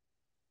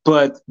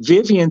 but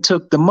Vivian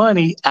took the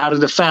money out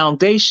of the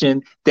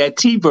foundation that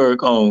T-Bird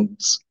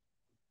owns.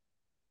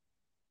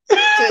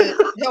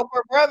 To help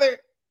her brother?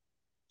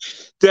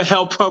 To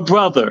help her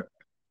brother.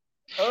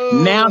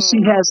 Oh.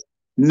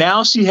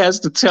 Now she has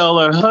to tell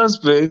her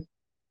husband,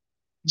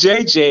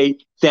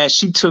 JJ, that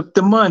she took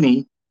the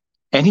money.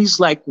 And he's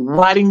like,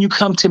 why didn't you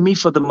come to me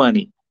for the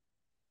money?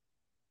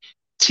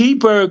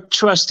 T-Bird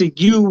trusted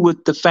you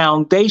with the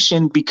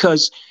foundation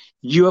because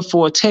your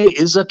forte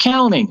is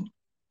accounting.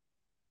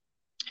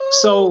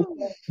 So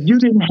you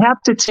didn't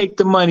have to take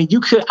the money.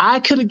 I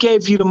could have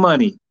gave you the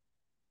money.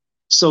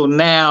 So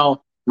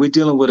now we're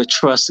dealing with a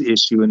trust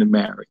issue in the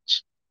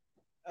marriage.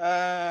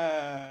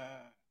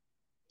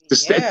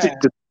 It's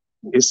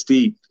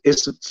deep.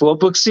 It's a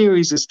 4-book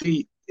series. It's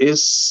deep.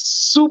 It's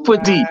super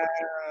deep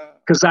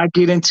because I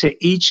get into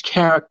each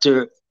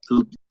character,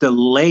 the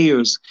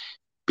layers,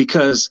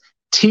 because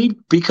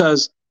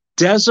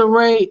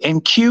Desiree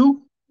and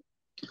Q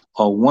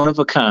are one of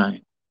a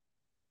kind.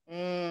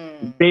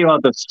 They are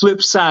the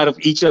flip side of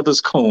each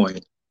other's coin.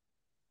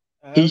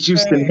 Okay. He's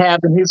used to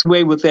having his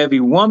way with every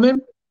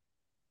woman,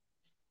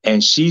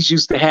 and she's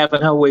used to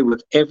having her way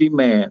with every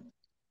man.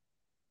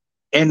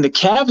 And the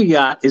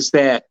caveat is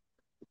that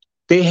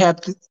they have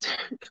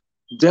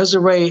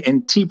Desiree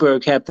and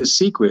T-Bird have the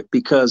secret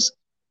because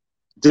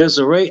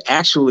Desiree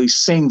actually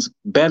sings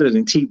better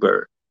than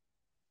T-Bird.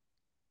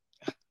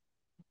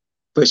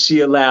 But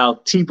she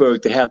allowed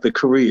T-Bird to have the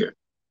career.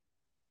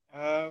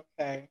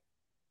 Okay.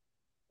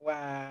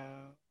 Wow.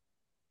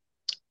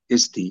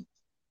 It's deep.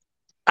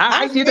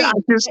 I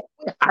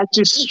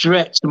just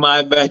stretched my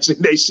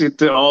imagination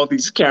to all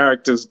these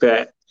characters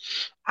that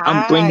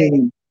I'm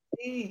bringing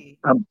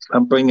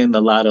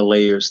a lot of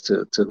layers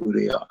to who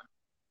they are.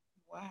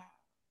 Wow.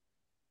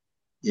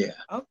 Yeah.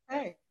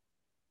 Okay.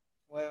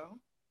 Well,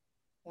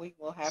 we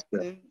will have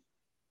to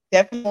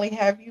definitely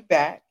have you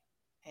back.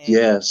 And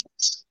yes.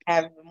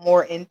 Have a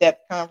more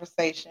in-depth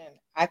conversation.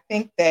 I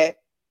think that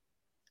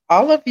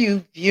all of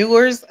you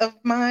viewers of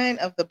mine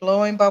of the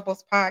Blowing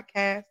Bubbles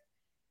podcast,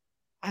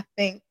 I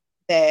think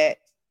that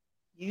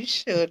you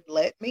should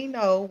let me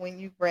know when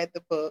you've read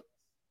the book.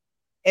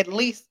 At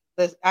least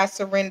I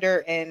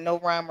Surrender and No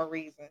Rhyme or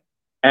Reason.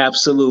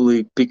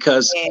 Absolutely.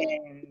 Because and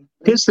we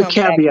here's the come back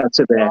and caveat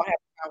to we that. all have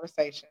a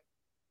conversation.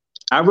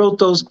 I wrote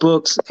those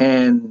books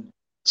in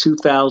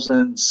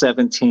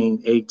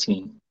 2017,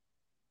 18.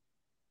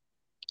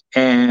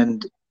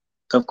 And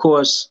of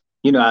course,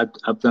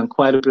 I've done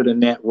quite a bit of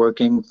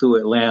networking through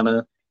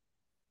Atlanta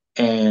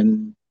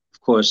and,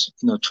 of course,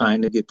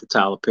 trying to get to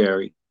Tyler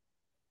Perry.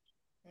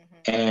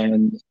 Hmm.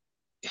 And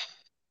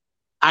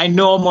I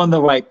know I'm on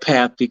the right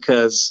path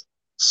because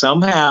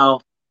somehow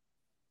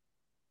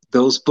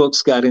those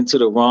books got into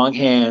the wrong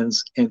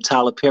hands and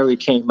Tyler Perry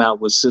came out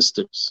with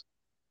Sisters.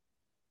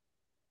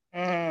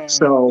 Mm.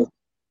 So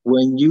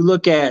when you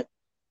look at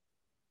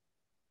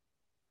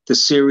the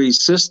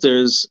series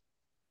Sisters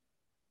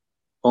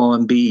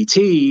on BET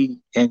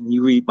and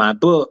you read my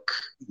book,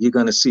 you're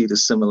going to see the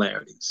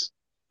similarities.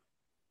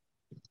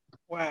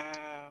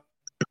 Wow.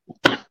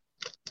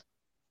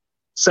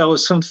 So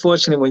it's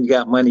unfortunate when you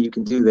got money, you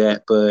can do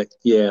that. But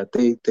yeah,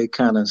 they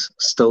kind of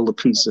stole a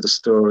piece of the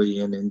story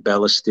and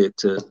embellished it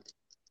to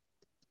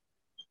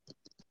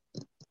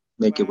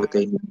make it what Wow.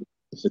 they need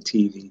for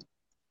TV.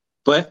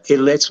 But it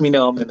lets me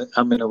know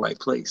I'm in the right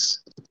place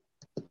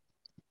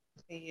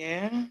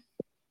Yeah.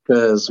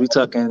 because we're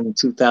talking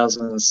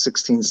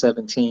 2016,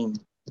 17.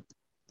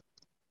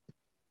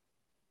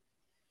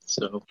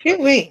 So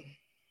Phew-wee.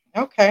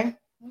 Okay.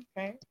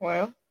 Okay.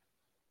 Well,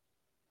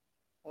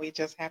 we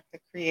just have to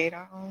create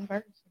our own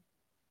version.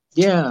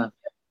 yeah,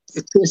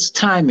 it's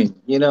timing.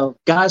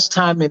 God's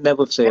timing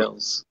never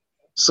fails.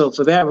 So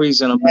for that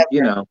reason,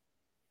 Never.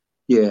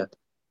 yeah,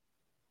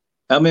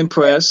 I'm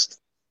impressed.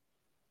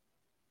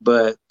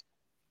 But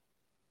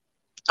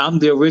I'm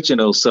the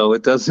original, so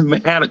it doesn't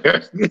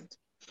matter.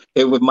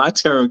 And when my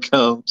turn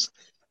comes,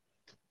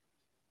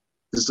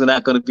 it's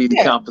not going to be the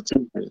Yeah,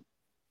 competition.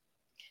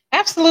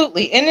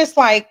 absolutely. And it's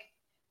like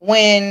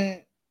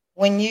when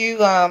when you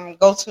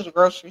go to the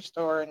grocery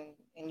store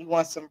and you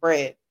want some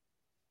bread,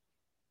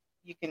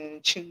 you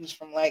can choose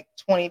from like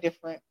 20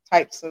 different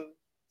types of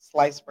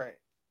sliced bread.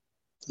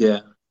 Yeah,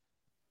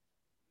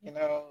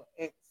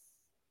 It's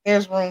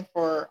there's room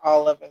for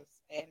all of us,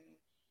 and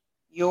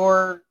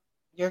your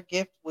your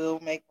gift will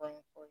make room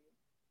for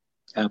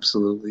you.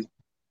 absolutely.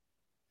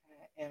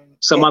 And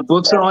So my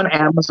books are on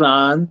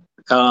Amazon.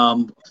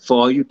 For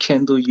all you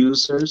Kindle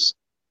users,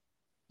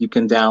 you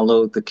can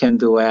download the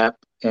Kindle app,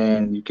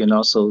 and you can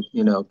also,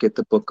 get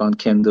the book on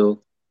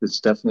Kindle. It's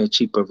definitely a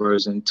cheaper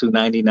version,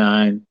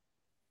 $2.99.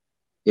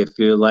 If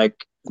you're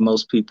like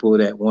most people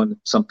that want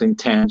something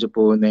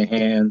tangible in their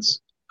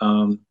hands,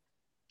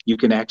 you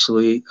can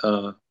actually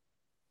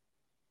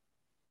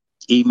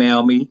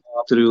email me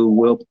through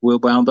Will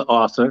Brown the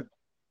author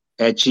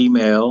at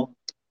Gmail,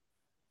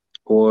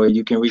 or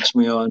you can reach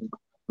me on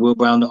Will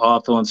Brown the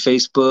author on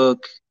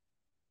Facebook,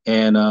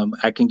 and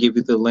I can give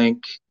you the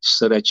link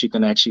so that you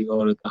can actually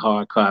order the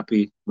hard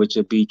copy, which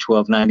would be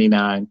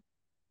 $12.99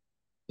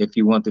 if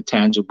you want the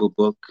tangible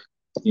book.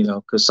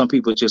 Because some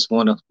people just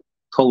want to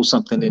hold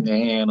something in their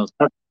hand or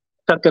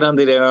tuck it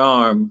under their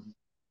arm.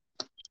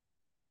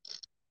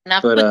 And I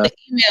But put the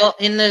email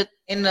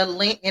in the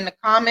link in the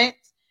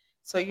comments,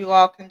 so you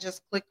all can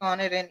just click on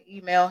it and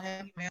email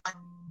him,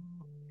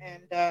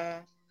 and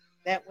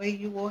that way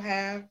you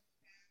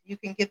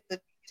can get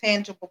the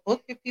tangible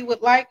book if you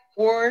would like,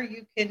 or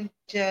you can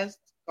just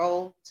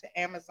go to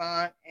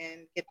Amazon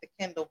and get the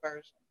Kindle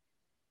version.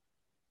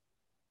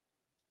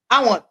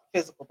 I want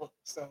physical books,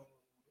 so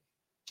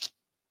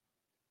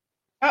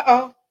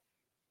oh,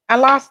 I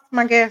lost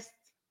my guest.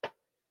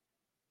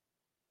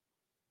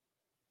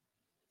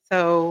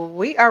 So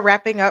we are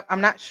wrapping up.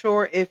 I'm not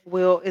sure if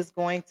Will is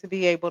going to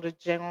be able to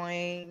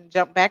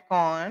jump back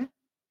on.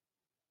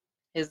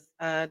 His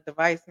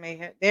device may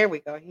have. There we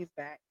go. He's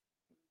back.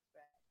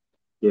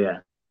 yeah.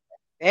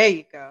 There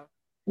you go.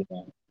 Yeah.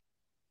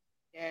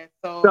 Yeah.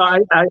 So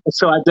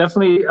So I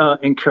definitely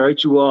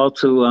encourage you all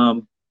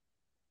to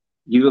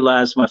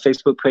utilize my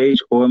Facebook page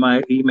or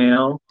my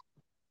email,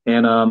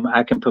 and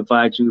I can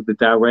provide you the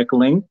direct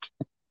link,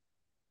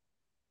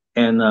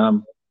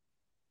 and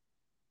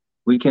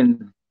we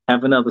can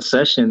have another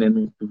session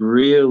and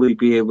really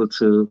be able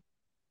to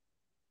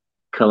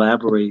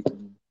collaborate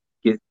and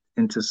get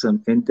into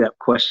some in-depth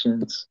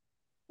questions.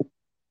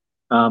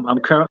 I'm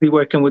currently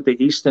working with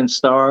the Eastern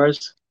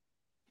Stars,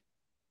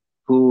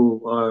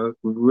 who are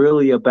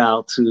really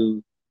about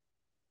to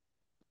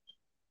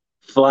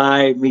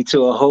fly me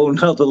to a whole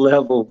nother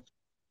level.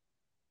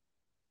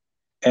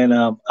 And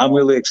I'm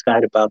really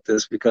excited about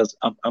this because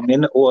I'm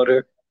in the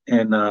order,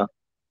 and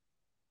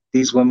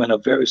these women are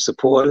very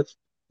supportive.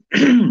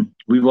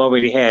 We've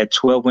already had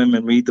 12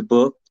 women read the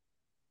book.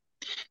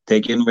 They're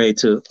getting ready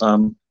to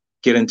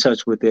get in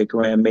touch with their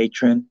grand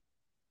matron,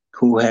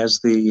 who has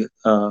the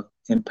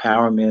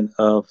empowerment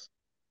of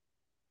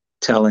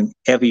telling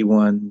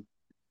everyone,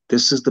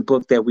 this is the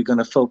book that we're going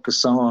to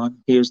focus on.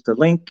 Here's the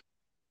link.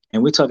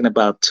 And we're talking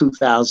about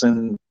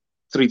 2,000,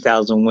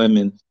 3,000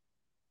 women.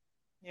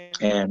 yeah,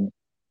 And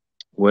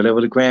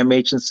whatever the grand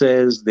matron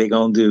says, they're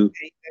going to do.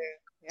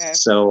 yeah,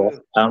 So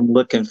absolutely. I'm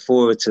looking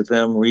forward to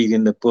them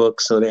reading the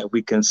book so that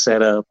we can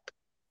set up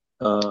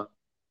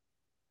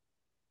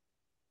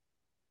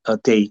a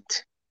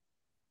date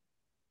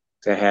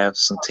to have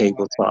some Oh,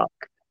 table talk.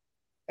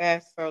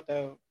 that's so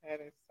dope. That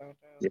is so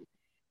dope. Yeah.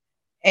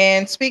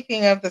 And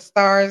speaking of the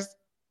stars,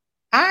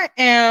 I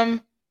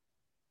am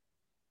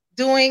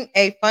doing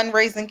a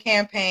fundraising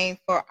campaign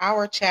for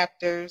our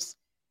chapter's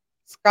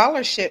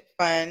scholarship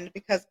fund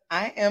because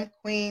I am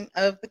queen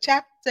of the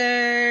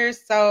chapter.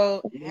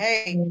 So,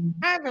 hey,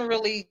 I haven't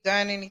really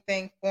done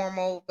anything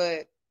formal,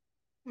 but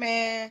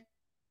man,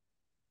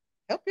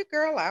 help your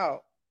girl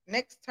out.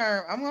 Next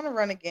term, I'm going to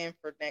run again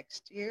for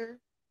next year.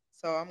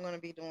 So, I'm going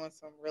to be doing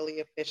some really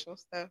official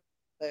stuff,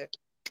 but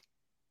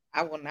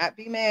I will not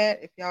be mad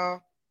if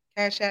y'all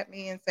cash at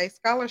me and say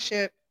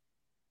scholarship,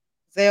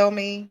 Zell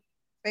me,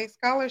 say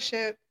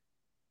scholarship.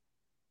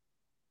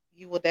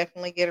 You will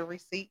definitely get a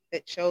receipt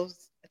that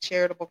shows a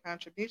charitable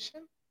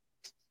contribution.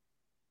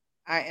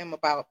 I am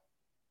about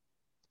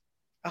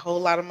a whole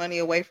lot of money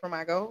away from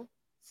my goal.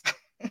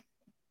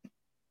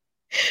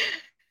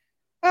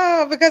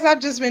 Oh, because I've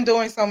just been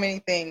doing so many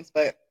things,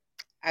 but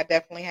I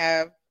definitely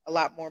have a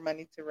lot more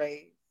money to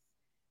raise.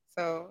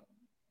 So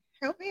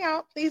help me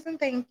out, please, and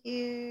thank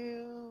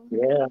you.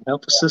 Yeah,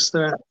 help a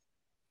sister out.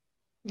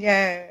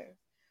 Yes.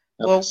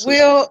 Help a Well, sister.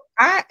 Will,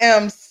 I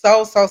am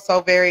so, so,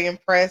 so very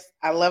impressed.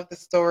 I love the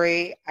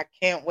story. I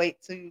can't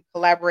wait to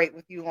collaborate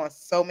with you on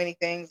so many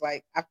things.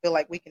 Like, I feel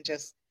like we can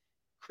just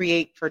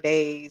create for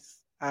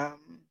days.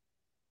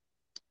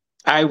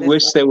 I This,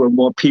 wish there were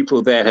more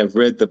people that have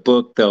read the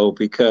book though,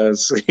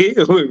 because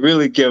it would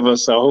really give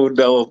us a whole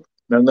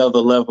another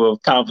level of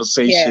yeah.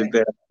 conversation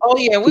that Oh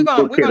yeah,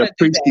 people we're could gonna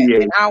do that,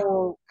 and appreciate.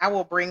 I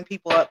will bring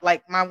people up.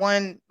 Like my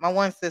one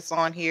sis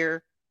on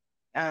here,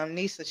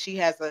 Nisa. She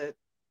has a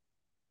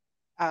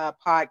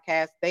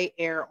podcast. They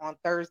air on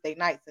Thursday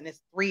nights, and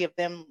it's three of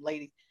them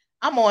ladies.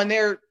 I'm on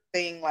their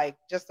thing like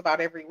just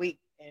about every week,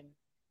 and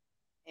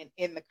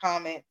in the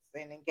comments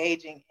and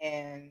engaging.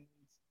 And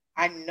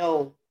I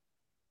know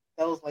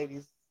those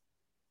ladies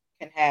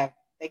can have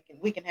they can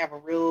we can have a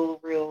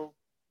real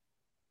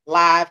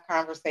live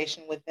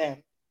conversation with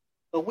them.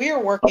 But we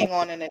are working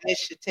on an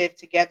initiative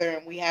together,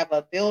 and we have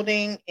a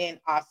building in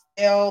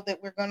Austell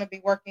that we're going to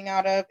be working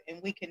out of,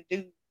 and we can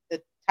do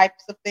the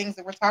types of things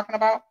that we're talking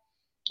about.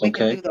 We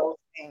can Okay. do those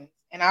things,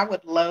 and I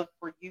would love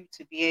for you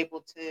to be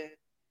able to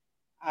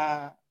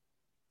uh,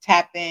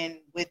 tap in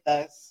with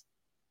us.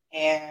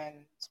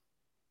 And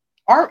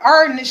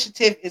our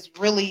initiative is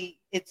really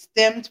it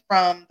stemmed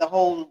from the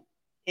whole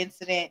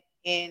incident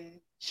in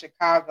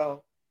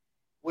Chicago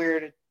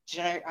where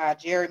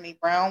Jeremy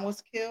Brown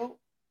was killed.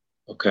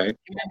 Okay.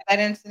 Remember that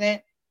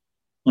incident?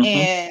 Hmm.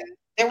 And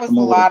there was I'm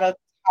a aware. lot of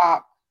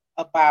talk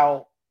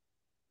about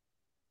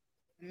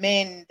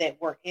men that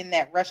were in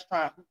that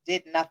restaurant who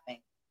did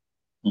nothing.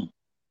 Mm.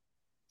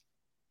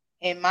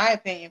 In my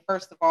opinion,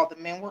 first of all, the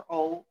men were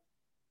old.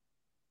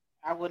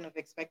 I wouldn't have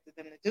expected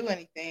them to do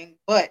anything.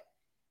 But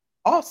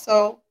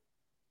also,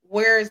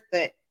 where's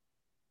the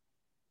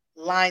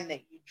line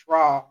that you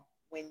draw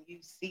when you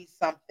see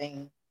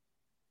something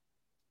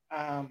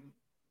um,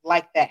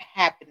 like that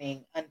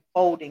happening,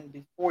 unfolding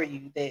before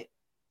you that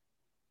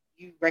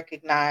you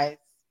recognize,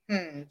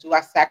 do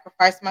I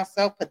sacrifice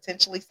myself,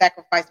 potentially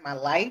sacrifice my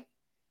life?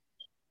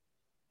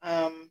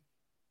 Um,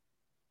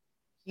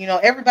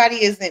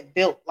 everybody isn't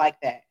built like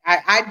that.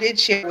 I did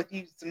share with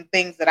you some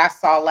things that I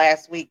saw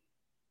last week.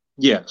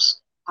 Yes.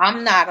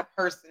 I'm not a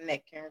person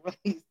that can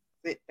really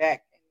sit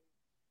back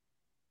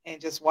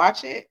and just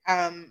watch it.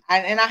 And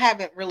I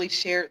haven't really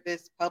shared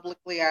this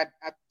publicly. I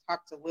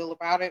talked to Will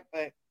about it,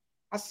 but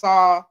I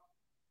saw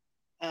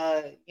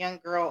a young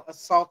girl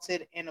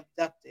assaulted and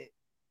abducted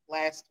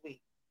last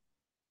week.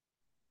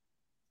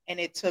 And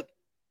it took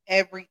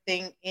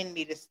everything in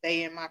me to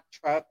stay in my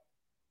truck.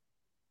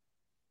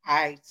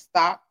 I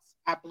stopped.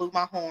 I blew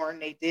my horn.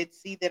 They did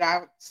see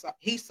that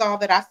he saw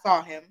that I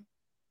saw him,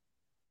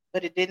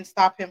 but it didn't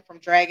stop him from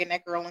dragging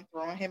that girl and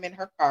throwing him in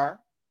her car.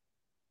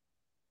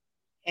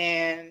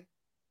 And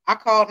I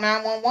called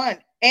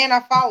 911 and I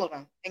followed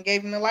him and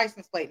gave him the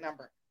license plate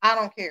number. I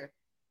don't care.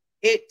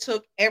 It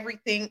took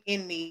everything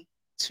in me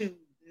to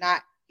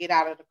not get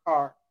out of the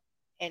car.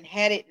 And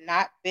had it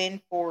not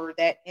been for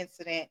that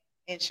incident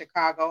in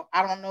Chicago,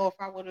 I don't know if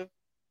I would have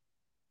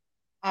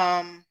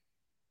um,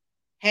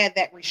 had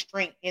that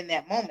restraint in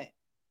that moment.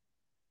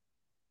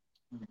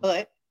 Mhm.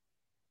 But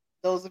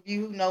those of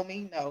you who know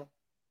me know.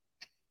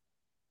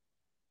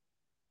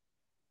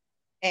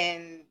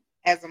 And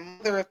as a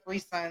mother of three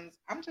sons,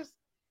 I'm just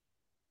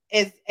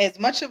as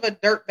much of a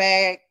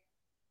dirtbag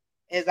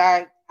as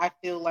I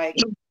feel like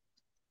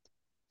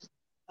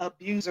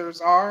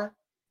abusers are.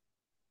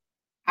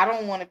 I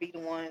don't want to be the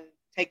one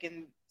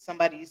taking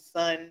somebody's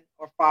son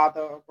or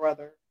father or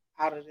brother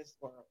out of this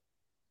world.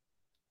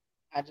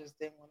 I just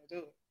didn't want to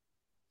do it.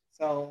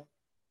 So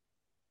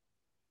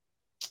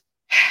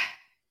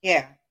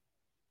yeah.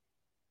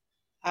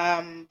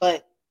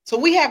 But so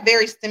we have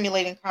very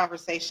stimulating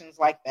conversations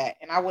like that,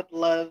 and I would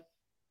love.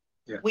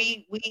 Yeah.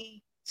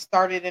 We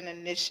started an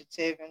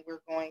initiative, and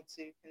we're going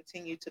to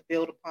continue to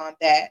build upon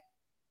that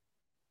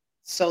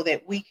so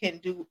that we can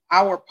do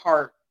our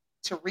part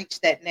to reach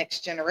that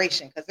next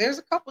generation, because there's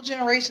a couple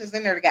generations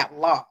in there that got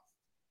lost.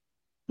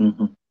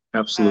 Mm-hmm.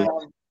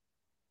 Absolutely.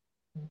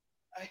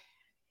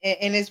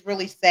 And it's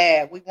really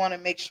sad. We want to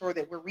make sure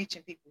that we're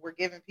reaching people. We're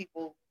giving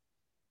people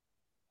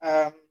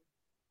um,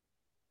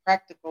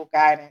 practical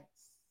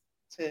guidance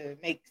to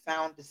make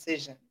sound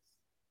decisions.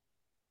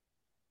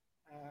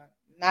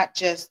 Not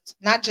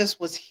just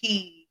was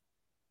he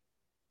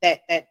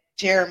that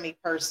Jeremy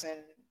person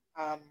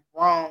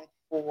wrong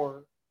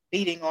for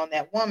beating on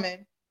that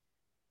woman,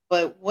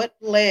 but what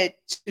led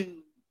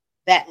to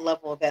that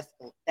level of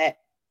that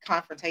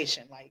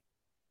confrontation? Like,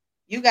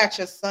 you got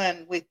your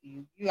son with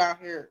you. You out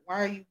here.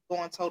 Why are you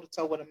going toe to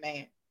toe with a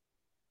man?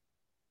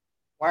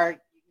 Why?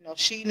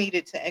 She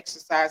needed to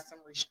exercise some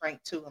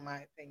restraint too, in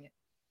my opinion.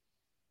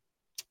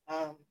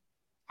 Um,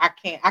 I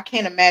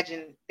can't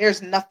imagine.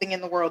 There's nothing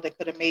in the world that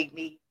could have made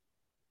me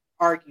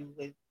argue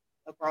with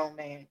a grown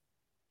man,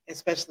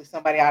 especially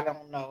somebody I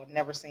don't know,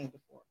 never seen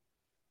before.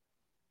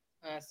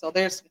 So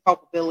there's some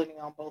culpability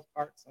on both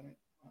parts, and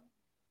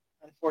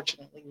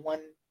unfortunately,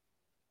 one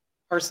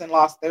person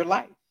lost their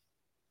life,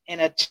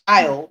 and a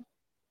child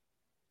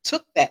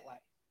took that life.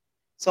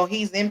 So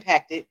he's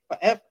impacted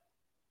forever.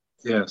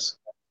 Yes.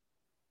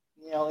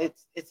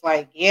 It's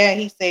like, yeah,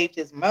 he saved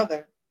his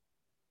mother,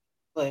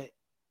 but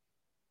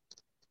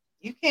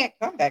you can't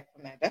come back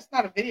from that. That's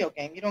not a video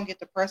game. You don't get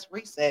to press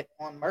reset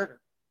on murder,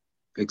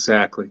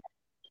 Exactly.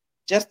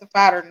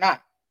 justified or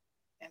not.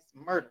 That's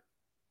murder.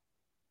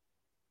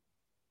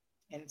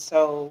 And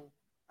so,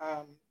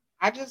 um,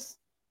 I just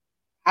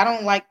I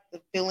don't like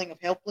the feeling of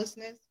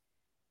helplessness,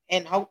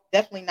 and hope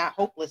definitely not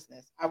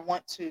hopelessness. I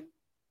want to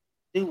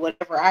do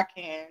whatever I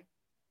can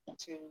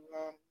to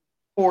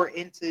pour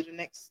into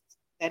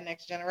that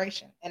next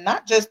generation, and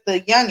not just the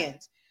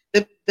youngins,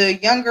 the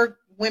younger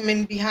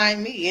women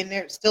behind me, and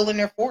they're still in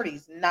their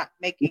 40s, not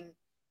making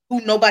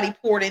who nobody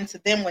poured into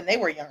them when they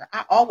were younger.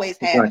 I always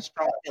had a Right.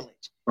 strong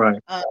village. Right.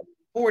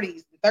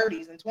 40s,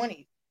 30s, and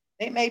 20s.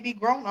 They may be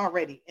grown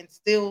already and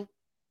still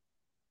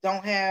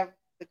don't have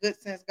the good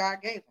sense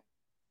God gave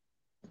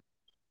them.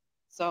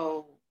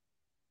 So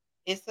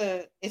it's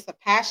a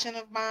passion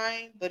of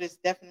mine, but it's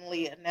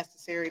definitely a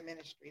necessary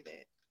ministry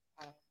that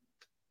um,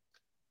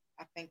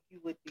 I think you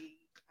would be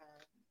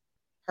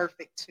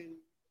perfect to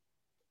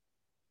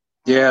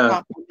Yeah.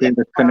 compliment Then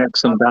to our, connect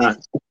some vision.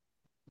 dots.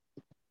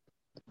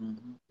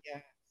 Mm-hmm.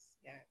 Yes,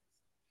 yes.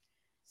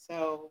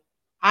 So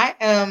I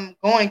am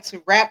going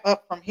to wrap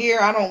up from here.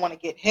 I don't want to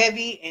get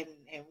heavy and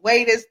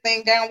weigh this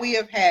thing down. We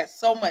have had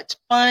so much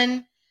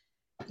fun.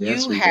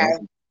 Yes, You we have.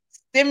 have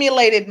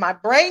stimulated my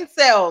brain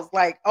cells.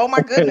 Like, oh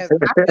my goodness,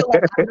 I feel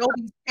like I know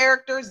these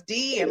characters,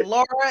 Dee and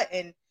Laura,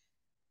 and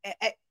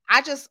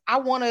I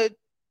want to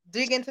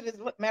dig into this.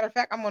 Matter of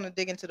fact, I'm going to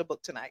dig into the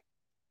book tonight.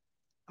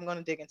 I'm going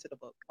to dig into the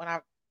book. When I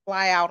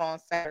fly out on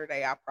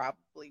Saturday, I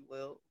probably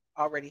will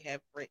already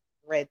have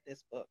read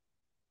this book.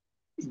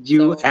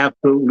 You So,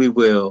 absolutely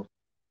will.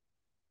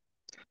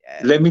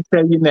 yes. Let me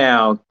tell you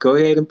now, go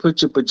ahead and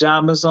put your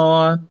pajamas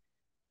on,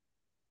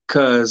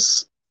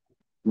 because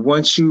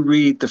once you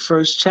read the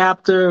first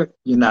chapter,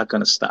 you're not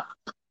going to stop.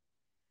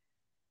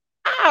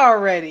 I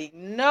already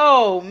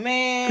know,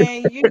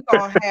 man. You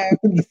gonna have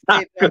me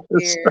Not sitting up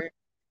gonna stop. here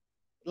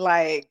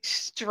like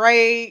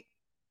straight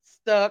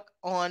stuck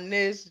on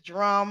this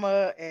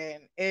drama,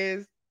 and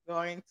it's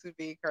going to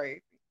be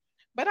crazy.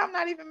 But I'm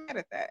not even mad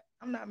at that.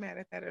 I'm not mad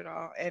at that at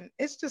all. And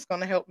it's just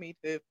gonna help me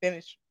to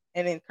finish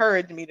and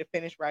encourage me to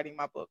finish writing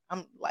my book.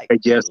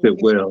 Yes, it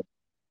will.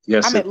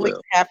 Yes, I'm it at least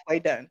will. halfway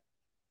done.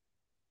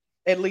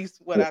 At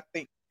least what I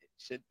think it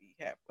should be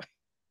halfway.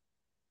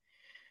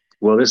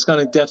 Well, it's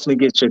going to definitely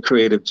get your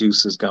creative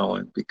juices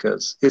going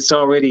because it's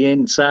already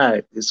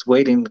inside. It's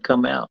waiting to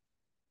come out.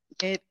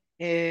 It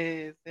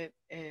is. It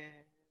is.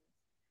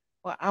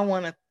 Well, I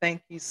want to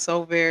thank you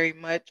so very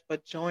much for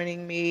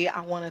joining me.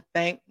 I want to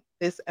thank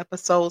this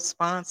episode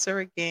sponsor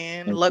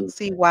again, Thank you.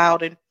 Luxy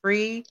Wild and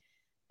Free.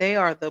 They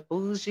are the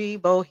bougie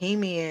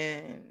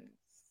bohemians.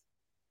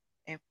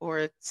 And for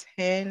a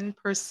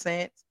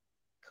 10%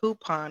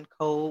 coupon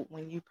code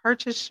when you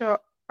purchase your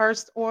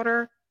first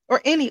order,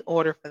 or any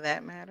order for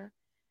that matter,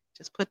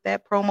 just put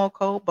that promo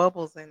code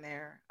Bubbles in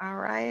there. All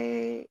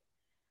right.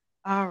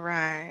 All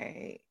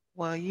right.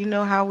 Well, you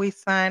know how we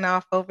sign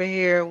off over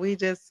here. We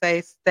just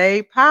say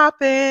stay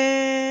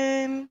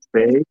poppin'.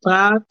 Stay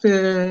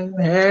popping.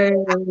 Hey.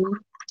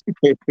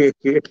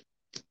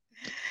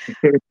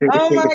 Oh my